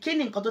báyìí. Kí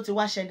ni nǹkan tó ti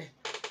wá ṣẹlẹ̀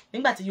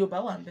nígbà tí Yorùbá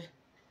wà ń bẹ̀?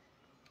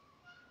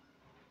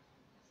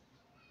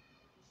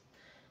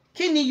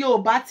 Kí ni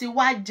Yorùbá ti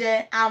wá jẹ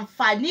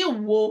àǹfààní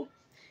wo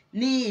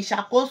ní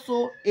ìṣàkóso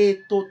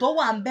ètò tó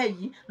wà ń bẹ̀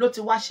yìí ló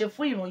ti wá ṣe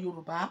fún ìran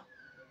Yorùbá?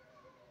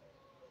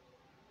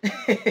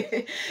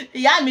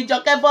 Ìyá mi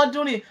Jọkẹ́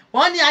Bọ́dúnrìn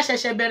wọ́n ní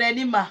àṣẹ̀ṣẹ̀ bẹ̀rẹ̀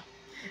ní mà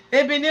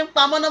ebi ní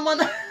pa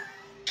mọ́nàmọ́ná.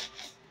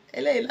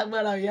 Eléyìí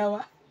lágbára ìyá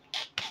wa.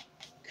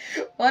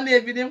 Wọ́n ní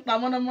ebi ní pa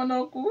mọ́nàmọ́ná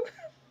kú.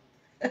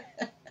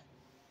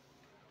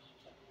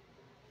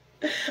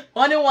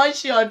 Wọ́n ní wọ́n ń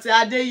ṣe ọ̀tẹ̀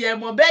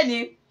Adéyẹmọ. Bẹ́ẹ̀ ni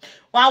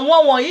àwọn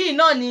wọ̀nyí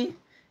náà ni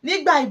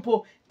nígbà ìbò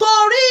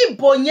torí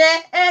ìbò yẹn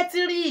ẹ ti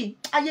rí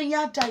ayé yẹn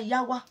á da ìyá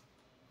wa.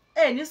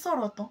 Ẹ ní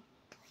sọ̀rọ̀ tán.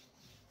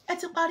 Ẹ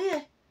ti parí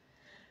ẹ̀.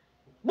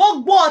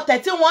 Gbogbo ọ̀tẹ̀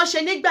tí wọ́n ṣe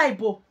nígbà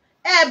ìbò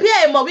bí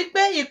ẹ mọ̀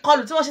wípé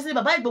ìkọlù tí wọ́n ṣe sí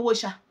bàbá Ìgbòho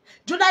ṣá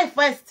July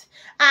 1st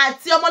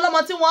àti ọmọlọ́mọ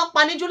tí wọ́n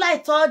pa ní July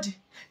 3rd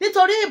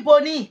nítorí ìbò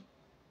ni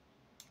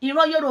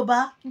ìran Yorùbá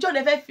jọ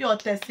lè fẹ́ fi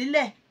ọ̀tẹ̀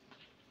sílẹ̀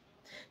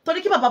torí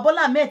kí bàbá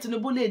Bọ́lá Ahmed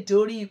Tinubu lè dé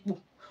orí ipò.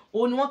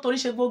 Òun ni wọ́n torí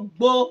ṣe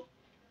gbogbo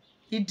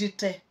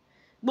ìdìtẹ̀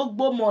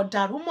gbogbo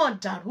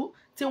mọ̀dàrú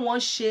tí wọ́n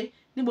ṣe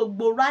ní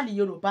gbogbo rally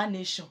Yorùbá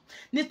nation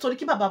nítorí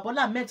kí bàbá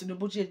Bọ́lá Ahmed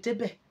Tinubu ṣe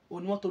débẹ̀.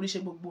 Òun ni wọ́n torí ṣe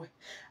gbogbo ẹ̀.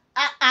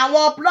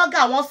 Àwọn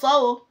blogger wọ́n sọ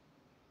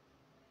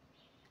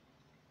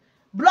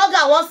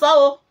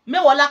o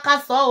Mewolaka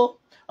sọ o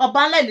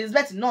Ọbanla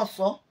Elizabeth náà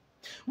sọ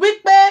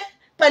wípé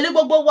pẹ̀lú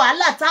gbogbo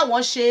wàhálà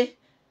táwọn ṣe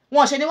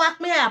wọ́n ṣe ni wá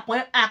pín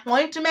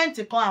appointment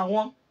kan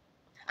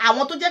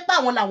àwọn tó jẹ́ pé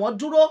àwọn làwọn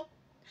dúró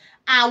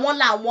àwọn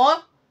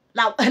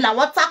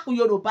làwọn takú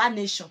Yorùbá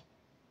nation.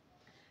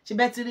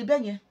 Ṣebẹ́ ti rí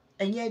bẹ́ẹ̀ yẹn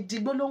ẹ̀yin ẹ di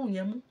gbólóhùn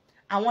yẹn mú.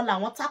 Àwọn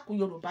làwọn takú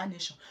Yorùbá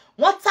nation.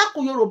 Wọ́n takú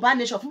Yorùbá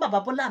nation fún bàbá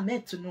Bọ́lá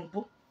Ahmed Tinubu.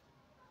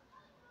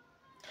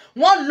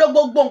 Wọ́n lo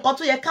gbogbo nǹkan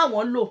tó yẹ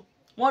káwọn lò.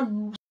 Wọ́n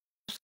lu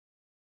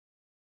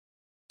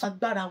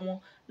agbára wọn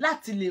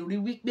láti lè rí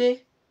wípé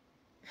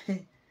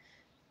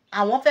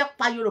àwọn fẹ́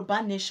pa Yorùbá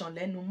nation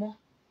lẹ́nu mọ́.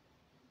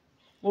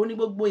 Òun ni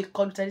gbogbo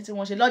ìkọlù tẹ́lẹ̀ tí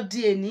wọ́n ṣe lọ́dí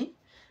ẹni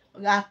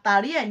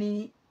àtàrí ẹ̀ ní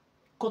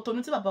Kòtónú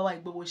tí bàbá wa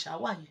Ìgbòho ṣá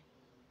wà yẹn.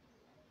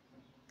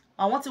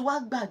 àwọn ti wá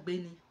gbàgbé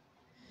ni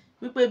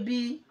wípé bí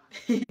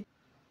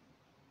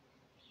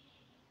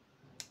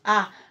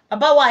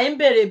bàbá wa yìí ń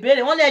béèrè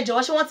ìbéèrè wọ́n lè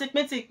jọ̀wọ́ ṣé wọ́n ti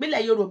pín ti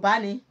ìpínlẹ̀ Yorùbá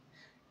ni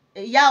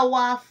ìyá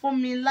wa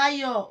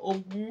Fúnmiláyọ̀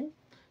Ògún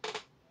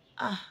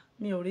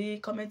mi ò rí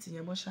kọ́mẹ́ǹtì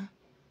yẹn mọ́ ṣá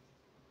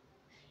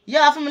ìyá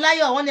wa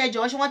Fúnmiláyọ̀ wọ́n lè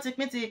jọ̀wọ́ ṣé wọ́n ti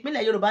pín ti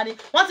ìpínlẹ̀ Yorùbá ni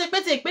wọ́n ti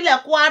pín ti ìpínlẹ̀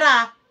Kwara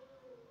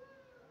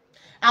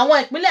àwọn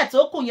ìpínlẹ̀ tó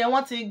kù yẹn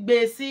wọ́n ti gbé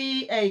sí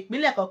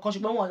ìpínlẹ̀ kọ̀ọ̀kan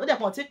ṣùgbọ́n wọn ò dẹ̀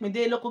pọ̀ tí pín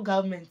dé local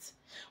government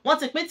wọ́n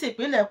ti pín ti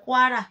ìpínlẹ̀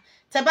Kwara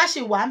tẹ́ bá sì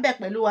wà ń bẹ̀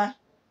pẹ̀lú wa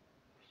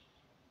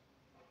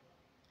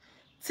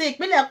ti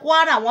ìpínlẹ̀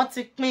Kwara wọ́n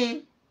ti pín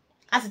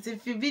a sì ti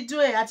fi fídíò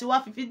ẹ̀ àti wá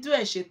fi fídíò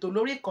ẹ̀ ṣètò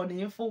lórí ìkànnì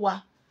yìí fún wa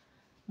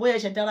bóyá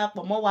ẹ ṣe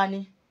darapọ̀ mọ́ wa ni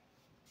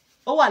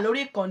ó wà lórí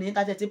ìkànnì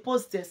tàtẹ̀ ti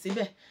post ẹ̀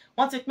síbẹ̀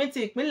wọ́n ti pín ti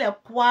ìpínlẹ̀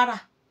Kwara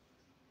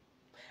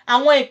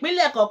àwọn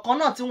ìpínlẹ̀ kọ̀ọ̀kan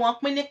náà tí wọ́n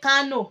pín ní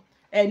Kano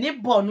ní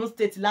Borno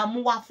state la mú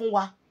wá fún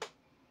wa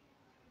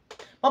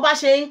bó bá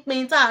ṣe ń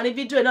pín táàrin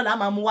fídíò ẹ̀ náà la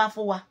máa mú wá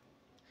fún wa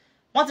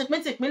wọ́n ti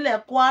pín ti ìpínlẹ̀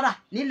Kwara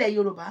nílẹ̀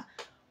Yorùbá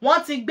wọ́n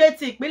ti gbé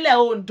ti ìpínlẹ̀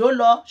Ondo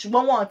lọ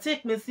ṣùgbọ́n wọn ò tí ì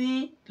pín sí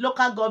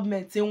local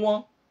government wọn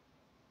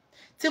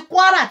ti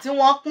Kwara tí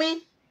wọ́n pín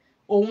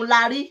òun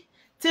la rí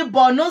ti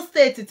Borno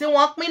state tí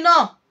wọ́n pín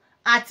náà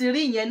àti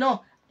rí ìyẹn náà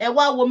ẹ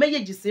wá wo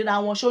méjèèjì síra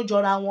wọn ṣó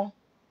jọra wọn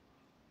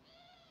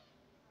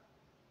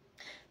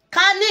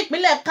ká ní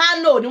ìpínlẹ̀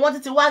Kano ni wọ́n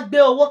ti wá gbé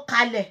owó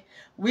kalẹ̀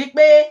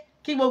wípé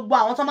kí gbogbo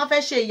àwọn tó bá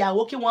fẹ́ ṣe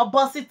ìyàwó kí wọ́n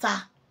bọ́ síta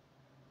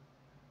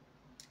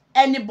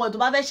anybody tó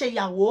bá fẹ́ ṣe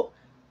ìyàwó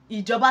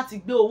ìjọba ti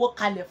gbé owó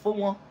kalẹ̀ fún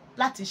wọn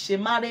láti ṣe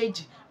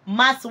marriage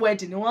mass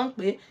wedding ni wọ́n ń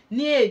pè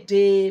ní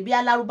èdè bí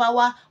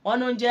alárúbáwá wọn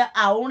ló ń jẹ́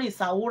Auren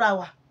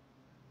Zaurawa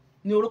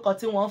ní orúkọ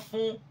tí wọ́n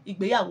fún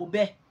ìgbéyàwó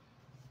bẹ́ẹ̀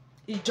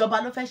ìjọba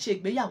ló fẹ́ ṣe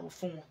ìgbéyàwó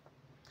fún wọn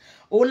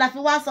òun la fi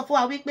wá sọ fún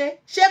wa wípé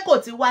ṣé kò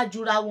ti wá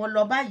jura wọn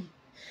lọ báyìí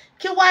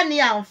kí wá ní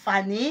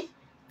àǹfààní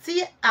tí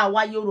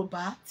àwa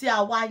Yorùbá tí a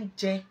wá ń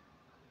jẹ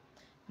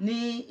ní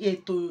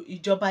ètò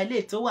ìjọba ilé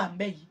tó wà ń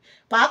bẹ yìí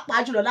pàápàá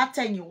jùlọ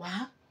látẹ̀yìn wá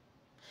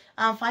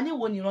àǹfààní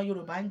wo nìran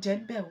Yorùbá ń jẹ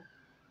ń bẹ o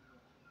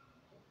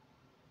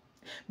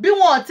bí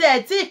wọn ò tiẹ̀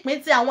tí ìpín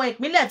ti àwọn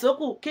ìpínlẹ̀ tó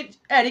kù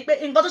ẹ rí pé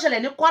nǹkan tó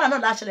ṣẹlẹ̀ ní Kwara náà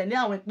la ṣẹlẹ̀ ní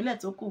àwọn ìpínlẹ̀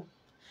tó kù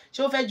ṣé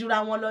ó fẹ́ jura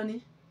wọn lọ ni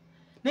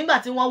nígbà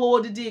tí wọ́n wo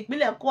odidi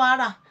ìpínlẹ̀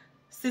Kwara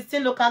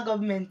 16 local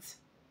government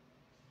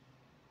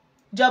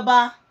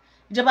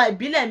ìjọba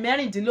ìbílẹ̀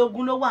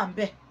 16 ló wà ń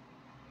bẹ̀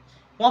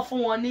wọ́n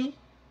fún wọn ní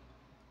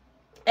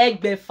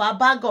 1,000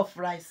 bag of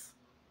rice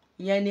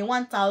ìyẹn ni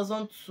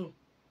 1,002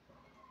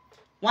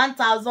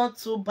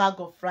 bag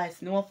of rice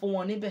ni wọ́n fún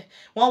wọn níbẹ̀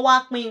wọ́n wá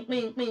pín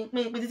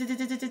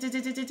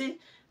títí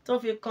tó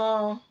fi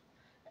kan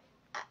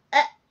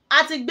a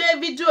ti gbé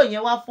fídíò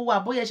yẹn wá fún wa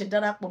bóyá ẹ ṣe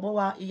darapọ̀ mọ́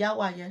wa ìyá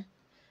wa yẹn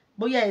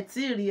bóyá ẹ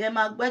tí rí ẹ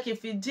máa gbẹ́ kí n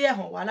fi díẹ̀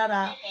hàn wá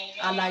lára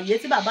àlàyé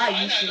tí bàbá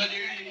yìí ṣe.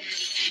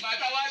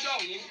 bàtà wá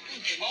dọ̀hún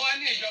wọ́n wá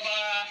ní ìjọba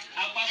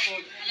àpapọ̀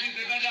ní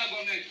the federal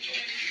government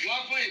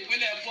wọ́n fún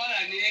ìpínlẹ̀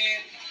Kwara ní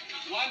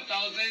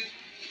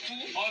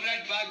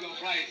 1,200 bag of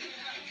rice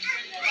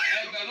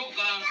ẹgbẹ̀rún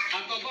kan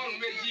àtọgọ́rùn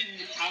méjì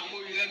àpò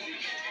ìrẹsì.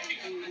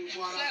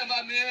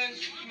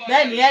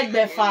 bẹ́ẹ̀ ni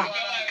ẹgbẹ̀fà.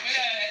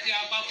 ìpínlẹ̀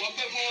àpapọ̀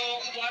pé fún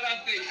Kwara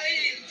state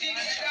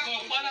fún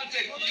Kwara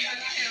state yìí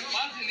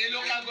wọ́n sì ní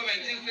local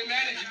government ti ṣe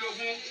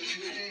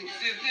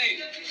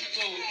 16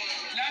 so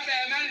lábẹ́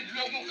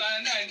 16 kan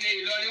náà ní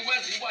Ìlọrin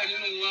West wà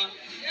nínú wọn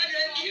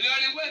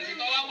Ìlọrin West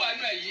tó wá wà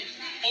nínú èyí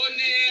ó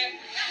ní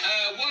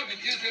wọ́ọ̀dù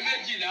tí ń ṣe 12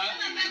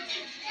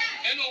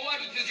 inú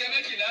wọ́ọ̀dù tí ń ṣe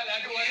 12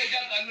 ládéwọlé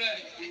jákanú ẹ̀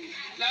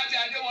lábẹ́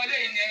Adéwọlé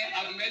ìyẹn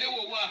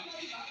àgùnbẹ́lẹ́wò wà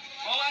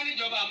wọ́n wá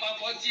níjọba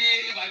àpapọ̀ tí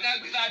Ìbàdàn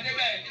gbé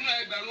adébẹ̀ nínú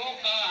ẹgbẹ̀rún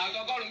kan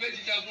àtọgọ́rùn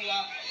méjì jẹ fún wa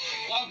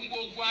wọ́n fún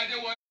gbogbo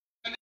Adéwọlé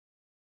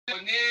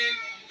ní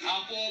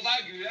àpò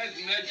báàgì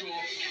rẹ́sì 8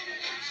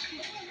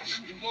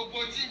 gbogbo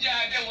tí jẹ́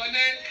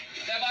Adéwọlé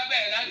tẹ́bá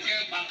bẹ̀rẹ̀ láti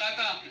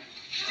pàkátà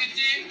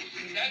títí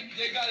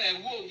ìdẹ́gbẹ̀rẹ̀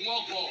wò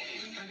wọ́n kọ̀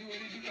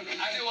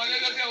Adéwọlé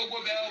ló dé gbogbo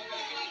bẹ́ẹ̀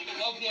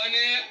wọ́n fún wọn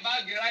ní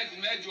báàgì rẹ́sì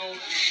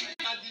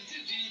 8 àti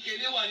títí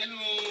ìkéde wà nínú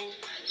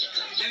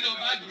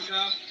báàgì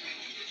kan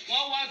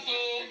wọ́n wá so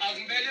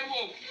àgùnbẹ́lẹ́wò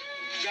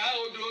gá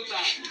odò ta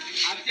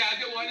àti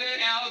Adéwọlé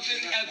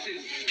housing estate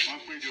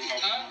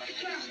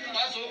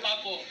wọ́n so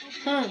papọ̀.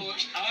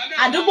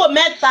 àdúgbò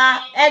mẹ́ta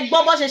ẹ gbọ́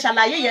bó ṣe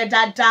ṣàlàyé yẹn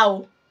dáadáa o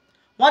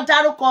wọ́n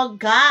dárúkọ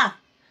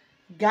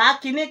gàá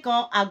kínní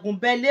kan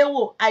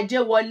àgùnbẹ́lẹ́wò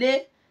Adéwọlé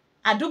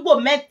àdúgbò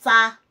mẹ́ta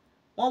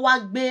wọ́n wá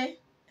gbé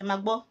ẹ máa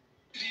gbọ́.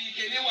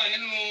 ìkéde wà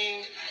nínú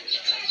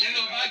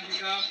báàgì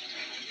kan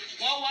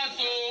wọ́n wá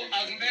so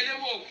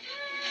àgùnbẹ́lẹ́wò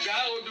gá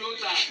odò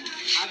ta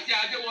àti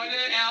Adéwọlé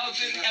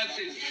housing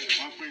estate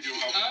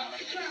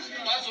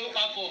wọ́n so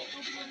papọ̀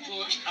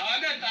àwọn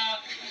mẹ́ta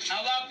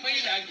àwa pín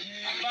ìdajì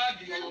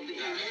báàgì.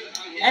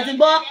 ẹ ti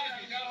gbọ́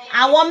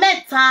àwọn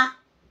mẹ́ta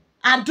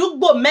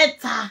àdúgbò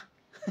mẹ́ta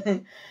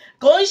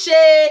kò ń ṣe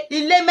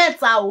ilé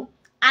mẹ́ta o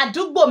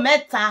àdúgbò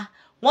mẹ́ta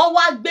wọ́n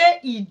wá gbé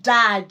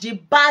ìdajì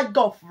bag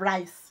of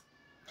rice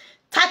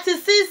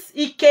 36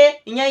 ike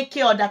ìyẹn ike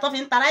ọ̀dà tó fi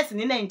ń ta ráìsì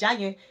ní Nàìjíríà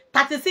yẹn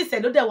 36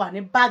 ẹ̀ ló dẹ̀ wà ní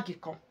báàgì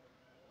kan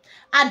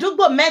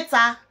àdúgbò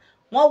mẹ́ta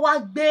wọ́n wá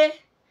gbé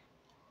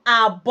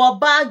àbọ̀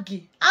báàgì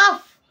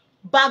half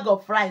bag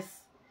of rice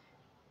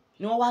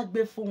ni wọ́n wá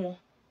gbé fún wọn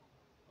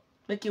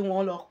pé kí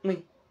wọ́n lọ pín.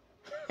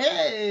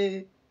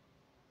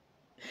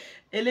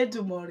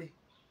 Elédùmarè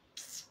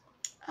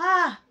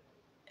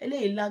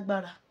eléyìí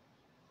lágbára,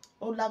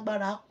 ó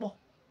lágbára pọ̀.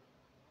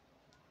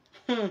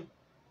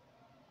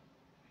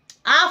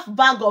 Half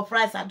bag of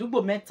rice àdúgbò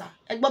mẹ́ta.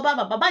 Ẹ gbọ́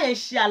bàbá yẹn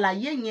ṣe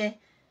àlàyé yẹn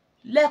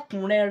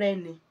lẹ́kùnrẹ́rẹ́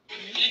ni.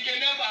 Ike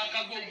mẹ́fà ka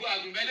gbogbo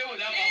àgùnbẹ́lẹ́ wò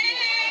lápapọ̀.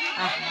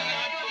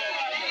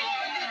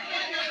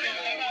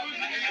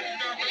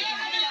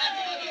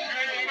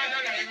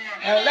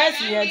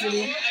 Rice yẹn ti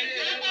rí.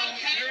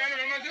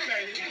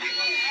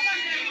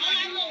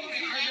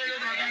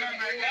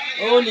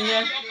 Òun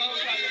nìyẹn.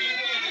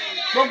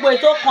 Gbogbo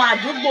ètò kan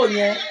àdúgbò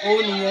yẹn,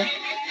 òun nìyẹn.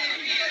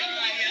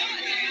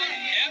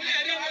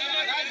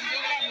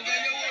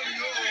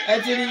 Ẹ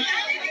ti rí.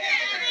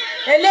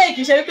 Eléyìí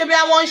kìí ṣe wípé bí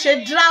wọ́n ń ṣe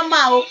dírámà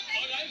o.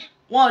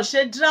 Wọn ò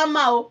ṣe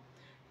dírámà o.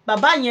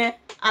 Bàbá yẹn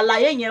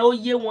àlàyé yẹn ó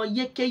yé wọn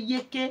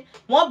yékéyéké.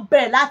 Wọ́n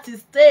bẹ̀rẹ̀ láti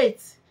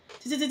state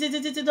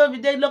títí tó fi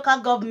dé local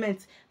government,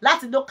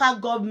 láti local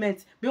government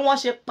bí wọ́n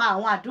ṣe pa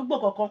àwọn àdúgbò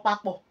kọ̀ọ̀kan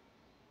papọ̀,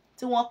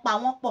 tí wọ́n pa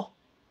wọ́n pọ̀.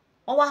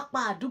 Wọ́n wá pa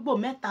àdúgbò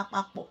mẹ́ta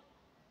papọ̀.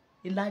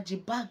 Ìlàjì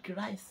bag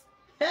rice.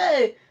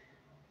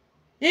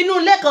 Inú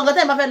ilé kankan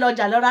tẹ́ ẹ bá fẹ́ lọ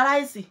jà lọ ra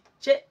ráìsì.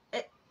 Ṣé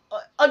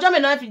ọjọ́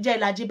mélòó náà fi jẹ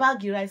ìlàjì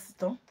báàgì ráìsì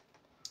tán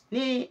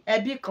ní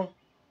ẹbí kan,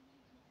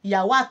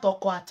 ìyàwó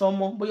àtọkọ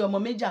àtọmọ, bóyá ọmọ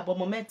méjì àbọ̀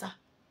ọmọ mẹ́ta,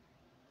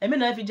 ẹ̀mí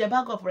náà fi jẹ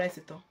bag of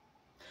rice tán.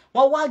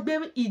 Wọ́n wá gbé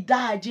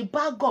ìdajì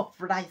bag of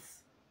rice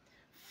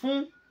fún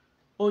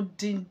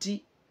odindi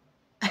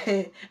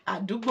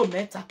àdúgbò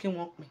mẹ́ta kí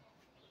wọ́n pín.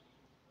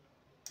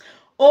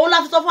 Òun la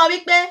fi sọ fún wa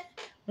wípé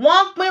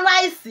wọ́n pín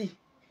ráìsì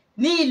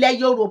ní ilẹ̀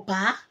Yorùbá,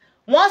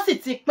 wọ́n sì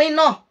ti pín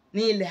náà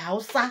ní ilẹ̀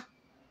Haúsá.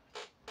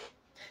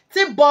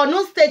 Tí Borno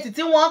state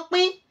tí wọ́n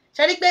pín,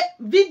 ṣe rí pé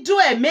fídíò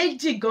ẹ̀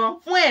méjì gan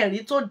fún ẹ̀rí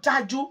tó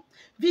dájú,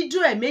 fídíò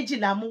ẹ̀ méjì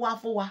la mú wá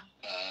fún wa.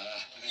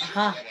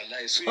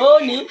 Ó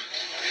ní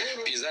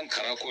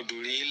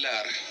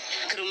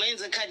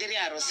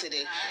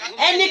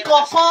ẹnì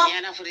kọ̀ọ̀kan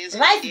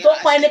ráìsì tó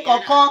kọ ẹnì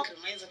kọ̀ọ̀kan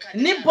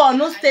ní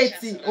Borno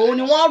state òun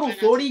ni wọ́n rù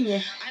sórí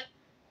yẹn.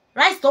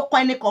 Ráìsì tó kọ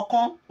ẹnì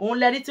kọ̀ọ̀kan òun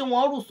lẹ́rí tí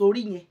wọ́n rù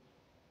sórí yẹn.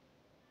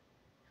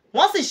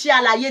 Wọ́n sì ṣe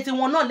àlàyé tí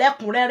wọn náà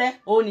lẹ́kùnrẹ́rẹ́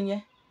òun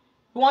nìyẹn.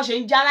 Bí wọ́n ṣe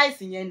ń já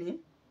ráìsì yẹn ni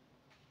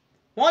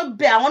wọ́n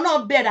àwọn náà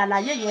bẹ̀rẹ̀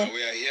àlàyé yẹn.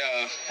 We are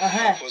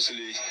here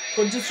purposely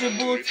to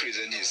distribute,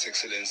 represent His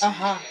Excellency,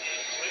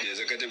 the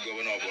Executive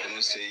Governor of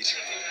Borno State,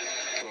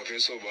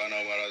 Professor Bana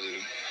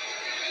Marazulu,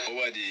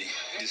 over the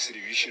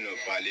distribution of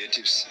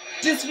palliatives.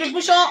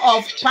 Distribution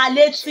of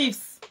palliatives.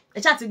 Ẹ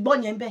ṣáà ti gbọ́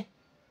yẹn bẹ́ẹ̀.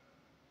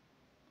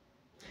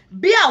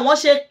 Bí àwọn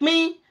ṣe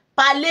pín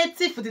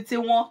palliative títí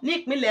wọn ní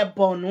ìpínlẹ̀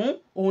Borno,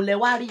 òun lẹ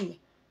wá rí yẹn.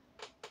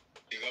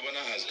 The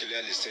governor has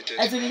clearly stated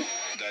that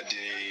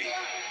the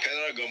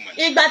federal government.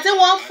 Ìgbà tí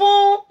wọ́n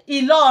fún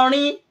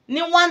Ìlọrin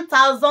ní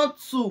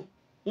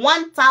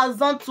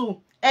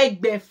 1,002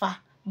 ẹgbẹ̀fà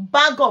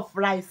bag of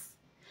rice,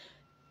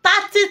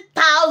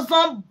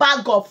 30,000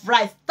 bag of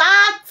rice,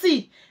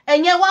 30.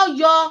 Ẹ̀yẹn wá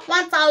yọ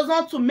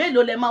 1,002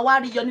 mélòó lẹ máa wá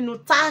rí yọ nínú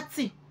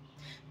 30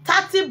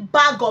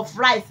 bag of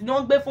rice ni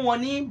wọ́n gbé fún wọn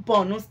ní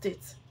Borno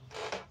state.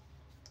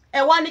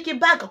 Ẹ wá ní kí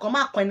bag kankan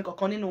má kọ ẹni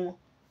kankan nínú wọn.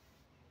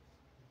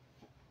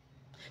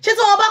 Ṣé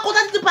tí wọ́n bá kó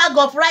 30 bag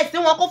of rice tí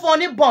wọ́n kó fún wọn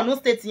ní Borno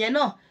state yẹn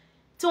náà,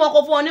 tí wọ́n kó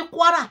fún wọn ní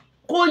Kwara,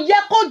 kò yẹ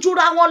kó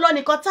jura wọn lọ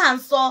nìkan tá à ń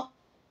sọ.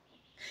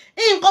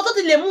 Nǹkan tó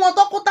ti lè mú wọn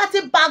tó kó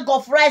 30 bag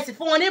of rice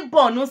fún wọn ní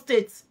Borno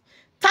state,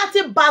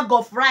 30 bag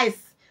of rice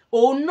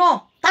òun náà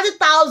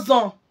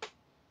 30,000.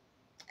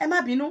 Ẹ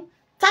má bínú,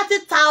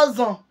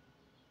 30,000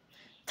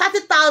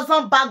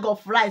 bag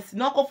of rice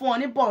ní wọ́n kó fún wọn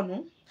ní Borno.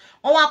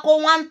 Wọ́n wá kó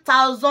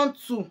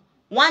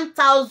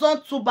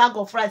 1,002 bag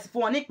of rice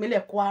fún wọn ní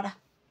ìpínlẹ̀ Kwara.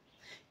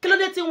 Kí ló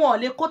dé tí wọn ò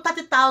lè kó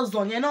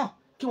 30,000 yẹn náà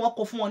kí wọ́n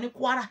kó fún wọn ní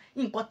Kwara?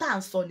 Nǹkan tá à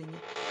ń sọ nìyẹn,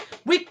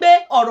 wípé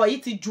ọ̀rọ̀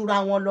yìí ti jura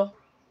wọn lọ.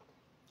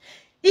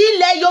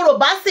 Ilẹ̀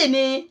Yorùbá sì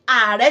ni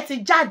ààrẹ ti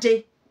jáde,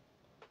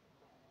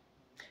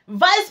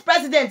 vice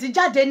president ti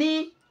jáde ní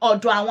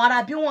ọ̀dọ̀ àwọn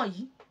arábí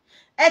wọ̀nyí.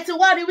 Ẹ ti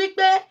wá rí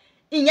wípé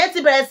ìyẹn ti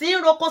bẹ̀rẹ̀ sí í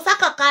roko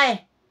sákàkà ẹ̀.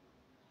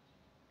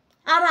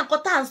 Ara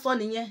nǹkan tá à ń sọ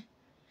nìyẹn.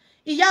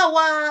 Ìyá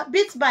wa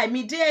Beat by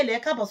Me DL, ẹ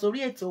káàbọ̀ sórí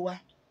ètò wa.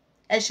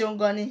 Ẹ ṣeun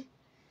gan ni.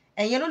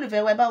 Ẹ̀yin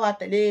olólùfẹ́ wa, ẹ bá wa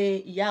tẹ̀lé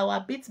ìyá wa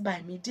Beat by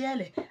Me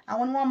DL.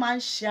 Àwọn ni wọ́n máa ń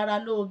ṣe ara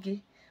lóge.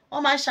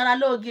 Wọ́n máa ń ṣara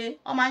lóge,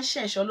 wọ́n máa ń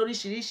ṣẹ̀ṣọ́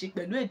lóríṣiríṣi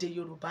pẹ̀lú èdè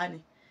Yorùbá ni.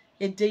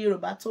 Èdè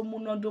Yorùbá tó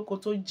múnádóko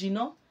tó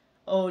jiná,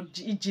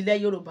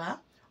 ìjìnlẹ̀ Yorùbá,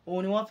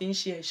 òun ni wọ́n fi ń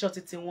ṣe ẹ̀ṣọ́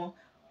títí wọn.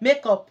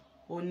 Makeup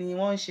òun ni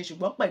wọ́n ń ṣe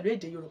ṣùgbọ́n pẹ̀lú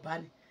èdè Yorùbá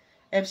ni.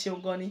 Ẹ ṣeun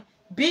gan ni.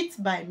 Beat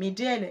by Me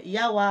DL,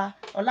 ìyá wa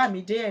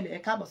Ọlámídé DL, ẹ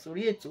káàbọ̀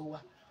sórí ètò wa.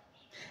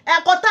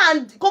 Ẹ̀kọ́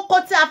kókó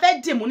tí a fẹ́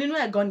dìmú nínú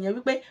ẹ̀gan nìyẹn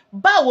wípé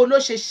báwo ló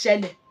ṣe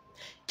ṣẹlẹ̀?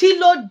 Kí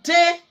ló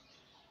dé?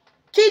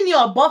 Kí ni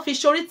ọ̀bọ fi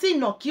ṣorí tí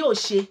ìnàkí ò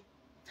ṣe?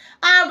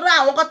 Ara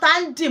àwọn kan tá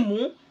ń dìmú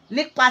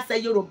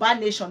nípasẹ̀ Yorùbá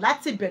Nation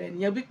láti bẹ̀rẹ̀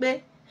nìyẹn wípé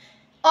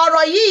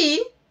ọ̀rọ̀ yìí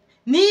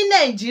ní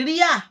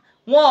Nàìjíríà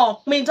wọn ò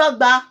pín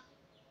dọ́gba.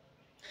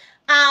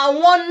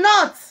 Àwọn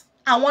North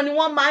àwọn ni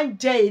wọ́n máa ń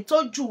jẹ èyí tó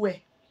jù ẹ̀,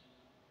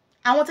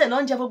 àwọn tẹ̀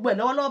náà ń jẹ gbogbo ẹ̀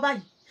lọ́wọ́lọ́wọ́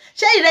báyìí.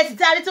 Ṣé ìrẹsì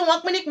tí a rí tí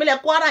wọ́n pín nípínlẹ̀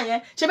Kwara yẹn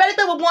ṣe bẹ́ẹ̀ rí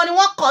pé gbogbo wọn ni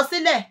wọ́n kọ̀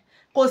sílẹ̀,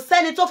 kò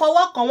sẹ́ni tó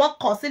fọwọ́ kàn wọ́n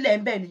kọ̀ sílẹ̀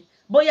ńbẹ̀ ni,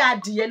 bóyá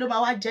adìyẹ ló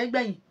máa wá jẹ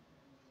gbẹ̀yìn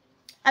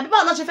àbí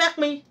báwo náà ṣe fẹ́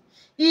pín.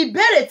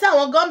 Ìbéèrè tí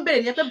àwọn gan ń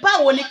béèrè ni pé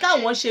báwo ni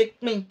káwọn ṣe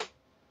pín.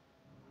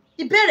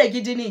 Ìbéèrè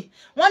gidi ni,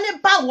 wọ́n ní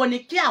báwo ni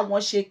kí àwọn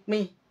ṣe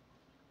pín,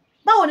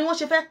 báwo ni wọ́n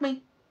ṣe fẹ́ pín.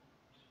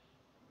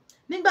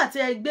 Nígbà tí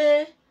ẹ gbé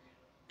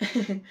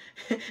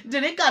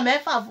dìríkà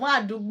 6 fún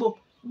àdúgbò,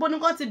 bó ní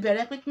kán ti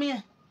bẹ̀rẹ̀ pínpín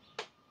ẹ̀.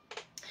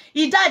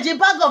 Ìdajì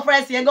bag of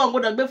rice yẹn gan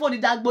gbọ́dọ̀ gbé fún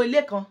ìdàgbò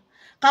ilé kan,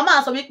 ká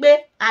máa sọ wípé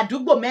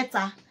àdúgbò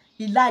 3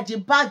 ìlàjì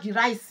báàgì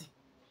ráìsì,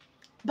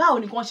 báwo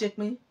ni kán ṣe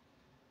pín.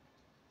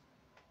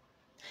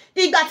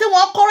 Ìgbà tí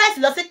wọ́n kó ráìsì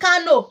lọ sí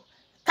Kano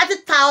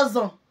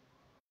 30,000,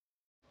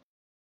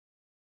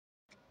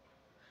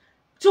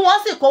 tí wọ́n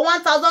sì kó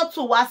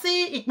 1,002 wá sí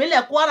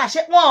ìpínlẹ̀ Kwara,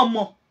 ṣé wọ́n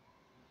mọ̀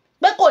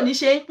pé kò ní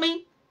ṣe ń pín?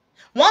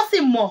 Wọ́n sì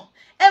mọ̀.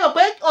 Ẹ mọ̀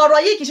pé ọ̀rọ̀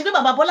yìí kì í ṣe pé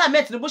bàbá Bọ́lá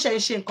Ahmed Tinubu ṣe ń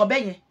ṣe nǹkan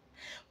bẹ́ẹ̀ yẹn.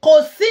 Kò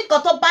sí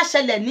nǹkan tó bá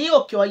ṣẹlẹ̀ ní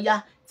òkè ọya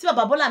tí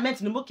bàbá Bọ́lá Ahmed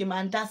Tinubu kì í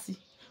máa ń dá sí.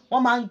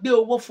 Wọ́n máa ń gbé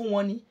owó fún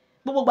wọn ní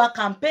gbogbo gba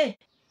campaign.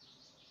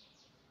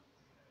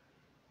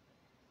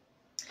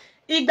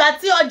 Ìgbà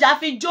tí ọjà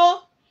fi jó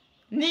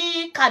ní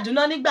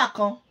Kaduna nígbà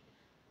kan,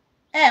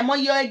 ẹ mọ̀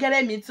iye ẹgẹrẹ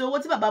mi tí owó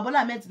tí bàbá Bọ́lá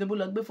Ahmed Tinubu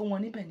lọ gbé fún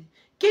wọn níbẹ̀ ni.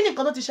 Kí ni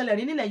nǹkan tó ti ṣẹlẹ̀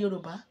rí nílẹ̀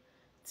Yorùbá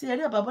tí ẹ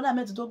rí bàbá Bọ́lá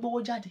Ahmed tó gbówó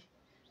jáde?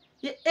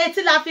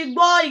 Etí la fi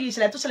gbọ́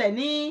ìṣẹ̀lẹ̀ tó ṣẹlẹ̀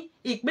ní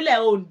ìpínlẹ̀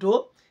Ondo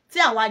tí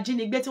àwọn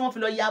ajínigbé tí wọ́n fi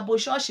lọ ya bo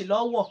ṣọ́ọ̀ṣì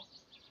lọ́wọ́.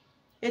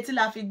 Etí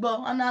la fi gbọ́,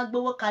 wọn náà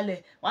gbówó kalẹ̀,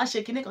 wọ́n á ṣe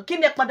kinní kan. Kí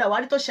ni padà wá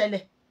rí tó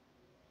ṣẹlẹ̀?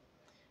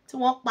 Tí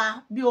wọ́n pa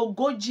bí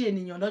 40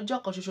 ènìyàn lọ́jọ́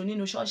kan ṣoṣo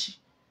nínú ṣọ́ọ̀ṣì,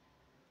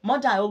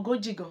 mọ́dà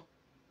 40 gan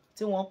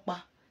tí wọ́n pa.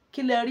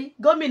 Kí lẹ rí?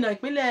 Gómìnà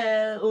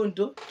ìpínlẹ̀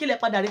Ondo, kí lẹ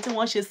padà rí tí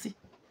wọ́n ṣe sí?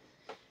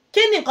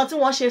 Kí ni nǹkan tí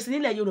wọ́n ṣe sí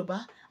nílẹ̀ Yorùbá?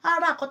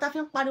 Ara àkọ́tà fi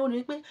ń pariwo ni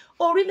wípé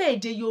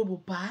orílẹ̀-èdè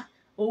Yorùbá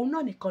òun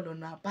náà nìkan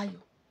lọ́nà àbáyọ.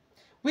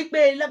 Wípé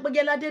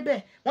lágbẹ́gẹ́ ládébẹ̀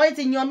wọ́n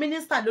ti yan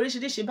mínísítà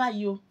lóríṣiríṣi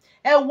báyìí o.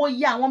 Ẹ wo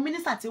iye àwọn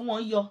mínísítà tí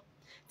wọ́n yọ,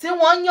 tí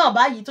wọ́n yàn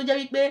báyìí tó jẹ́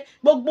wípé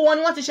gbogbo wọn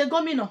ni wọ́n ti ṣe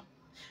gómìnà.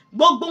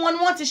 Gbogbo wọn ni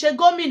wọ́n ti ṣe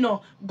gómìnà.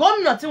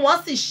 Gómìnà tí wọ́n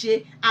sì ṣe,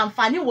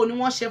 àǹfààní wo ni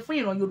wọ́n ṣe fún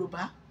ìran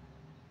Yorùbá?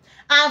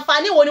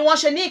 Àǹfààní wo ni wọ́n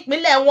ṣe ní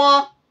ìpínlẹ̀ wọn?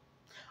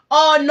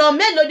 Ọ̀nà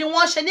mélòó ni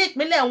wọ́n ṣe ní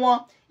ìpínlẹ̀ wọn?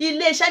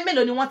 Ilé iṣẹ́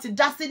mélòó ni wọ́n ti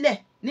dá sílẹ̀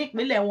ní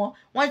ìpínlẹ̀ wọn?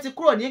 Wọ́n ti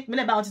kúrò ní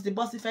ìpínlẹ̀ báwọn ti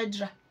bọ́ sí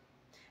federal.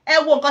 Ẹ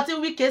wo nǹkan tí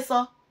Wike sọ.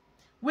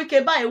 Wike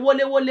báyìí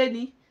wọléwọlé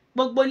ni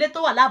gbogbo ilé tó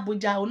wà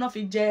l'Abuja òun náà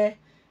fi jẹ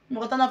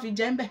nǹkan tán náà fi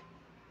jẹ ń bẹ̀.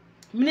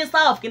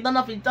 Minister of kin tán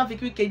náà fi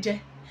Wike jẹ.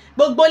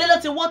 Gbogbo ilé ló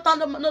ti wó tán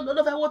ló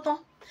fẹ́ wó tán.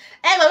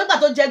 Ẹ mọ̀ nígbà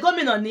tó jẹ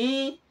gómìnà ní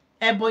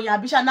Ebonyi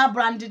Abishana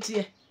brand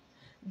tiẹ̀.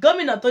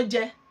 Gómìnà tó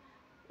jẹ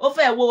ó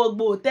fẹ́ wo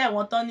gbogbo òtẹ́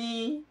wọn tán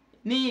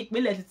ní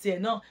ìpínlẹ̀ títí ẹ̀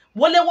náà.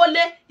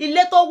 Wọléwọlé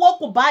ilé tó wó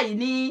kù báyìí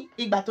ní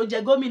ìgbà tó jẹ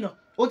gómìnà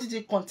ó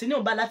ti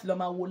continue bá láti lọ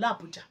máa wò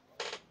l'Abuja.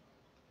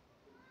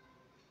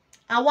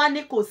 Àwa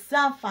ni kò sí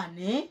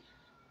àǹfààní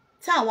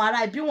tí àwọn ará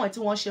ibi wọn tí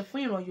wọ́n ṣe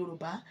fún ìran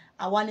Yorùbá.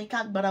 Àwa ni ká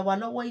gbára wa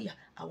lọ́wọ́ ìyà,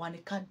 àwa ni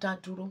ká dá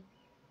dúró.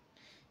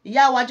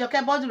 Ìyá wa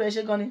Jọkẹ́ bọ́dù rẹ̀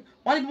ṣe gan ni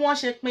wọ́n ní bí wọ́n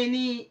ṣe pín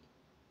ní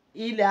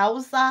ilẹ̀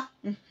Haúsá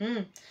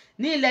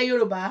ní ilẹ̀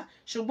Yorùbá,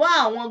 ṣùgbọ́n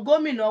àwọn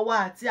gómìnà wa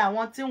àti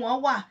àwọn tí wọ́n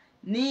wà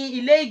ní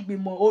ilé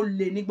ìgbìmọ̀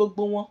olè ní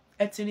gbogbo wọn.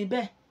 Ẹ ti rí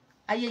bẹ́ẹ̀,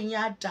 ayé yín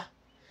á dà.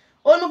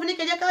 Ó ní fi ní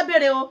kejì ká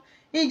béèrè o,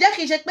 ǹjẹ́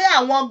kìí ṣe pé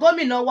àwọn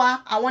gómìnà wa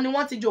àwọn ni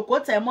wọ́n ti jòkó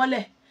tẹ̀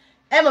mọ́lẹ̀?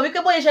 Ẹ mọ̀ wípé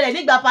bóyá ṣẹlẹ̀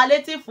nígbà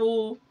palliative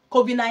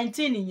COVID-19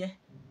 yẹn,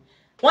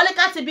 wọ́n ní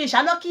ká ti bí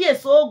ìṣáná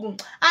kíyèsí oògùn.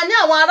 A ní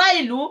àwọn ará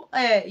ìlú,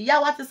 ìyá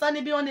wa ti sọ ní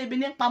bí wọ́n ní ebi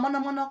ní pa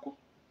mọ́nàmọ́ná kú.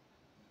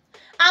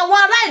 Àwọn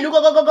ará ìlú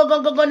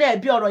gọ́gọ́gọ́gọ́gọ́ ní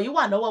ẹ̀bi ọ̀rọ̀ yìí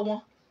wà lọ́wọ́ wọn.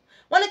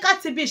 Wọ́n ní ká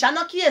ti bí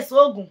ìṣáná kíyèsí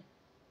oògùn.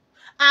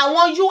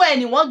 Àwọn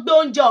UN wọ́n gbé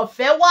oúnjẹ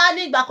ọ̀fẹ́ wá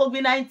nígbà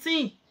COVID-19.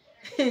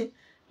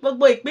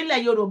 Gbogbo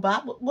ìpínlẹ̀ Yorùbá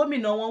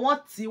gómìnà wọn wọ́n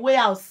ti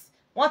warehouse,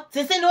 wọ́n ti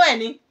sínú ẹ̀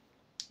ní,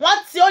 wọ́n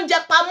ti oúnjẹ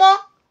pamọ́.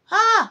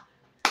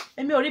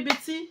 Èmi ò rí ibi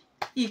tí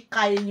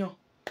ìka èèyàn,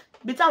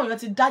 ibi táwọn èèyàn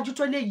ti dájú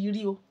tó lè yí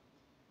rí o.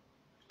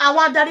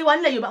 Àwọn adarí wa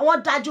nílẹ̀ Yorùbá wọ́n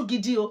dájú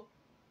gidi o,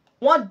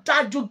 wọ́n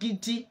dájú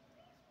gidi.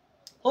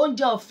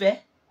 Oúnjẹ ọ̀fẹ́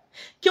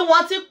kí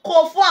wọ́n ti kó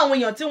fún àwọn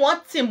èèyàn tí wọ́n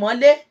tì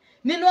mọ́lé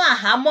nínú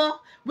àhámọ́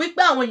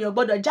wípé àwọn èèyàn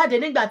gbọ́dọ̀ jáde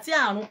nígbà tí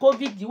àrùn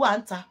COVID wà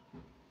ń ta.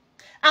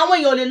 Àwọn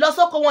èèyàn ò lè lọ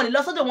sóko, wọn ò lè lọ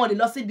sódò, wọn ò lè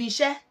lọ síbi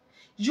iṣẹ́.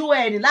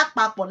 UN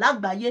lápapọ̀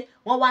lágbàáyé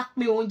wọ́n wá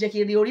pín oúnjẹ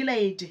kiri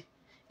orílẹ̀-èdè.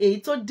 Èyí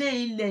tó dé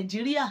ilẹ̀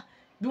Nàìjíríà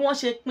bí wọ́n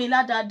ṣe pín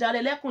ládàádáa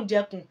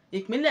lẹ́kùnjẹkùn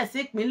ìpínlẹ̀ sí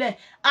ìpínlẹ̀.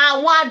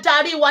 Àwọn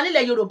adarí wa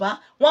nílẹ̀ Yorùbá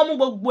wọ́n mú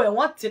gbogbo ẹ̀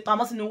wọ́n ti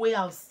pamọ́ sínú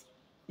warehouse.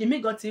 Ìmí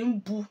gan ti ń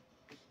bu,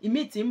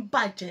 ìmí ti ń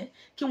bàjẹ́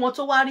kí wọ́n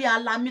tó wá rí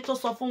alamí tó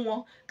sọ fún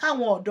wọn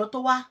káwọn ọ̀dọ́ tó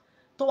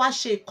wá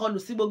ṣe ìkọlù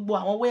sí gbogbo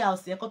àwọn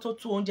warehouse yẹn kó tó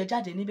tú oúnjẹ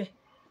jáde níbẹ̀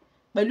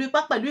pẹ̀lú ipá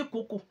pẹ̀lú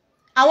ìkùkù.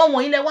 Àwọn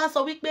wọ̀nyí lẹ wá sọ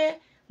wípé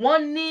wọ́n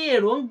ní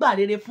èròǹgbà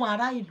rere fún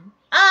ará ìlú.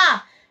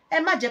 Ẹ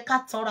má jẹ́ ká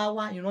tanra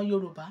wa ìran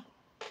Yorùbá.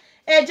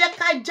 Ẹ jẹ́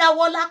ká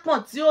jáwọ́ lápọ̀n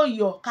tí ó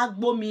yọ̀ ká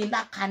gbómi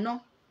lákaná.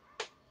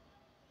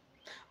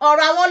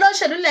 Ọ̀rọ̀ àwọn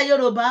olóṣèlú ilẹ̀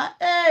Yorùbá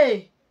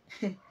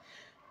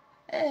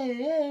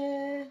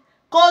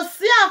kò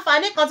sí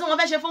àǹfààní kan tí wọ́n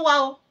fẹ́ ṣe fún wa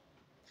o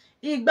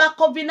ìgbà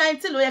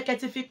COVID-19 ló yẹ kẹ́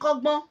ti fi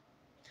kọ́gbọ́n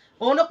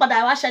òun ló padà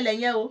wá ṣẹlẹ̀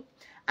yẹn o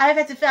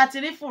afẹ́fẹ́ ti fẹ́ àti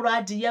rí fùrọ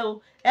adìyẹ o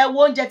ẹ wo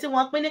oúnjẹ tí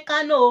wọ́n pín ní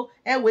Kano o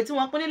ẹ wò tí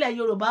wọ́n pín nílẹ̀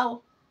Yorùbá o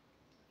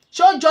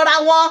ṣó jọra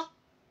wọn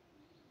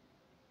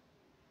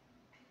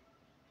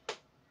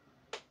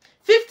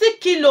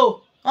 50 kilo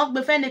wọ́n gbé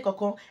fẹ́ni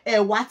kọ̀ọ̀kan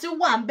ẹ̀wà tí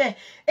wà ń bẹ̀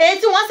èyí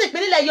tí wọ́n sì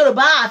pín nílẹ̀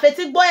Yorùbá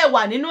àfetí gbọ́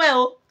ẹ̀wà nínú ẹ̀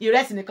o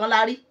ìrẹsì nìkan la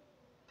rí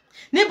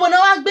níbo ni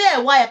wọ́n gbé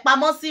ẹ̀wà ẹ̀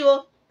pamọ́ sí o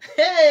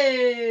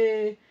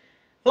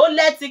ó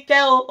lẹ́tìkẹ́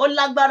o ó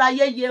lágbára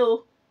yéye o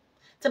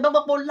tẹ bá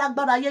gbọ́ pé ó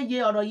lágbára yéye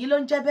ọ̀rọ̀ yìí ló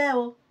ń jẹ́ bẹ́ẹ̀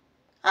o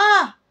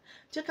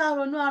jẹ́ ká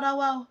ronú ara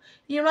wa o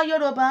ìran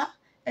Yorùbá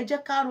ẹ jẹ́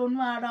ká ronú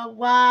ara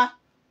wa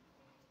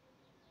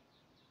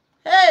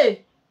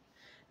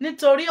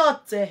nítorí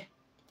ọ̀tẹ̀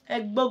ẹ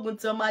gbógun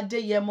ti ọmọ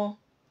Adéyẹmọ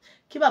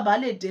kí bàbá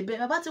lè débẹ̀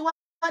bàbá ti wá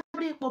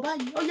lórí ipò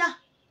báyìí ó yá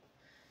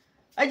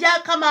ẹ jẹ́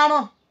ká máa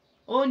ràn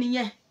ó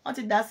nìyẹn wọ́n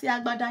ti dá sí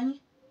agbádá yín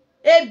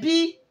ebi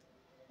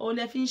òun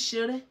lẹ fi ń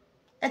ṣeré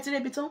ẹ ti rí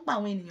ibi tó ń pa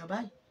àwọn ènìyàn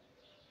báyìí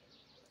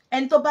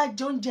ẹni tó bá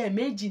jẹ oúnjẹ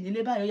méjì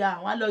nílé báyìí ó yá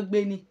àwọn á lọ gbé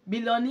ni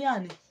bílíọ̀nìyà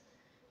ni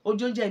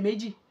ojú oúnjẹ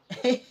méjì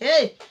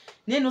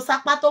nínú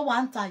sápá tó wà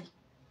ń ta yìí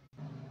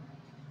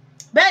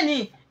bẹ́ẹ̀ ni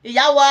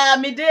ìyá wa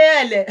Mídé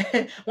ẹ̀lẹ̀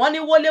wọ́n ní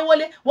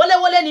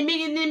wọléwọlé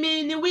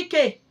ni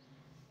Wike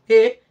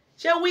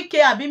ṣé Wike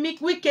àbí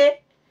Wike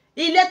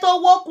ilé tó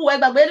wó kù ẹ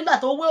gbàgbé nígbà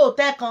tó wé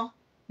òtẹ́ kan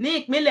ní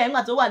ìpínlẹ̀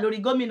nígbà tó wà lórí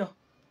gómìnà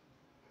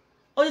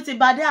ó ti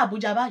bá dé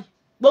Àbújá báyìí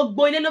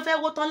gbogbo ilé ló fẹ́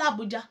wó tán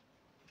l'Àbújá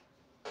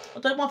ó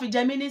tó ní wọ́n fi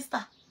jẹ mínísítà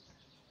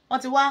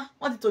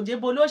wọ́n ti tòjé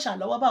bo olóòṣà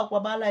lọ́wọ́ bá òpó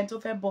ọba aláìní tó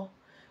fẹ́ bọ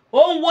ó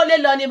ń wọlé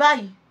lọ ní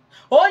báyìí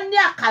ó ní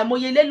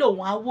àkàìmọye ilé lòun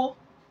á wó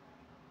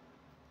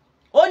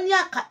ó ní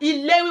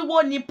ilé wíwó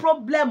ni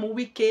problem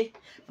Wike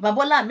bàbá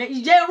Bọ́lá mi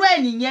ìjẹ́ irú ẹ̀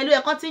nìyẹn ló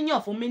yẹ kán ti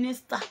yàn fún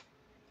mínísítà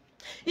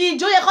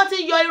ìjọ yẹ kán ti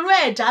yọ irú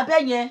ẹ̀ jábẹ́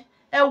yẹn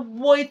ẹ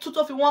wo itú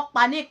tó fi wọ́n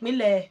pa ní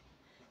ìpínlẹ̀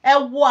ẹ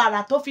wo àrà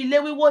tó fi ilé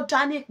wíwó dá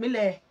ní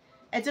ìpínlẹ̀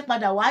ẹ ti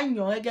padà wá yàn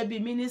gẹ́gẹ́ bí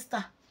mínísítà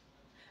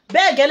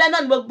bẹ́ẹ̀ gẹ́lẹ́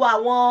náà ni gbogbo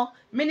àwọn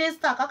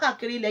mínísítà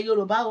kákàkiri ilẹ̀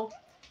Yorùbá o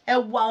ẹ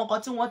wo àwọn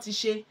kan tí wọ́n ti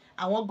ṣe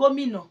àwọn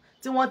gómìnà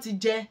tí wọ́n ti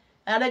jẹ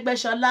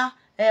Arẹ́gbẹ́ṣọlá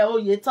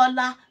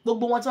Oyètọ́lá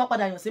gbogbo wọn tí wọ́n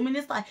padà yàn sí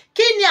mínísítà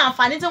kí ni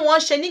àǹfààní tí wọ́n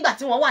ṣe nígbà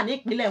tí wọ́n wà ní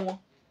ìpínlẹ̀ wọn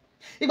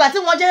ìgbà tí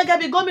wọ́n jẹ́ gẹ́gẹ́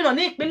bí gómìnà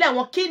ní ìpínlẹ̀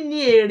wọn kí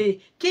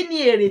ni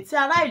èrè tí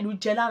ará ìlú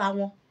jẹ lára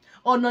wọn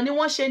ọ̀nà ni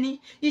wọ́n ṣe ní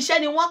iṣẹ́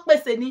ni wọ́n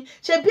pèsè ní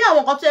ṣe bí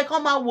àwọn kan tó yẹ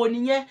kán máa wò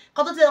nìyẹn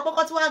kan tó ti yẹ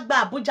kọ́kọ́ tí wọ́n gba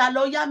Àbújá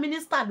lọ yá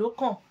mínísítà ló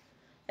kàn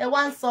ẹ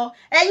wá ń sọ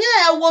ẹ̀yin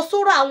ẹ wo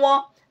súrà wọn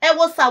ẹ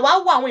wo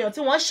sàwáwò àwọn èèyàn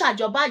tí wọ́n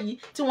ṣàjọba yìí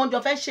tí wọ́n jọ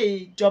fẹ́ ṣe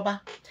ìjọba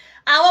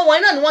àwọn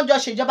wọ̀nyí náà ni wọ́n jọ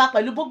ṣèjọba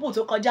pẹ̀lú búbù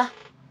tó kọjá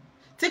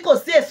tí kò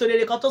sí èso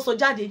rere kan tó so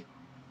jáde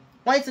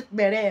wọ́n ti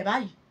bẹ̀rẹ̀ ẹ̀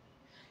báyìí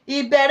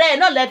ìbẹ̀rẹ̀ ẹ̀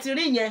náà lẹ ti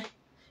rí yẹn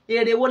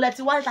èrè wo lẹ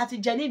ti wá láti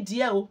jẹ nídìí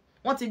ẹ̀ o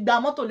wọ́n ti gba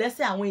mọ́tò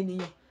lẹ́sẹ̀ àwọn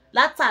ènìyàn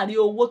látàrí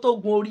owó tó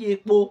gun orí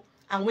epo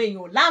àwọn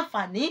èèyàn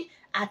láǹfààní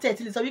àti ẹ̀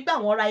ti lè sọ wípé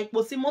àwọn ra epo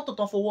sí mọ́tò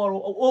tán fowó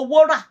owó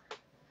rà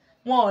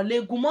wọn ò lè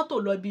gun mọ́tò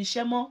lọ ibi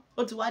iṣẹ́ mọ́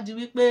ó ti wá di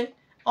wípé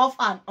off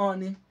and on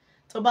ni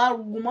tó bá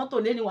gun mọ́tò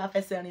lẹ́ni wàá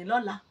fẹsẹ̀ rìn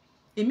lọ́la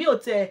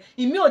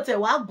ìmí ò tẹ̀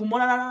wàá gun mọ́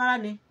rárá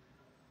ni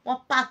wọ́n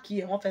páàkì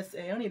ẹ̀ wọ́n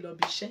fẹsẹ̀ rìn lọ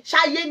ibi iṣẹ́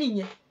ṣáyé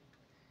nìyẹn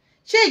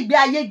ṣé ìgbé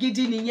ayé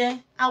gidi nìyẹn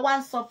a wá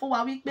ń sọ fún wa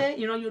wípé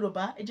ìran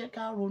Yorùbá ẹ jẹ́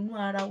ká ronú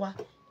ara wa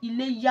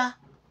ilé yá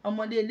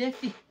ọmọdé ilé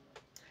fì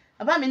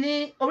bàbá mi ní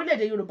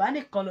orílẹ̀-èdè Yorùbá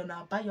nìkan lọ́nà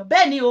àbáyọ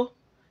bẹ́ẹ̀ ni o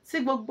sí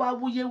gbogbo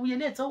awuyewuye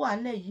lè tó wà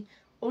nílẹ̀ yìí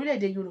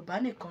orílẹ̀-èdè Yorùbá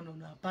nìkan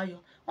lọ́nà àbáyọ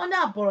wọ́n ní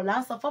àbọ̀rọ̀ là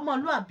ń sọ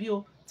fọ́mọlúàbí o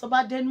tó bá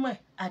dénú ẹ̀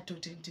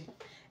àdòdìndì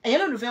ẹ̀yin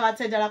lólùfẹ́ wa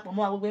tẹ́ darapọ̀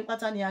mọ́ gbogbo yín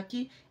pátá ni a kí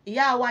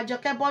ìyá wa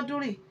Àjọkẹ́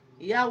Bọ́dúrì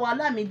ìyá wa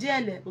Ọlámídé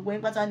Ẹ̀lẹ̀ gbogbo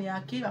yín pátá ni a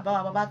kí bàbá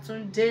wa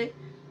Babátúndé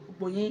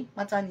gbogbo yín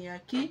pátá ni a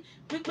kí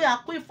wípé a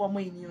kú ìfọmọ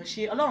ènìyàn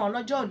ṣe Ọlọ́run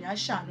ọlọ́jọ́ òní á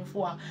ṣàánú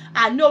fún wa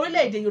àní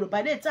orílẹ̀-èdè Yorùbá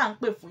ilé tá à ń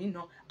pè fún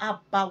iná á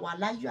bá wa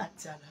láyọ̀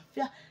àti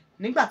àlàáfíà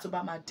nígbà tó bá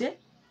máa dé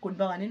kò ní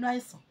bá wa nínú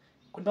àìsàn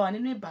kò ní bá wa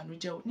nínú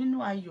ìbànújẹ́ o nínú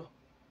ayọ̀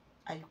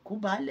àìkú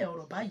baálẹ̀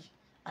ọ̀rọ̀ báyìí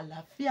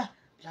àlàáfíà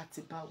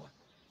láti bá wa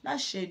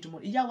láṣẹ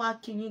Èdùmàrè ìyá wa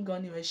kí yín gan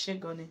ni ẹ ṣé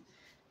gan ni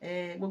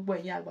gbogbo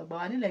ẹ̀yin àgbààgbà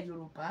wa nílẹ̀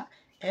Yorùbá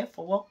ẹ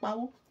fọwọ́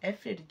pawó ẹ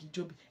fèrègì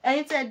jobi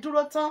ẹ̀yin tẹ́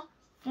dúró tán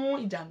fún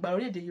ìjàǹgbá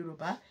orílẹ̀-èdè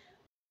Yorùbá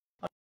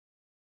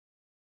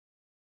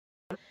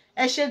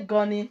ẹ ṣé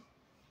gan ni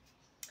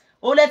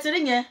òun lẹ ti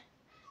rí yẹn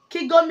kí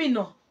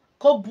gómìnà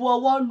kó bu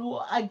ọwọ́ lu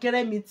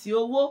agẹrẹmìtì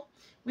owó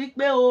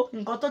wípé o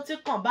nǹkan tó ti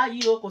kàn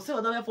báyìí o kò sí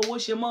nǹkan tó fẹ́ fowó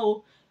ṣe mọ́ o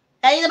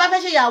ẹ̀yin tẹ́ bá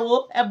fẹ́ ṣèyàwó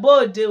ẹ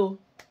bóde o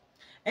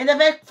ẹ̀yin tẹ́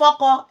fẹ́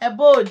fọ́kọ ẹ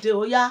bóde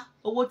o yá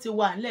owó ti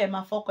wà nílẹ̀ ẹ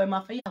máa fọ́kọ ẹ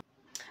máa fẹ́ yàwó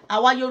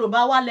àwa Yorùbá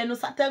wá lẹ́nu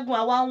sátẹ́gùn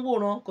àwa ń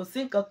wòran kò sí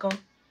nǹkan kan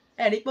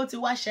ẹ rí pé ó ti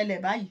wá ṣẹlẹ̀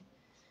báyìí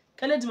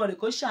k'Ẹlẹ́dùmarè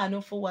kó ṣàánú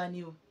fún wa ni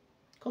o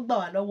kó gbà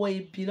wá lọ́wọ́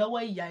ebi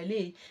lọ́wọ́ ìyà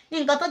eléyìí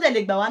nǹkan tó dẹ̀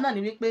lè gbà wá náà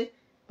ni wípé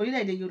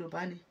orílẹ̀-èdè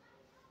Yorùbá ni.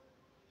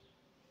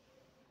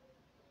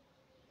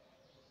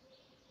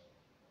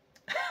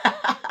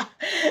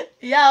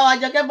 ìyá àwọn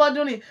Àjọkẹ́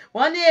Bọ́dúnrìn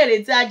wọ́n ní èrè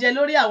tí a jẹ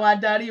lórí àwọn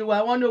adarí wa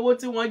wọ́n ní owó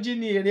tí wọ́n jí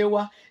ní èrè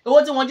wa owó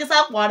tí wọ́n jí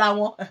sápò ara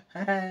wọn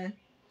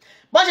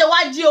bọ́n ṣe wá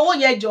jí owó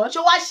yẹn jọ ṣó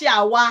wá ṣe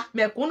àwa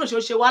mẹ̀kúnnù ṣó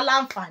ṣe wá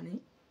láǹfààní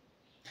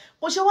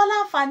kò ṣe wá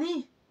láǹfààní.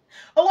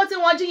 Owó tí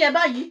wọ́n jí yẹn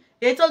báyìí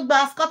èyí tó gba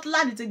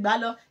Scotland ti gbà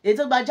lọ, èyí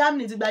tó gba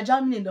Germany ti gba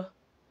Germany lọ.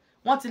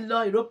 Wọ́n ti lọ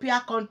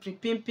European country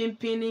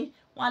pínpínpín ní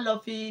wọ́n lọ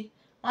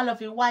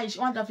fi wá iṣẹ́,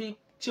 wọ́n lọ fi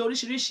ṣe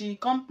oríṣiríṣi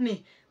company,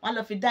 wọ́n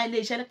lọ fi dá ilé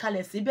iṣẹ́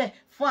kalẹ̀ síbẹ̀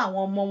fún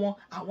àwọn ọmọ wọn,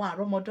 àwọn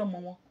àrọ́mọdọ́mọ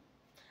wọn.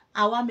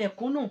 Àwa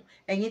mẹ̀kúnnù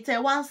ẹ̀yin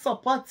tẹ́ wá ń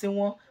support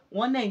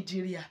wọn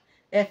Nàìjíríà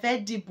ẹ fẹ́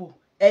dìbò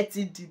ẹ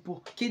ti dìbò,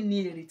 kí ni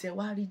èrè tẹ́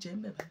wá rí jẹ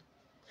ńbẹ̀ báyìí?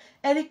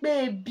 Ẹ rí pé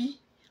ebi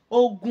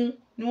ogun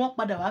ni wọ́n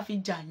padà wá fi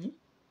jà yín.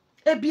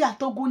 Ebi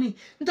àtogun ni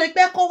nítorí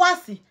pé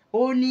Ecowas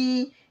ó ní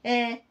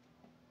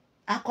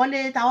àkọlé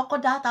táwọn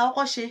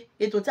kọ́ ṣe,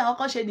 ètò tí àwọn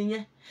kọ́ ṣe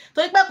nìyẹn.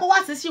 Torí pé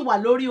Ecowas sì wà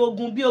lórí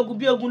ogun bí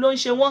ogun ló ń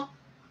ṣe wọ́n.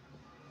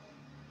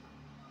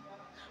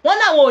 Wọ́n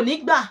láwọn ò ní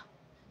gbà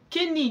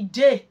kí ni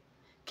ìdè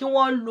kí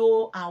wọ́n lo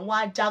àwọn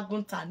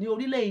ajagunta ní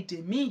orílẹ̀-èdè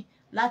míì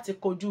láti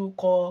kojú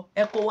kọ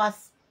Ecowas.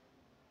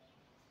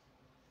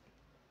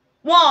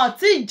 Wọn ò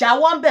tí ì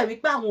jáwọ́ ń bẹ̀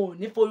wípé àwọn ò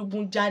ní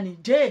fogun ja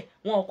Niger,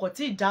 wọn kò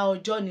tí ì dá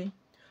ọjọ́ ni.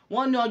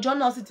 Wọ́n ní ọjọ́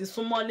náà sì ti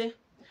súnmọ́lé.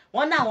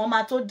 Wọ́n ní àwọn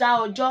máa tó dá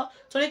ọjọ́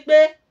torí pé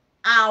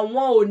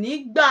àwọn ò ní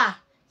gbà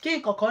kí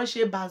nǹkan kan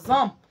ṣe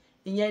Bazoum,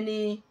 ìyẹn ni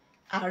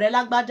ààrẹ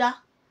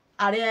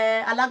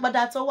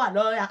alágbádá tó wà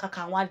lọ àkàkà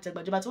àwọn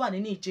àtẹ̀gbàjọba tó wà ní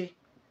Niger.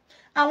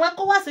 Àwọn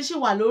Ecowas sì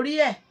wà lórí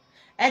ẹ̀.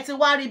 Ẹ ti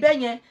wá rí bẹ́ẹ̀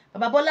yẹn,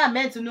 bàbá Bọ́lá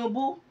Ahmed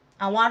Tinubu,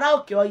 àwọn ará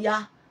òkè ọya,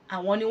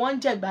 àwọn ni wọ́n ń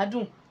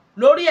jẹ̀gbádùn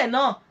lórí ẹ̀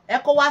náà.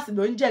 Ecowas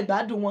ló ń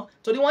jẹ̀gbádùn wọn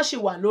torí wọ́n sì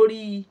wà lórí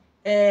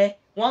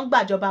wọ́n ń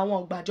gbàjọba, wọn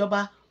ò gbàjọba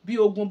bí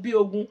ogun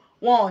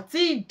wọn ò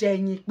tí ì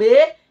dẹ̀yìn pé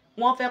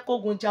wọ́n fẹ́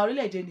kógun ja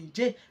orílẹ̀-èdè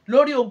Niger,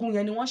 lórí ogun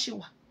yẹn ni wọ́n sì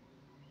wà.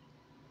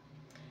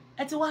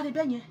 Ẹ ti wá rí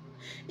bẹ́ẹ̀ yẹn.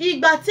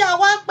 Ìgbà tí a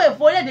wá ń pè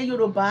fún orílẹ̀-èdè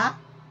Yorùbá,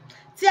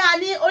 tí a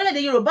ní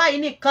orílẹ̀-èdè Yorùbá yìí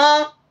nìkan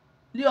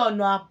lé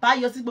ọ̀nà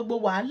àbáyọ sí gbogbo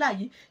wàhálà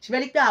yìí,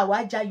 ṣùgbọ́n ní pé àwa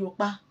jayò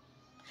pa.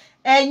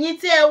 Ẹ̀yin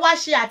tí ẹ wá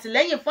ṣe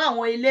àtìlẹ́yìn fún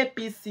àwọn ilé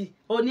APC,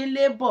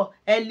 onílébọ̀,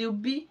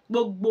 LUB,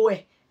 gbogbo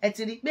ẹ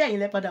ti rí pé ẹ̀yin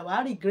lẹ padà wá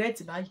regret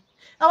báyìí.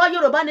 Àwa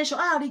Yorùbá nation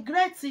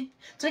regret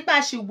torí pé a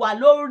ṣì wà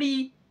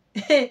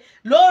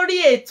lórí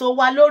ètò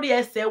wa, lórí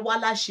ẹsẹ̀ wa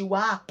la ṣì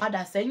wà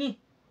padà sẹ́yìn.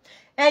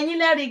 Ẹ̀yin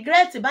lẹ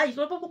regret báyìí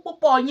torí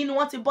púpọ̀ yín ni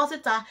wọ́n ti bọ́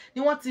síta, ni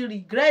wọ́n ti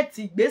regret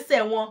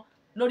ìgbésẹ̀ wọn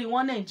lórí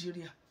wọn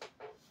Nàìjíríà.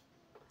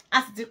 A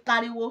sì ti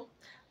pariwo,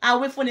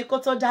 àwífúnni kó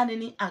tó dání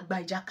ní àgbà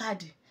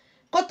ìjàkadì.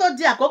 Kó tó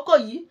di àkókò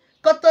yìí,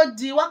 kó tó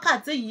di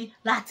wákàtí yìí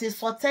láti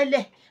sọ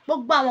tẹ́lẹ̀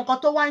gbogbo àwọn nǹkan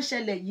tó wá ń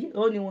ṣẹlẹ̀ yìí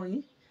ó ní wọ̀nyí.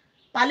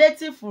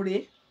 Palliative rèé,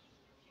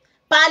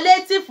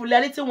 palliative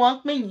lẹ́rí tí wọ́n ń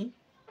pín yín.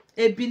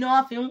 Ebi ni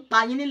wọ́n fi ń pa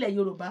yín nílẹ̀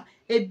Yorùbá,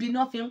 ebi ni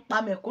wọ́n fi ń pa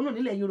mẹ̀kúnnù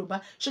nílẹ̀ Yorùbá,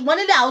 ṣùgbọ́n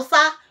nílẹ̀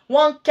Haúsá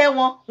wọ́n ń kẹ́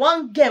wọn, wọ́n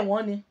ń gẹ̀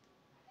wọ́n ni.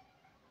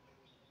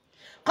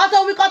 Kó tó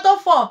wí kó tó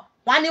fọ̀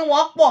wọ́n ní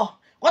wọ́n pọ̀,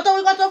 kó tó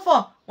wí kó tó fọ̀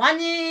wọ́n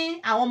ní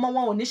àwọn ọmọ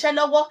wọn ò níṣẹ́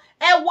lọ́wọ́.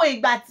 Ẹ wo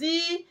ìgbà tí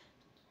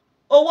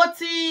owó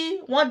tí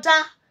wọ́n dá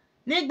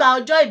nígbà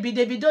ọjọ́ ìbí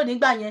Davido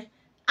nígbà yẹn,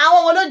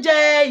 àwọn wo ló jẹ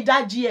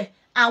ìdajì ẹ̀?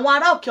 Àwọn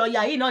ará òkè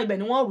ọya yìí náà ibẹ̀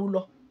ni wọ́n rú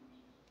lọ.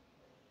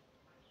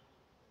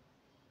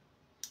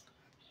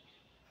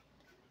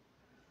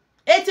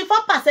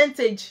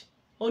 84%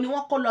 òní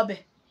wọ́n kó lọ bẹ̀,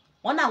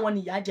 wọ́n náà wọn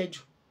nìyà jẹ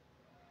jù.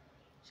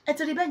 Ẹ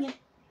ti rí bẹ́ẹ̀ yẹn,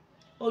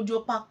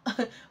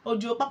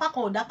 ojú pápá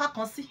kan ò dápá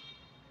kan sí.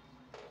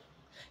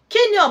 Kí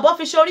ni ọ̀bọ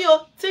fi ṣorí o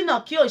tí nà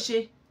kí ò ṣe?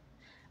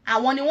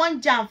 Àwọn ni wọ́n ń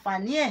jẹ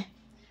àǹfààní ẹ̀.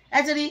 Ẹ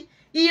ti rí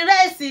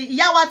ìrẹsì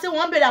ìyá wa tí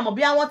wọ́n béèrè àmọ́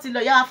bí wọ́n ti lọ,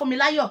 ìyá wa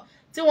Fúnmiláyọ̀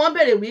tí wọ́n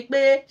béèrè wípé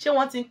ṣé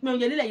wọ́n ti ń pín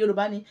oúnjẹ nílẹ̀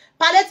Yorùbá ni.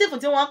 Palliative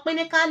tí wọ́n pín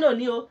ní Kano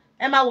ni o,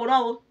 ẹ máa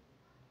wòran o.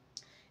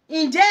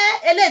 Ǹjẹ́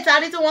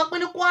eléyìí tí wọ́n pín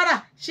ní Kwara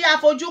ṣé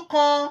afojú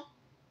kan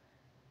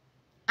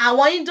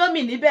àwọn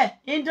Indomie níbẹ̀?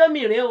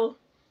 Indomie rèé o,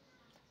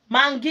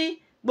 Maggi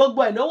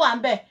gbogbo ẹ̀ ló wà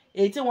ńbẹ̀,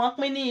 èyí tí wọ́n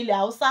pín ní ilẹ̀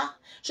Haúsá.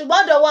 Ṣùgbọ́n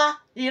ọ̀dọ̀ wa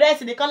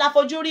ìrẹsì nìkan la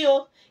fojú rí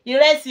o.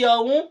 Ìrẹsì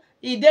ọ̀hún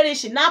ìdérí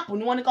ṣìnáàpù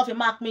ni wọ́n ní kó fi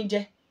máa pín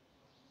jẹ.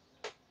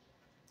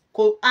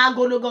 Kò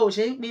agologo ò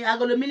ṣe ń pín,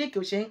 agolo mílìkì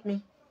ò ṣe ń pín.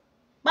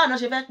 Báwo ni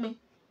wọ́n ṣe fẹ́ pín?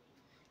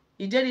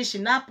 Ìdérí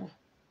ṣìnáàpù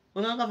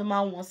òun náà kó fi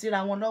máa wọ̀n síra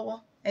wọn lọ́wọ́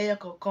ẹyẹ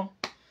kọ̀ọ̀kan.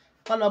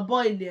 Kọ́ lọ bọ́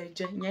ilé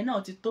ẹ̀jẹ̀ ìyẹn náà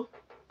ti tó.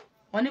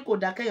 Wọ́n ní kò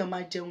dá kéèyàn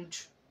máa jẹun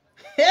jù.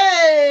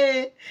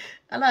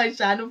 Ọlọ́run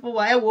ṣàánú fún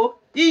wa. Ẹ wo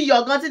iyọ̀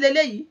gan tí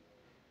leléyìí,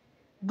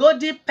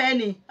 golden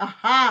penny,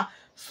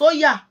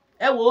 sóyà,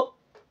 ẹ wo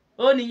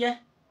ó nìyẹn.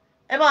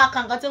 Ẹ bá wa ka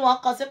nǹkan tí wọ́n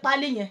kọ sí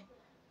pálí yẹn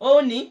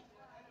ó ní.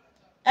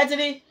 Ẹ ti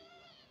rí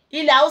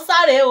ilẹ̀ Haúsá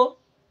rèé o,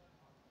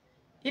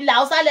 ilẹ̀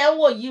Haúsá lẹ ń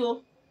wò yìí o.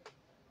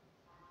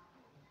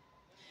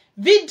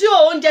 Fídíò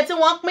oúnjẹ tí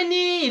wọ́n pín ní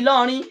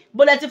Ìlọrin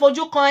bólẹ̀ ti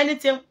fojú kan ẹni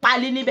tí ń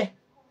pálí níbẹ̀,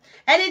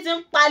 ẹni tí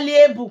ń pálí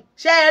ebù.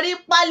 Ṣé ẹ rí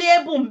pálí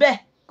ebù ń bẹ̀?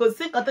 Kò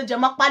sí nǹkan tó jẹ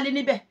mọ́ pálí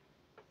níbẹ̀.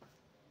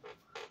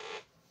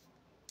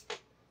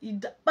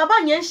 Bàbá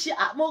yẹn ń ṣe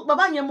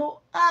bàbá yẹn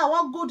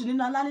wọ́n good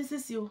nínú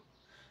analysis o.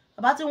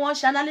 Bàbá tí wọ́n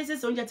ṣe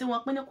analysis oúnjẹ tí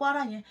wọ́n pín ní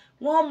Kwara yẹn,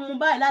 wọ́n mú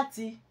báyìí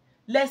láti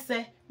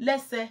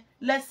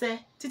lẹ́sẹ̀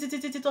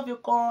títí tó fi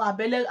kan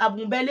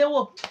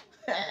àbùnbẹ́léwò.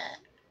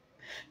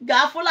 Gà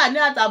Fúlàní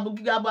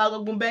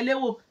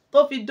àtàbùnbẹ́léwò tó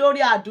fi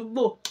dórí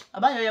àdúgbò.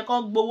 Bàbá yẹn yẹ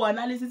kán gbowó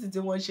analysis tí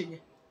wọ́n ṣe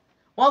yẹn.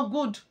 Wọ́n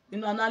good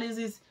nínú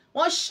analysis.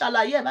 Wọ́n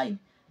ṣàlàyé ẹ̀ báyìí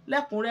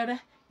lẹ́kùnrẹ́rẹ́.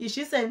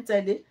 ìṣísẹ̀ ń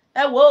tẹ̀lé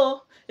ẹ wò ó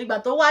ìgbà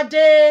tó wá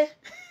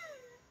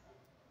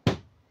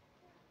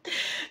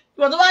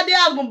dé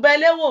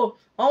àgùnbẹ́lẹ́wò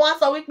wọ́n wá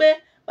sọ wípé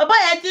bàbá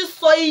yẹn ti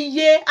sọ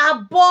iye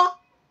abọ́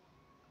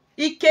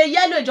ike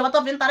yẹ́lò ìjọba tó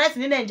fi ń ta rẹ́sì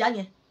ní nàìjíríà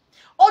yẹn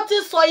ó ti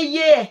sọ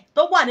iye ẹ̀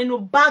tó wà nínú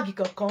báàgì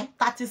kankan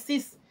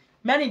 36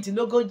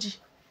 mẹ́rìndínlógójì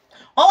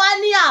wọ́n wá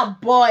ní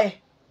àbọ̀ ẹ̀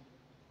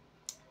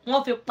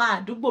wọ́n fi pa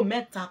àdúgbò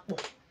mẹ́ta pọ̀.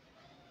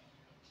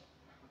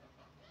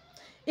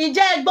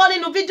 Ǹjẹ́ ẹ gbọ́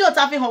nínú fídíò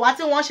tá fi hàn wá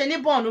tí wọ́n ṣe ní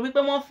Borno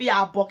wípé wọ́n fi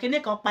àbọ̀ kinní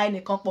kan pa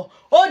ẹnìkan pọ̀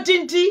ó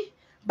díndín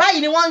báyìí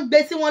ni wọ́n ń gbé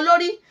sí wọn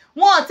lórí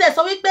wọn ò tẹ̀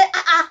sọ wípé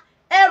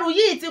ẹrù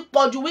yìí ti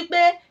pọ̀ jù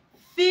wípé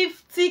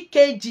 50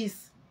 kgs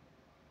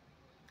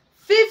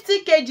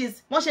 50 kgs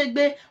wọ́n ṣe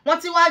gbé wọ́n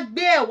ti wá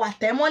gbé ẹ̀wà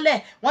tẹ́ mọ́lẹ̀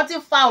wọ́n ti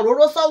fa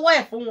òróró sọ́wọ́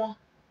ẹ̀ fún wọn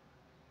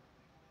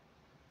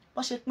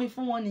bọ́n ṣe pín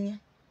fún wọn nìyẹn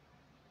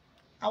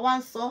àwa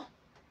ń sọ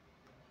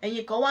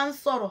ẹ̀yin kan wá ń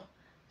sọ̀rọ̀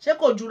ṣé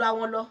kò jura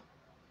wọn lọ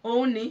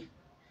òun ni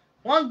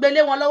wọ́n ń gbélé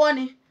wọn lọ́wọ́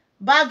ni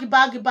báàgì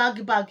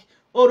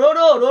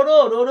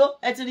òróró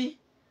ẹ ti rí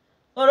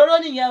òróró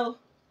nìyẹn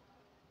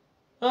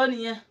ó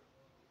nìyẹn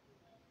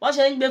wọ́n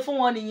ṣe ń gbé fún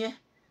wọn nìyẹn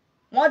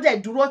wọ́n dẹ̀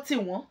dúró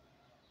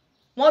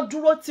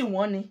tì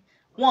wọ́n ni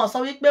wọn ò sọ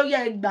wípé ó yẹ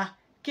gbà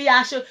kí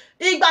aṣọ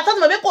ìgbà tó ti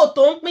mọ̀ pé kò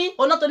tó ń pín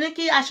oná tó ní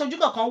kí aṣojú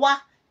kọ̀ọ̀kan wá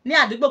ní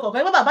àdúgbò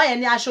kọ̀ọ̀kan ẹgbẹ́ bàbá yẹn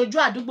ní aṣojú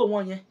àdúgbò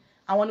wọn yẹn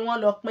àwọn ni wọ́n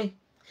lọ pín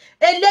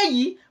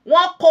eléyìí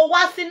wọ́n kó wá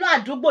sínú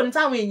àdúgbò ní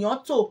táwọn èèyàn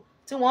tò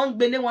tí wọ́n ń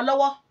gbélé wọn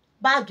lọ́wọ́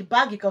báàgì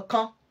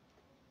kankan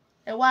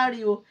ẹ wá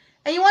rí o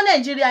ẹ̀yin wọn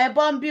nàìjíríà ẹ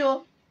bọ́ ń bí o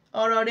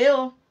ọ̀rọ̀ rèé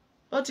o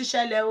ó ti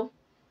ṣẹlẹ̀ o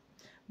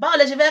báwo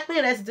lẹ ṣe fẹ́ pín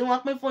ìrẹsì tí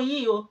wọ́n pín fún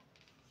yín o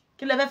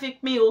kí lẹ fẹ́ fi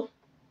pín o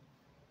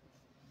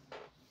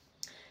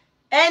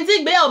ẹni tí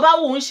ìgbéyàwó bá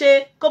wù ń ṣe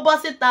kó bọ́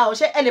síta ò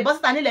ṣe ẹ lè bọ́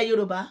síta nílẹ̀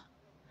yorùbá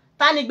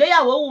ta ni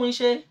ìgbéyàwó wù ń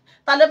ṣe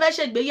ta ló fẹ́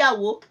ṣe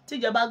ìgbéyàwó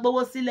tíjọba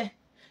gbówó sílẹ̀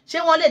ṣé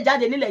wọ́n lè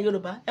jáde nílẹ̀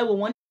yorùbá ẹ wò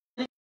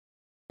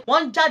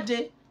wọ́n ń jáde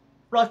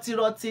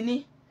rọ̀tìrọ̀tì ni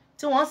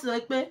tí wọ́n sì sọ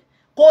pé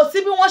kò sí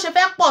bí wọ́n ṣe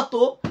fẹ́ pọ̀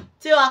tó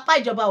tí apá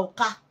ìjọba ò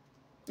ká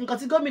nǹkan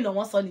tí gómìnà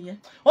wọn sọ nìyẹn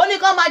ó ní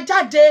kán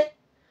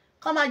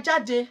máa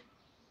jáde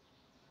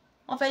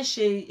wọ́n fẹ́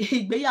ṣe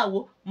ìgbéyàwó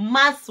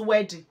mass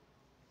wedding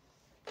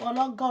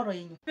ọlọ́gọ́rọ̀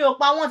èèyàn bí o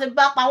pa wọ́n ti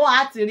bá pa wọ́n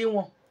á ti rí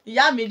wọn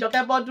ìyá mi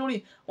Jọkẹ́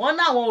Bọ́dúnrìn wọ́n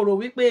náà wọn ò rò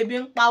wípé ebi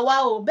ń pa wá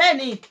o bẹ́ẹ̀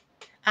ni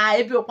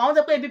ebi ò pa wọ́n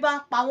tó pé ebi bá ń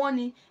pa wọ́n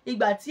ni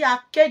ìgbà tí a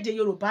kéde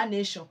Yorùbá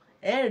nation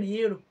rí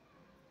èrò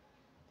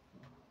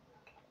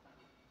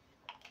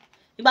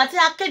ìgbà tí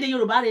a kéde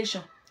Yorùbá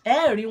nation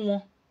rí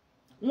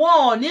wọn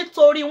ò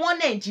nítorí wọn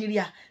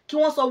Nàìjíríà kí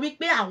wọ́n sọ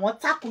wípé àwọn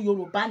takò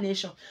Yorùbá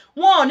nation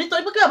wọn ò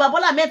nítorí pé kí bàbá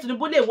Bọ́lá Ahmed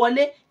Tinubu lè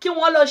wọlé kí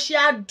wọ́n lọ ṣe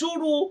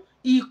adúrú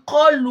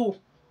ìkọlù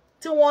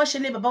tí wọ́n ṣe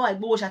lé bàbá wa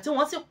Ìgbòho Òòṣà tí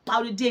wọ́n sì pa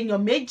odidi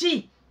èèyàn méjì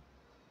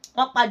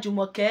wọ́n pa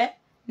Jùmọ̀kẹ́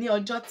ní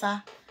Ọjọ́ta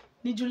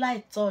ní July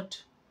 3rd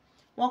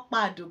wọ́n pa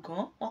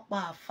Àdògán wọ́n pa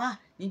Àfà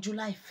ní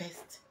July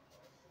 1st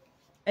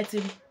ẹ ti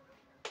rí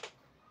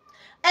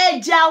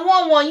ẹ̀jẹ̀ àwọn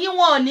wọ̀nyí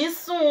wọn ò ní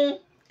sùn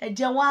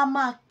ẹ̀jẹ̀ wọn á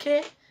máa ké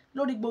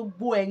lórí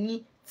gbogbo ẹ̀yin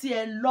tí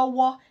ẹ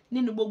lọ́wọ́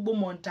nínú gbogbo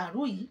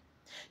mọ̀ǹdàrú yìí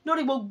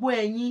lórí gbogbo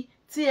ẹ̀yin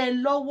tí ẹ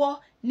lọ́wọ́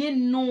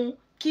nínú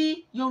kí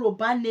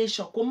Yorùbá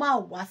nation kó má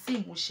wá sí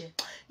ìmúṣẹ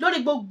lórí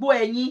gbogbo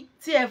ẹ̀yin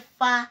tí ẹ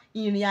fa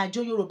ìrìn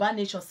àjò Yorùbá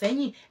nation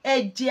sẹ́yìn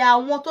ẹ̀jẹ̀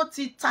àwọn tó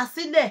ti ta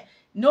sílẹ̀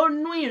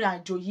nínú ìrìn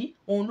àjò yìí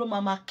òun ló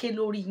máa ké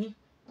lórí yín.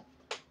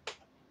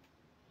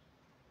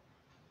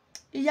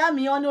 ìyá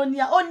mi ó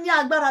ní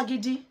agbára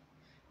gidi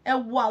ẹ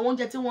wo àwọn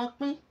oúnjẹ tí wọ́n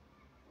pín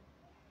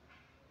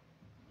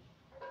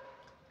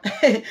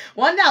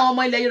wọ́n ní àwọn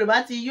ọmọ ilẹ̀ Yorùbá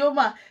ti yó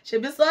mà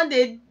ṣèbí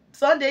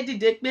Sunday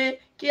dìde pé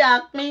kí a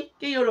pín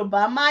kí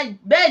Yorùbá má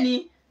bẹ́ẹ̀ ni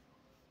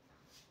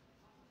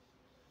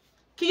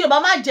kí Yorùbá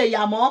má jẹ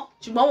ìyà mọ́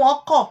ṣùgbọ́n wọ́n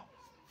kọ̀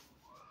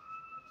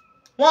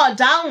wọ́n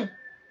dáhùn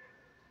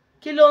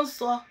kí ló ń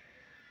sọ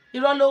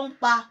irọ́ ló ń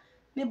pa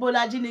níbo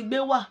la jínigbé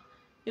wà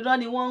irọ́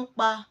ni wọ́n ń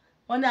pa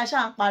wọ́n ní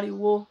aṣáà ń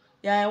pariwo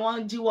wọ́n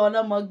ń jí wa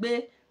ọlọ́mọ gbé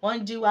wọ́n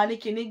ń jí wa ní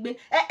kinní gbé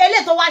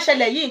eléyìí tó wá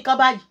ṣẹlẹ̀ yìí nǹkan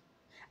báyìí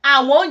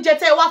àwọn oúnjẹ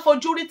tẹ́ wá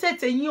fojú rí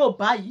tètè yín ò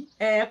báyìí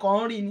kàn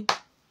ń rí ni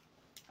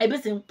ebi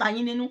sì ń pa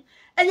yín nínú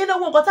ẹ̀yin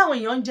lówó nǹkan táwọn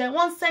èèyàn ń jẹ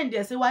wọ́n ń sẹ́ǹdì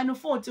ẹ̀ sí wa inú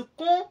fóònù ti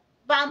kún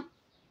bam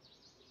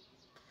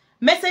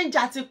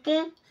messenger ti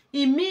kún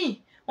ìmíì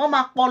wọ́n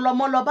máa pọ̀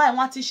lọ́mọ báyìí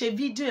wọ́n á ti ṣe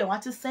fídíò ẹ̀ wọ́n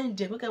á ti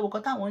sẹ́ǹdì ẹ̀ pé kẹ́wọ́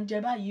nǹkan táwọn ń jẹ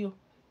báyìí o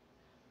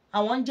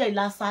àwọn ń jẹ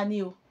ìlàsà ni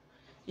o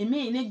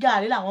ìmíì ní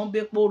gàrí làwọn ń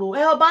bẹ poro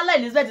ọba ńlá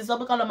Elizabeth sọ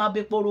pé kán lọ máa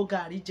bẹ poro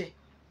gàrí jẹ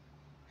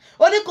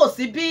ó ní kò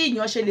sí bí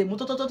ìyàn ṣe lè mú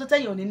tó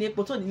tẹ̀yìn òní ní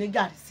epo tó ní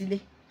gàrí sílé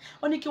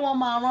ó ní kí wọ́n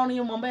máa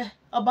ránrin mọ́ bẹ́ẹ̀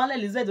ọba ńlá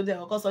Elizabeth tó dẹ̀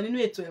kọ́kọ́ sọ nínú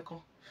ètò ẹ̀kan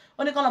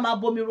ó ní kán lọ máa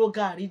bomi ro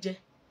gàrí jẹ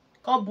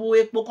kán bu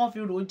epo kán fi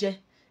rò jẹ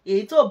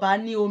èyí tó bá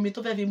ní omi tó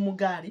fẹ́ fi mu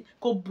gàrí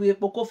kó bu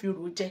epo kó fi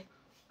rò jẹ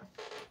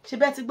ṣe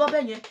bẹ́ẹ̀ ti gbọ́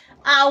bẹ́ẹ̀ yẹn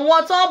àwọn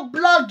tó ń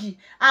blọ́ọ̀gì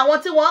àwọn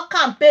tí wọ́n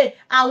campaign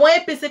àwọn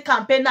APC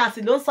campaigners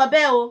ló ń sọ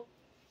bẹ́ẹ̀ o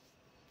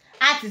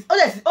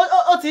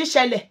ó ti ń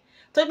ṣẹlẹ̀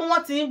tó pé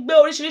wọ́n ti ń gbé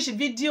oríṣiríṣi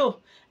fídíò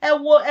ẹ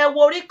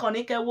wo orí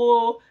ìkànnì kẹ wo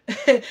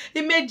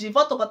íméjì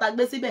fọ́tò kan tá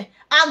gbé síbẹ̀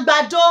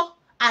àgbàdo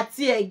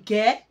àti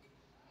ẹ̀gẹ́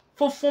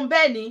funfun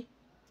bẹ́ẹ̀ ni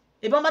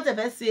ìbọn bá tẹ̀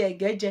fẹ́ ṣe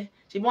ẹ̀gẹ́ jẹ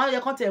ṣùgbọ́n wọ́n yẹ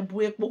kán tẹ̀ bu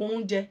epo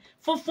oúnjẹ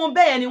funfun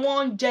bẹ́ẹ̀ ni wọ́n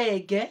ń jẹ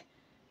ẹ̀gẹ́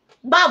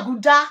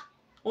gbàgùdá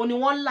òun ni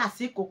wọ́n là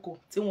sí kòkò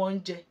tí wọ́n ń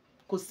jẹ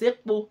kò sí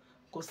epo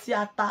kò sí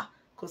ata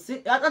kò sí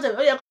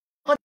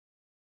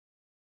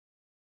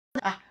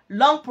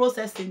long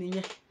processing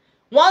nìyẹn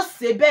wọ́n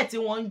sè bẹ́ẹ̀ tí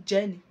wọ́n ń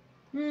jẹ ni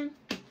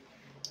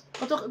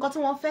nǹkan tí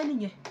wọ́n fẹ́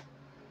nìyẹn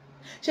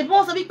ṣebí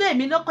wọ́n sọ wípé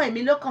èmi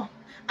lọ́kàn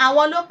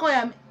àwọn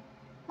lọ́kàn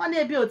wọ́n ní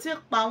ebi ò tí ì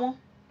pa wọ́n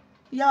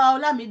ìyá wa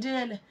Ọlámídé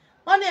ẹlẹ̀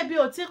wọ́n ní ebi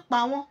ò tí ì pa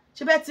wọ́n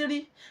ṣe bẹ́ẹ̀ ti rí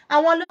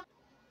àwọn lọ́kàn.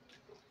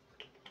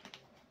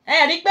 Ẹ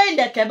rí pé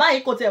ìlẹ̀kẹ̀ báyìí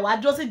kò tẹ̀ wá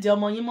dúró sídìí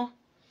ọmọ yín mọ́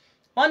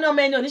wọ́n ní ọmọ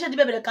ẹni oníṣẹ́jú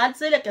bẹ̀rẹ̀ ká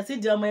sí ìlẹ̀kẹ̀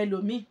sídìí ọmọ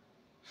ẹlòmíì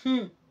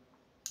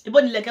ibo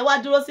ni ìlẹ̀kẹ̀ wá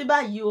dúró sí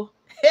báyìí o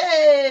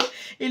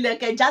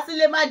ìlẹ̀kẹ̀ já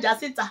sílé má já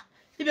síta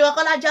ibi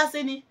kọ́kọ́lá já sí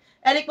ni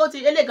ẹni pé ó ti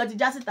eléèkan ti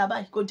já síta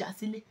báyìí kò já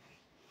sílé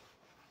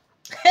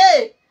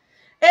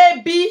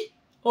ebi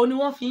òun ni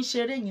wọ́n fi ń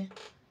ṣeré yẹn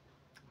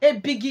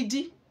ebi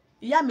gidi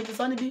ìyá mi ti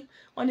sọ níbí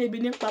wọ́n ní ebi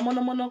ní pa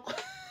mọ́nàmọ́ná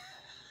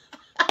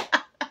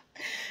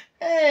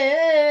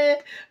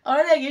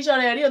ọ̀rọ̀ lè kì í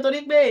ṣọ̀rọ̀ ẹ̀rí o torí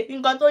pé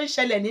nǹkan tó ń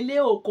ṣẹlẹ̀ nílé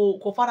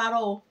kò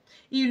fararọ́ o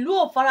ìlú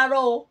ò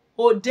fararọ́ o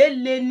òde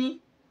le ní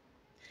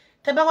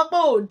tẹ́ bá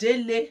pẹ́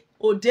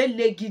òde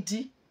le gidi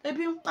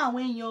ebi ń pa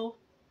àwọn èèyàn o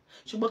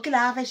ṣùgbọ́n kí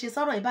la fẹ́ ṣe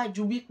sọ̀rọ̀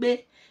ìbájú wípé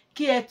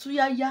kí ẹ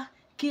túyáyá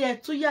kí ẹ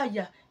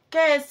túyàyà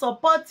kẹ́ ẹ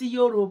sọ́pọ́ọ̀tì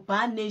Yorùbá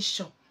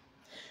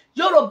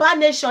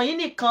nation yìí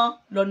nìkan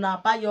lọ́nà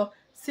àbáyọ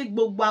sí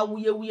gbogbo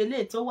awuyewuye lè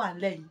tó wà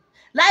lẹ́yìn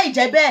láì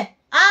jẹ́ bẹ́ẹ̀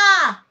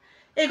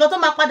nǹkan tó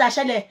máa padà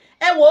ṣẹlẹ̀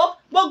ẹ wo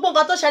gbogbo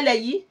nǹkan tó ṣẹlẹ̀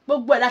yìí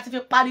gbogbo ẹ̀ láti fi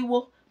pariwo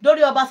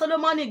lórí ọba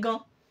Solomoni gan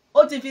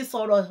ó ti fi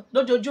sọ̀rọ̀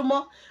lójoojúmọ́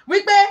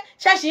wípé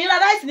ṣẹ́ẹ̀ṣì ń ra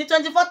ráìsì ní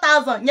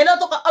 24,000 yẹn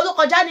ló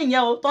kọjá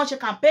nìyẹn o tó ń ṣe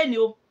kàmpéènì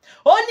o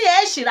ó ní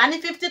ẹ̀ ṣì rà ní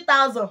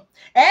 50,000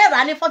 ẹ̀ rà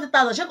ní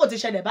 40,000 ṣé kò ti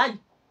ṣẹlẹ̀ báyìí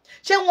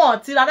ṣé wọn ò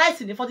ti ra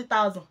ráìsì ní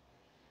 40,000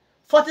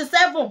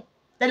 47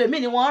 ẹlòmíì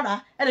ni wọ́n rà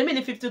ẹlòmíì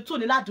ní 52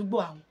 ní ládùúgbò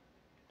àwọn.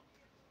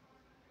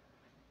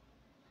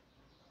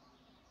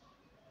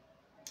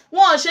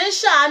 wọn ò ṣe ń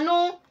ṣàánú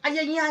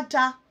ayé yín á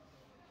da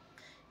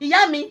ìyá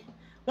mi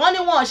wọ́n ní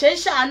wọn ò ṣe ń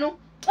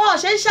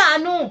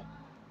ṣàánú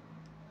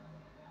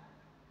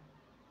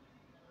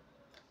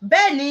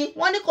bẹ́ẹ̀ ni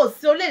wọ́n ní kò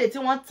sí orílẹ̀-èdè tí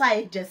wọ́n ta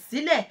ẹ̀jẹ̀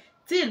sílẹ̀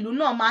tí ìlú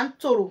náà máa ń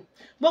tòrò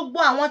gbogbo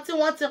àwọn tí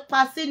wọ́n ti pa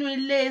sínú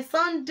ilé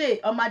Sunday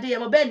ọmọ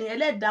Adéyẹmọ bẹ́ẹ̀ ni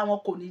ẹlẹ́dàá wọn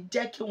kò ní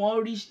jẹ́ kí wọ́n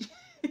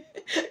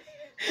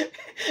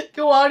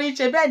rí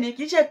ṣe bẹ́ẹ̀ ni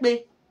kì í ṣe pé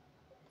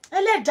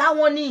ẹlẹ́dàá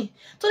wọn ni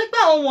torí pé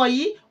àwọn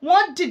wọ̀nyí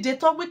wọ́n dìde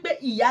tán wípé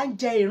ìyà ń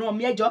jẹ ìran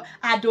mi ẹjọ́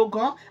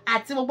Àdògán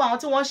àti gbogbo àwọn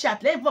tí wọ́n ṣe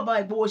àtìlẹ́yìn fún bàbá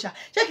Ìgbòho ṣá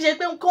ṣé kìí ṣe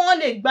pé kí wọ́n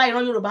lè gba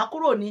ìran Yorùbá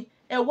kúrò ní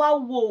ẹ wá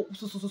wo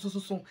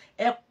sùsùsùsùsùn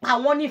ẹ pa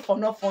wọ́n ní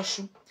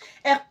ìfọ̀nàfọ̀nṣu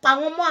ẹ pa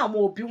wọ́n mọ́ àwọn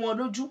òbí wọn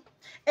lójú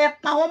ẹ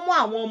pa wọ́n mọ́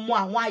àwọn ọmọ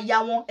àwọn aya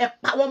wọn ẹ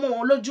pa wọ́n mọ́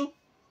wọn lójú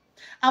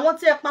àwọn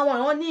tí ẹ pa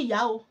wọ́n ní ìyá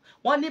o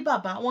wọ́n ní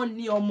bàbá wọ́n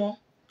ní ọmọ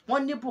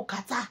wọ́n ní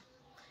bùkátà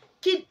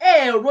kí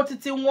èrò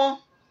títí wọn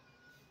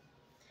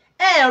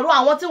èrò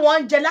àwọn tí wọ́n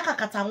ń jẹ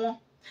lákàkàtà wọn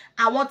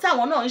àwọn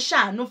táwọn náà ń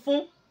ṣàánú fún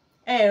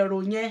èrò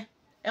yẹn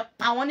ẹ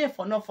pa wọ́n ní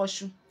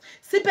ìfọ̀nàfọ̀nṣu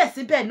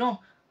síbẹ̀síbẹ̀ náà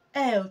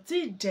ẹ ò tí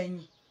ì dẹ̀yìn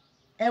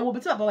ẹ wo bí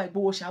tí bàbá wa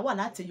Ìgbòho ṣá wà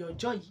láti yọ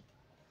ọjọ́ yìí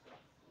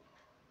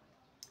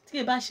tí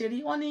ẹ bá ṣe rí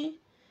wọ́n ní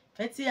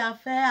fẹ́ tí a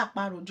fẹ́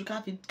àparò ju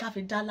ká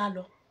fi dá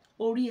lálọ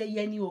orí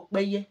ẹyẹ ni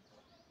òpẹyẹ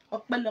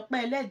ọpẹ́lọpẹ́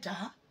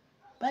ẹlẹ́dàá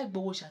bá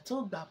Ìgbòho ṣá tó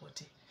gbà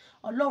bọ̀dẹ̀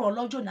Ọlọ́run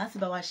ọlọ́jọ́ náà sì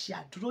bá wa ṣe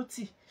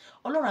àdúrótì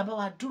Ọlọ́run á bá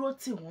wa dúró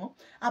tì wọ́n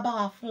á bá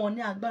wa fún wọn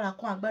ní agbára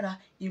kún agbára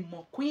ìmọ̀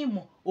kún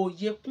ìmọ̀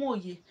òye kún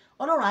òye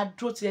Ọlọ́run á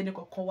dúró ti ẹnì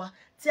kọ̀ọ̀kan wa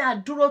tí a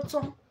dúró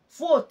tán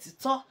fún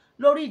òtítọ́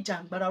lórí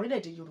ìjàǹgbara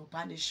orílẹ̀-èdè Yorùbá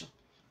nation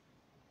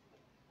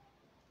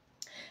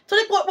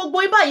torí pé gbogbo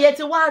ibà yẹn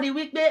ti wá rí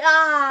wípé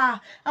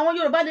àwọn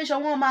Yorùbá nation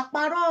wọn máa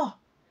parọ́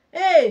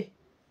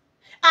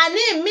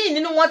àní míì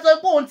nínú wọn tó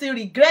pé òun ti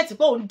regret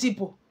pé òun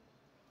dìbò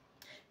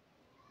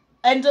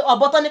ẹni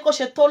ọ̀bọ tán ní kó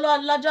ṣe tó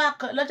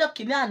lọ́jọ́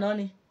kìíní àná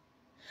ni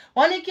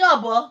wọ́n ní kí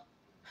ọ̀bọ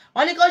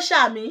wọ́n ní kó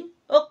ṣàmì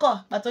ó kọ̀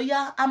pàtó yá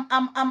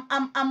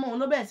amọ̀ òun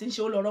ló bẹ̀rẹ̀ sí ń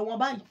ṣe olọ̀rọ̀ wọn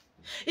báyìí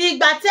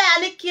ìgbà tẹ́ a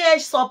ní kí ẹ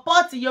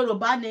support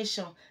Yorùbá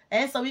nation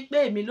ẹ ń sọ wípé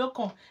èmi ló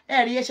kàn ẹ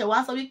rí ẹsẹ̀ wá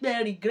sọ wípé ẹ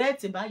regret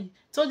báyìí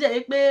tó jẹ́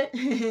wípé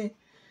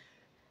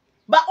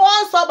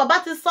wọ́n sọ bàbá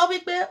ti sọ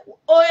wípé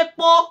o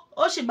epo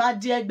ó sì máa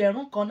di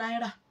ẹgbẹ̀rún kan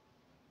náírà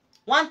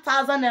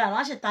 1,000 naira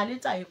wọ́n á ṣe ta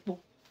lítà epo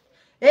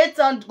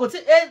 800 kò tí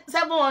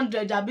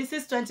 700 àbí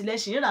 620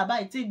 lẹ́sìn rírà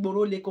báyìí tí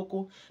ìgboro le koko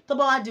tó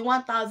bá wá di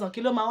 1,000 kí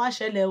ló máa wá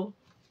ṣẹlẹ̀ o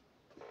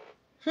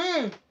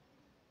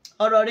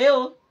ọ̀rọ̀ rèé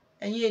o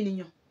ẹ̀yin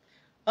ènìyàn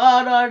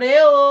ọ̀rọ̀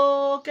rèé o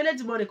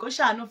kélédìmọ̀ rẹ̀ kó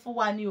ṣàánú fún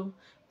wa ni o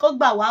kó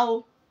gbà wá o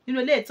nínú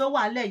ilé tó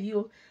wà lẹ̀ yìí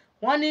o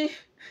wọ́n ní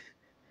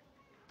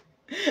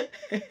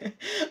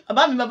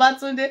bàbá mi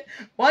Babátúndé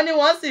wọ́n ní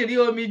wọ́n sì rí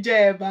omi jẹ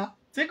ẹ̀bà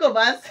tí kò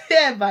bá sí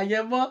ẹ̀bà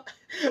yẹn mọ́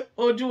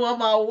ojú wọn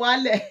máa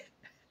wálẹ̀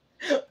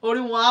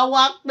orí wọn á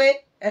wá pé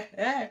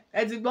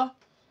ẹ ti gbọ́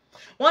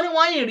wọ́n ní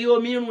wọ́n yìí rí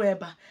omi irun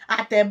ẹ̀bà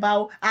àtẹ̀bà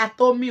o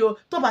àtomi o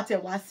tó bá tẹ̀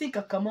wá sí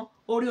kankan mọ́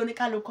orí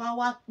oníkálukú á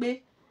wá pé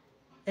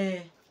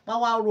wá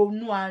wá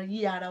ronú ayé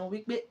ara wọn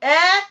wípé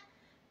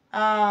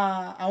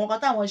àwọn kan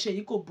táwọn ṣe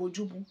yìí kò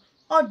bójú mu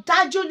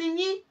ọ̀dájú ni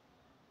yín,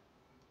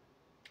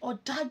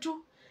 ọ̀dájú.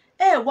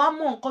 Ẹ wá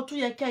mọ nǹkan tó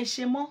yẹ kẹ́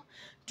ṣe mọ́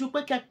ju pé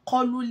kẹ́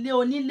kọlu ilé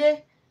onílé,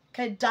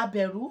 kẹ́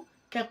dàbẹ̀rú,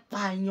 kẹ́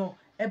pààyàn,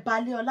 ẹ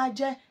balẹ̀ ọlá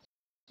jẹ́.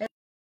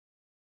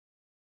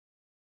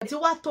 Ẹ ti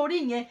wá torí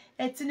yẹn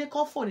ẹ ti ní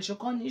kán fòrìṣò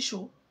kan níṣó.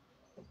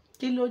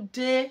 Kí ló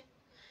dé?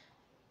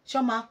 Ṣé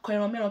ọ máa kọ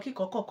ẹran mẹ́ran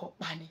kíkọ́ kọ̀ọ̀kan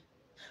pa ni?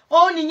 Ó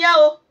nìyẹn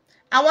o,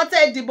 àwọn tẹ́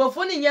ẹ dìbò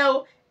fún nìyẹn o.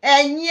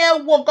 Ẹ̀yin ẹ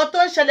wo nǹkan tó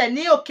ń ṣẹlẹ̀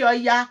ní òkè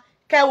ọya,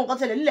 kẹ́ ẹ wo nǹkan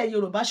tó ṣẹlẹ̀ nílẹ̀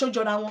Yorùbá, ṣó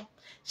jọra wọn?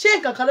 Ṣé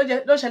nǹkan kan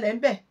ló ṣẹlẹ̀ ń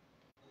bẹ̀?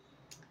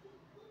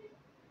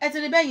 Ẹ ti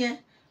rí bẹ́ẹ̀ yẹn,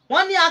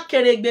 wọ́n ní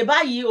akèrègbè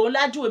báyìí òun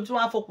lájúwe tí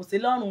wọ́n á fokùn sí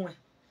lọ́rùn ẹ̀.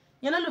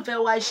 Yẹn lólùfẹ́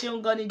wa ṣeun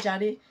gan ni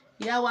jàre,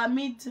 ìyá wa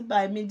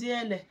mi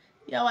díẹ̀lẹ̀,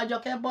 ìyá wa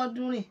Jọkẹ́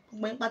Bọ́dúnrìn,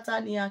 gbogbo yín pátá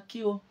ni a kí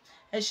o.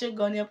 Ẹ ṣé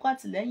gan ni ẹ kú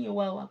àtìlẹ́yìn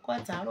wa, wà kú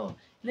àtàárọ̀,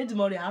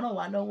 Elédùmarè á ràn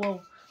wá lọ́wọ́ o.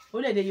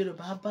 Orílẹ̀-èdè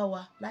Yorùbá bá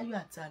wa láyọ̀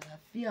àti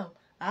àlàáfíà o.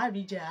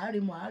 Àárí jẹ, àárí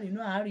mu, àárí inú,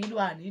 àárí ìlú,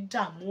 àní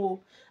dààmú o.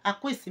 A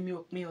kú ìsinmi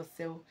òpin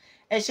ọ̀sẹ̀ o.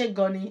 Ẹ ṣé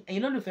gan ni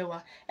ẹ̀yin lólùfẹ́ wa.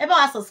 Ẹ bá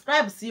wa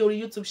subscribe sí orí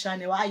YouTube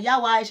channel wa. Ìyá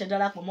wa ẹ ṣé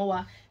darapọ̀ mọ́ wa.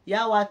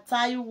 Ìyá wa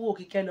Táíwò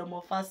Kíkẹ́lọmọ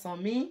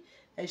Fásànmí,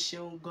 ẹ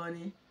ṣeun gan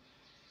ni.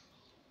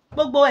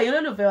 Gbogbo ẹ̀yin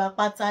lólùfẹ́ wa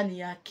pátá ni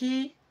a kí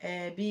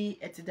bí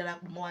ẹ ti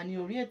darapọ̀ mọ́ wa ní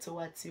orí ètò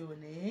wa ti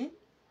òní.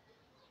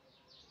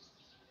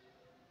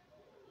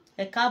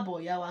 Ẹ káàbọ̀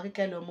ìyá wa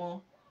Kíkẹ́lọmọ.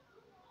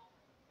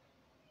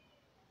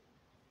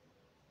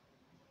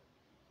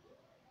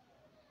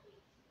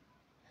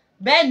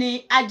 Bẹ́ẹ̀ ni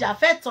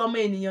ajàfẹ́tọ̀ọ́ ọmọ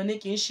ènìyàn ni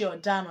kì í ṣe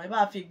ọ̀daràn. Ẹ bá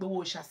fi Ìgbòho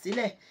Òòṣà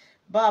sílẹ̀.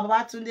 Bàbá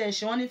Babátúndé ẹ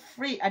ṣé, wọ́n ní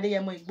free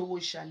Adéyẹmọ Ìgbòho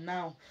Òòṣà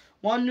now.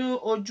 Wọ́n ní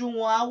ojú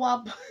wọn á wá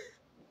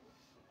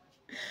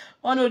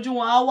wọ́n ní ojú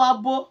wọn á wá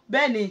bó.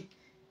 Bẹ́ẹ̀ ni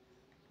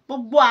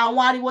gbogbo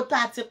àwọn ariwo tá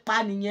a ti pa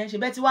nìyẹn.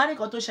 Ṣèbẹ́ ti wá rí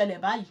nǹkan tó ṣẹlẹ̀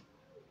báyìí.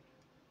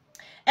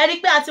 Ẹ rí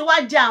pé a ti wá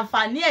jẹ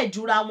àǹfààní ẹ̀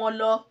jura wọn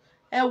lọ.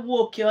 Ẹ wo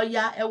òkè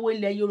ọya, ẹ wo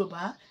ilẹ̀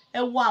Yorùbá,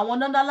 ẹ wo àwọn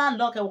Netherlands,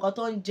 ẹ wo nǹkan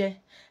tó ń jẹ,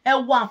 ẹ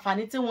wo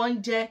àǹfààní tí wọ́n ń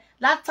jẹ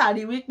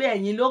látàrí wípé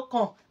ẹ̀yin ló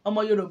kàn, ọmọ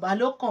Yorùbá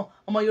ló kàn,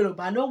 ọmọ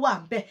Yorùbá ló wà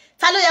ń bẹ̀.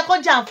 Ta ló yẹ kó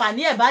jẹ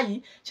àǹfààní ẹ̀ báyìí?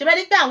 Ṣèbẹ́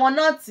rí pé àwọn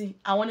nọ́ọ̀tì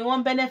àwọn ni wọ́n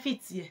ń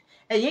benefit ẹ̀.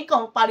 Ẹ̀yin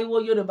kàn ń pariwo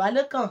Yorùbá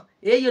ló kàn,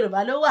 Yorùbá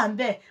ló wà ń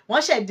bẹ̀,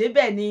 wọ́n ṣẹ̀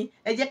débẹ̀ ni,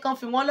 ẹ jẹ́ kán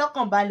fi wọ́n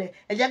lọ́kàn balẹ̀,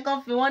 ẹ jẹ́ kán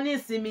fi wọ́n ní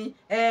ìsinmi,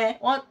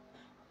 wọ́n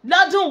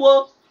lọ́dún wo,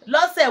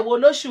 lọ́sẹ̀ wo,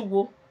 lóṣù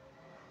wo.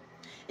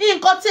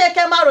 Nǹkan tí ẹ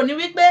kẹ́ máa rò ní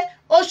wípé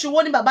oṣù wo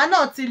ni bàbá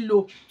náà ti lò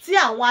tí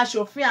àwọn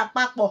aṣòfin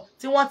àpapọ̀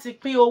tí wọ́n ti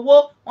pín owó,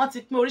 wọ́n ti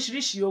pín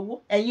oríṣiríṣi owó.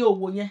 Ẹ̀yin ò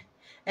wò yẹn.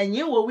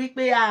 Ẹ̀yin wò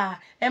wípé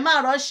ẹ má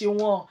rọ́ọ̀ṣì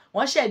wọn,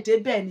 wọ́n ṣẹ̀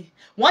débẹ̀ ni.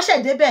 Wọ́n ṣẹ̀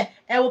débẹ̀,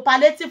 ẹ wo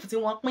palliative tí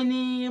wọ́n pín ní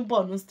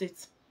Borno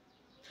State.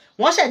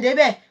 Wọ́n ṣẹ̀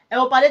débẹ̀, ẹ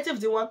wo palliative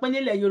tí wọ́n pín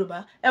nílẹ̀ Yorùbá,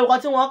 ẹ wo kan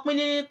tí wọ́n pín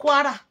ní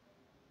Kwara.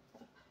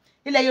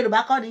 Ilẹ̀ Yorùbá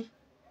kọ́ ni.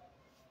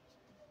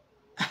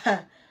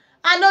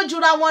 A ló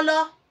jura wọn lọ.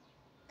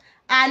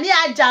 Àní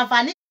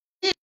ajàǹfààní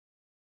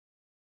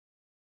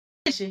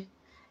ṣe.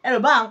 Ẹ̀rọ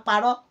bá ń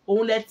parọ́,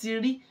 òun lẹ ti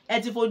rí, ẹ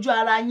ti fojú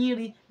ara yín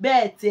rí,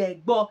 bẹ́ẹ̀ tí ẹ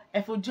gbọ́, ẹ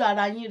fojú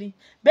ara yín rí,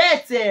 bẹ́ẹ̀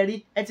tí ẹ rí,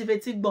 ẹ ti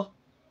fetí gbọ́.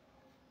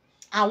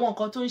 Àwọn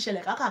nǹkan tó ń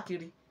ṣẹlẹ̀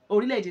káàkiri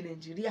orílẹ̀-èdè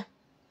Nàìjíríà.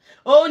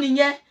 Òun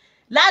nìyẹn.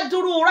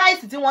 Ládùúrú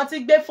ráìsì tí wọ́n ti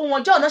gbé fún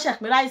wọn, jọ́ ọ̀nà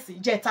ṣẹ̀pín ráìsì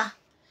jẹta.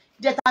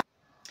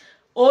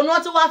 Òun náà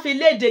tún wá fi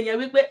léde yẹn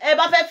wípé ẹ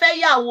bá fẹ́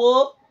yàwó,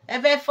 ẹ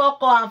fẹ́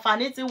fọ́kọ,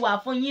 àǹfààní ti wà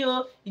fún yín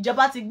o.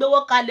 Ìjọba ti gbówó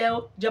kalẹ̀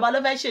o. Ìjọba ló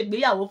fẹ́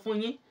ṣègbéyàwó fún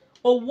yín.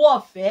 Owó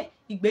ọ̀fẹ́,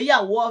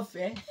 ìgbéyàwó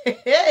ọ̀fẹ́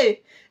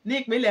ní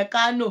ìpínlẹ̀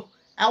Kano.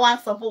 Àwa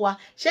sọ fún wa,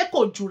 ṣé kò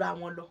jura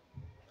wọn lọ?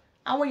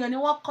 Àwọn èèyàn ni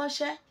wọ́n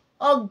kọ́ṣẹ́,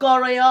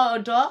 ọ̀gọ̀rọ̀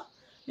ọ̀dọ́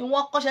ni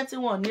wọ́n kọ́ṣẹ́ tí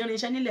wọ́n ò ní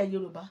irinṣẹ́ nílẹ̀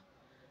Yorùbá.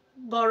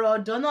 Gọ̀rọ̀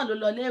ọ̀dọ́ náà ló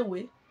lọ léèwé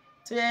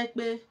tó yẹ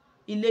pé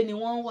ilé ni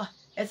wọ́n wà,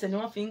 ẹsẹ̀ ni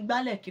wọ́n fi ń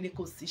gbálẹ̀ kiri,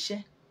 kò síṣẹ́.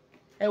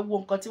 Ẹ wo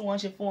nǹkan tí wọ́n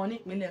ṣe fún wọn ní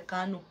ìpínlẹ̀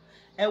Kano,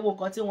 ẹ wo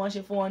nǹkan tí wọ́n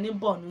ṣe fún wọn ní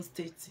Borno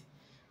State.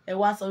 Ẹ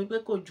wá sọ wípé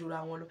kò jura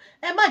wọn lọ.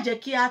 Ẹ má jẹ́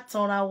kí a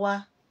tanra wa.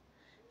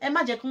 Ẹ má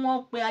jẹ́ kí wọ́n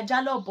pe ajá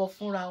lọ́bọ̀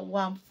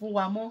fún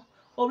wa mọ́.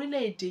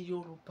 Orílẹ̀-èdè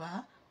Yorùbá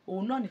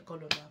òun náà nìkan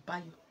lọ́nà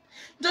àbáyọ.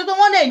 Nítorí pé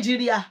wọ́n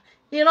Nàìjíríà,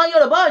 ìran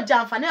Yorùbá ò jẹ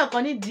àǹfààní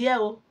ọ̀kan nídìí ẹ̀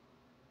o.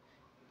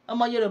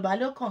 Ọmọ Yorùbá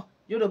ló kàn,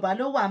 Yorùbá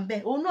ló wà ń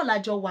bẹ̀, òun náà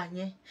lájọ wà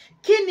yẹn.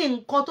 Kí ni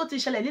nǹkan tó ti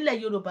ṣẹlẹ̀ nílẹ̀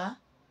Yorùbá?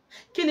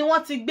 Kí ni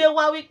wọ́n ti gbé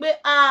wá wípé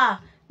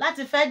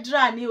láti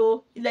federal ni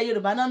o, ilẹ̀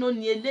Yorùbá náà ló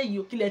ní eléyìí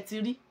o, kí lẹ ti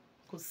rí?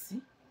 Kò sí.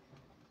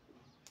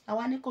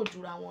 Àwa ní kò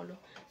jura wọn lọ.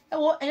 Ẹ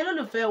wo ẹ̀yin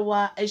lólùfẹ́ wa,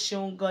 ẹ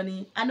ṣeun gan ni.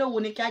 Anáwo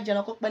ni kí á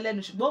jẹran kó pẹ́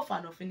lẹ́nu, ṣùgbọ́n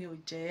òfàànàfin ni ò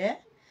jẹ́.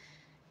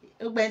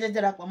 Gbogbo ẹ̀yin tẹ́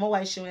darapọ̀ mọ́ wa,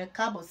 ẹ ṣeun, ẹ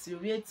káàbọ̀ sí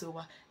orí ètò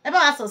wa. Ẹ bá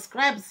wa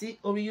subscribe sí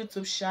orí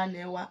YouTube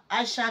channel wa,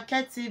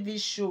 Àṣàkẹ́ TV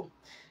show.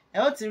 Ẹ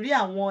ó ti rí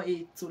àwọn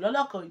ètò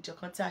lọ́lọ́kan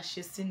ìjọ̀kan tí a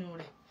ṣe sínú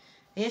rẹ̀.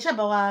 Ẹ̀yin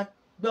ṣáà wa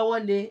gbọ́wọ́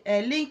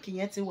lé link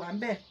yẹn ti wà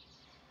ńbẹ̀.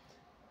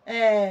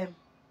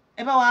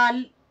 Ẹ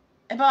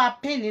bá wa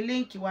pin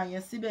link wa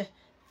yẹn síbẹ̀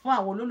fún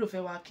àwọn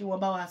olólùfẹ́ wa kí wọ́n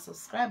bá wa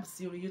subscribe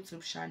sí orí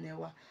YouTube channel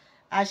wa,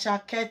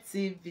 Àṣàkẹ́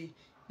TV,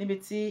 níbi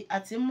tí a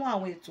ti mú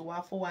àwọn ètò wa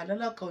fún wa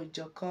lọ́lọ́kan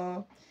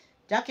ìjọ̀kan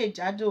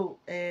jákèjádò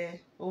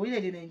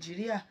orílẹ̀-èdè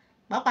Nàìjíríà,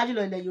 pàápàá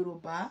jùlọ ilẹ̀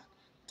Yorùbá,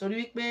 torí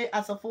wípé a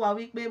sọ fún wa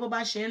wípé bó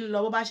bá ṣe ń lọ,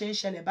 bó bá ṣe ń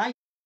ṣẹlẹ̀ báyìí,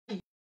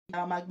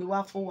 àwọn máa gbé wá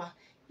fún wa.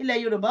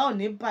 Ilẹ̀ Yorùbá ò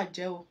ní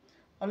bàjẹ́ o.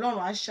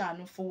 Ọlọ́run á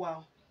ṣàánú fún wa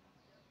o.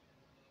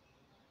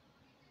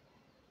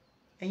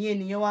 ẹ̀yin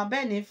ènìyàn wa.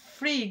 Bẹ́ẹ̀ ni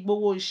free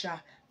Ìgbòho Òòṣà,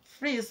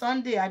 free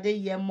Sunday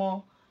Adéyẹmọ.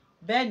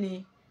 Bẹ́ẹ̀ ni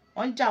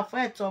wọ́n ń jà fún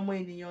ẹ̀tọ́ ọmọ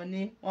ènìyàn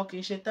ni, wọn kì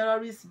í ṣe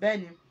terrorist. Bẹ́ẹ̀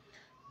ni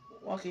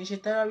wọn kì í ṣe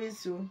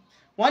terrorist o.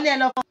 Wọ́n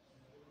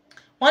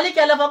ní kí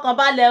ẹ lọ fọkàn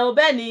balẹ̀ o.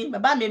 Bẹ́ẹ̀ ni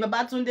bàbá mi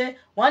Babátúndé,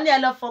 wọ́n ní ẹ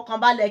lọ fọkàn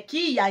balẹ̀ kí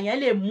ìyà yẹn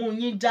lè mú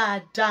yín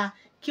dáadáa,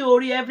 kí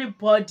orí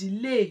everybody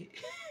lè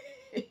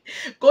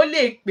kó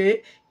lè pé,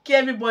 kí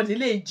everybody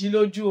lè jí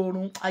lójú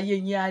oorun, ayé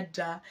yín á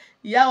dáa.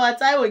 Ìyá wa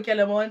Táíwò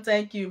Ìkẹlẹmọ,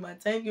 thank you ma,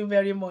 thank you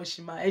very much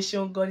ma. Ẹ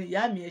ṣeun gan ni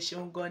ìyá mi, ẹ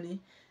ṣeun gan ni,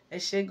 ẹ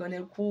ṣe gan ni.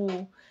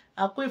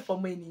 A kú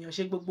ìfọmọ ènìyàn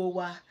ṣe gbogbo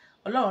wa.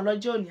 Ọlọ́run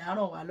lọ́jọ́ òní á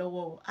ràn wá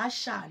lọ́wọ́ o, á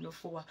ṣàánú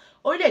fún wa.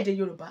 Orílẹ̀-èdè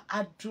Yorùbá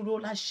á dúró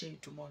láṣẹ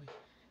Èdùmàrè.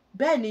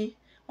 Bẹ́ẹ̀ ni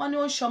wọ́n ní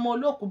ó ń ṣọmọ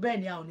olóòkú, bẹ́ẹ̀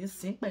ni a ò ní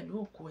sin pẹ̀lú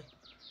òkú ẹ̀.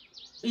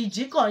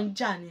 Ìjì kan ń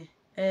jà ni,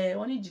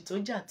 wọ́n ní ìjì tó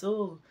jà tó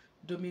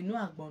dominú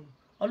àgbọ̀nù.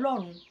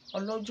 Ọlọ́run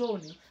ọlọ́jọ́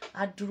òní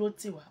á dúró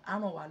tì wá, á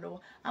ràn wá lọ́wọ́,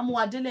 á mú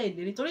wa délẹ̀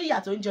ìlérí, torí ìyà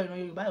tó ń jẹ ìran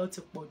Yorùbá ó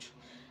ti pọ̀ jù.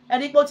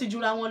 Ẹni pé ó ti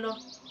jura wọn lọ.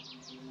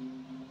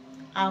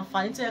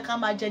 Àǹfààní tó yẹ ká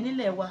máa jẹ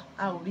nílẹ̀ wa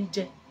a ò rí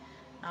jẹ.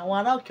 Àwọn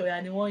ará òkè ọ̀yà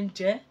ni wọ́n ń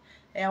jẹ.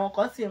 Àwọn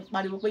kan sì ń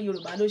pariwo pé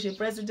Yorùbá ló ṣe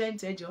president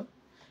ẹjọ́.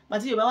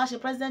 Pàtí Yorùbá wá ṣe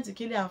president,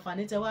 kí lè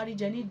àǹfààní tẹ wá rí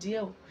jẹ nídìí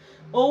ẹ̀ o.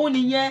 Òun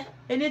nìyẹn,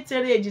 ẹni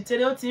tere èjì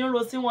tere ó ti ń ro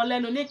sí wọn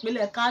lẹ́nu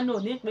nípínlẹ̀ Kano,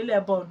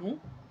 nípínlẹ̀ Borno.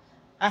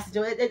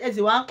 Àsìjọ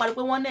ẹsì wa ń parí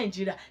pé wọ́n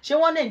Nàìjíríà, ṣé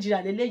wọ́n Nàìjíríà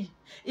lélẹ́yìí?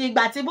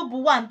 Ìgbà tí búbu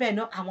wà ń bẹ̀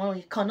náà, àwọn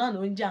ìkan náà ló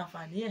ń jẹ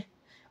àǹfààní ẹ̀.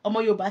 Ọmọ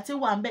Yorùbá tí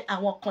wà ń bẹ̀,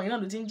 àwọn kan náà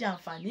ló ti ń jẹ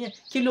àǹfààní ẹ̀.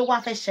 Kí ló wá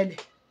fẹ́ ṣẹlẹ̀?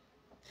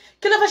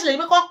 Kí ló fẹ́ ṣẹlẹ̀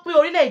pé kó pín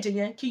orílẹ̀-èdè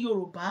yẹn, kí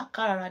Yorùbá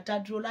kárara dá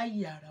dúró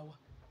láyé ara wa.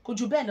 Kò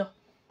jù bẹ́ẹ̀ lọ.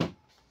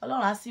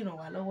 Ọlọ́run á sì ràn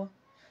wá lọ́wọ́.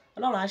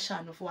 Ọlọ́run á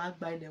ṣàánú fún wa, á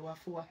gba ilẹ̀ wa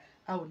fún wa.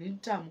 A ò ní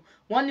dààmú.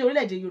 Wọ́n ní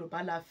orílẹ̀-èdè Yorùbá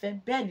la fẹ́,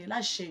 bẹ́ẹ̀ ni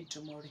láṣẹ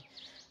Èdùmàrè.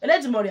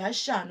 Elédùmarè á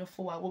ṣàánú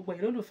fún wa. Gbogbo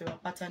ẹ̀yin olólùfẹ́ wa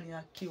pátá ni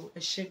a kí o.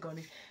 Ẹ ṣé gan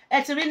ni. Ẹ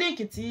ti rí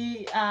líǹkì tí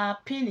a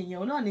pín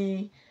nìyẹn, náà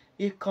ni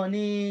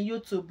ìkànnì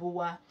YouTube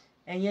wa.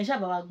 Ẹ̀yin ẹ ṣáà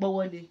bá wa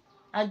gbọ́wọ́lé,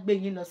 á gbé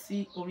yín lọ sí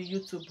orí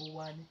YouTube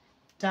wa ni.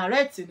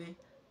 Direct ni,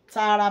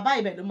 tààrà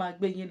báyìí bẹ́ẹ̀ ló máa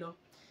gbé yín lọ.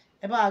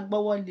 Ẹ bá wa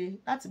gbọ́wọ́lé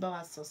láti bá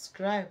wa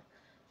subscribe.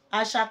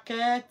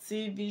 Àṣàkẹ́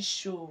TV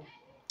show.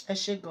 Ẹ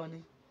ṣé gan ni.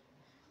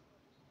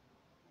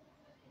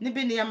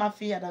 Níbí ni a máa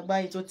fi àdàgbà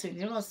ètò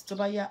tèmi rọ̀ sí, tó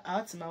bá yá a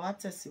ó ti máa wá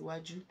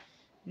tẹ̀síwájú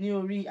ní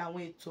orí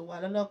àwọn ètò wa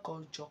lọ́lọ́kan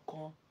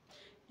òjọ̀kan.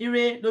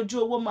 Ire lójú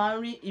owó máa ń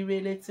rí, ire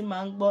létí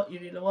máa ń gbọ́,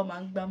 ire lọ́wọ́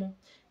máa ń gbámú.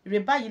 Ire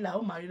báyìí là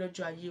ó máa rí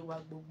lọ́jọ́ ayé wa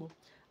gbogbo.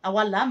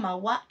 Àwa là á máa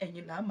wá,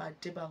 ẹ̀yin là á máa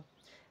dé bá o.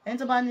 Ẹni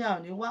tó bá ní a ò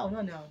ní wá, òun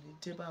náà ni a ò ní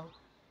dé bá o.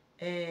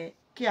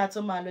 Kí a tó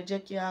máa lọ jẹ́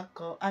kí a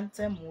kọ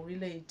anthem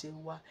orílẹ̀-èdè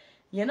wa.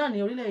 Ìyẹn náà ni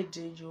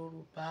orílẹ̀-èdè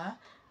Yorùbá.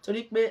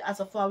 Torí pé a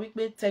sọ fún wa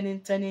wípé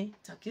tẹnitẹni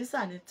tàkísà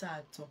ní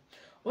tààtàn.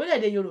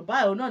 Orílẹ̀-èdè Yorùbá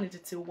òun náà ni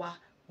títí wa,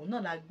 òun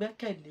náà la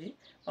gbẹ́kẹ̀lé.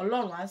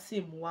 Ọlọ́run á sì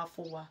mú wa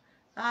fún wa,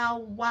 á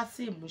wá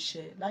sí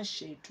ìmúṣẹ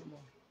láṣẹ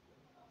Èdùmàrè.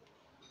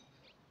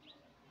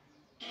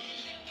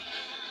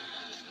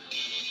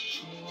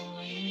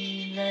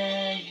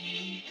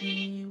 Orílẹ̀-èdè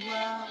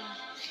wa.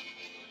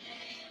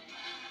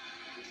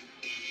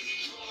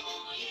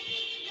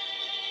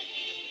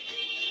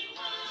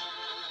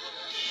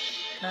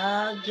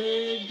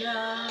 Kàgbéga,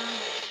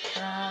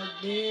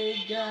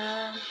 kàgbéga,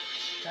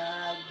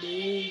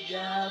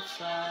 kàgbéga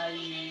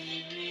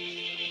fàyèrè.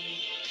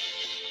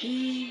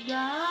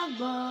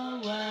 Ìgbàgbọ́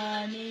wa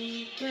ni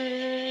pé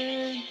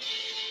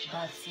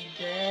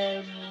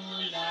bàtìbẹ̀rù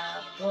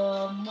làbọ̀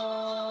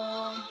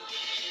mọ́.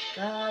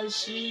 Ká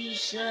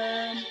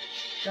ṣiṣẹ́,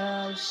 ká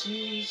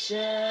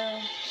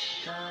ṣiṣẹ́,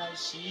 ká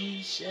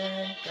ṣiṣẹ́,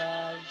 ká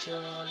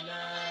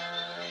jọlá.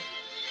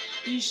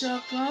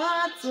 Ìṣọ̀kan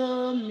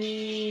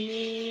àtòmìnira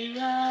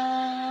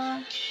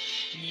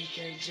ní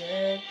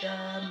kẹ̀jẹ́ ká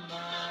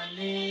máa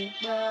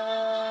lépa.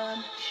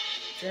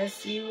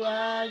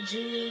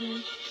 Tẹ̀síwájú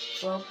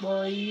fọ̀pọ̀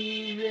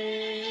ire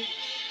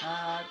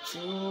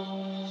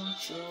àtòhun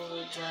tó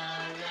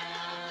dára.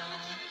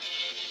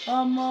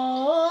 Ọmọ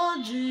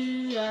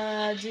Oòduà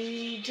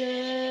dìde,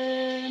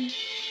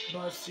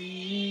 bọ́ sí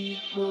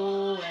ipò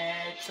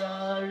ẹ̀tọ́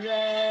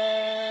rẹ.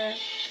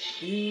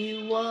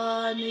 Ìwọ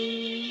ni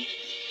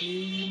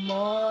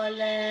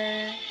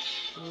ìmọ́lẹ̀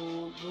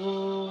ògo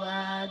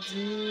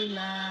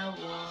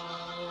adúláwọ̀.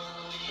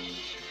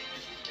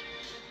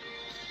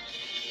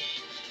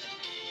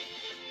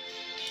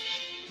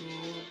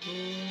 Ògo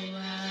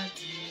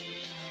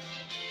adúláwọ̀.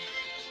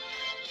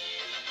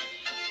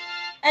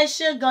 Ẹ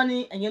ṣé gan ni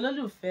ẹ̀yin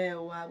olólùfẹ́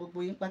wa, gbogbo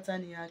yín pátá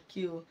ni a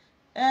kí o.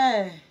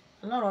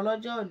 Ọlọ́run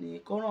ọlọ́jọ́ òní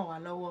kó ràn wá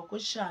lọ́wọ́, kó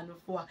ṣàánú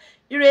fún wa.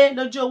 Ire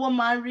lójú owó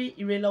máa ń rí,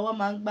 ire lọ́wọ́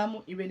máa ń gbámú,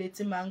 ire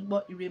létí máa ń gbọ́,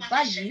 ire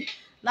báyìí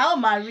la ó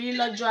máa rí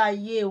lọ́jọ́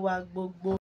ayé wa gbogbo.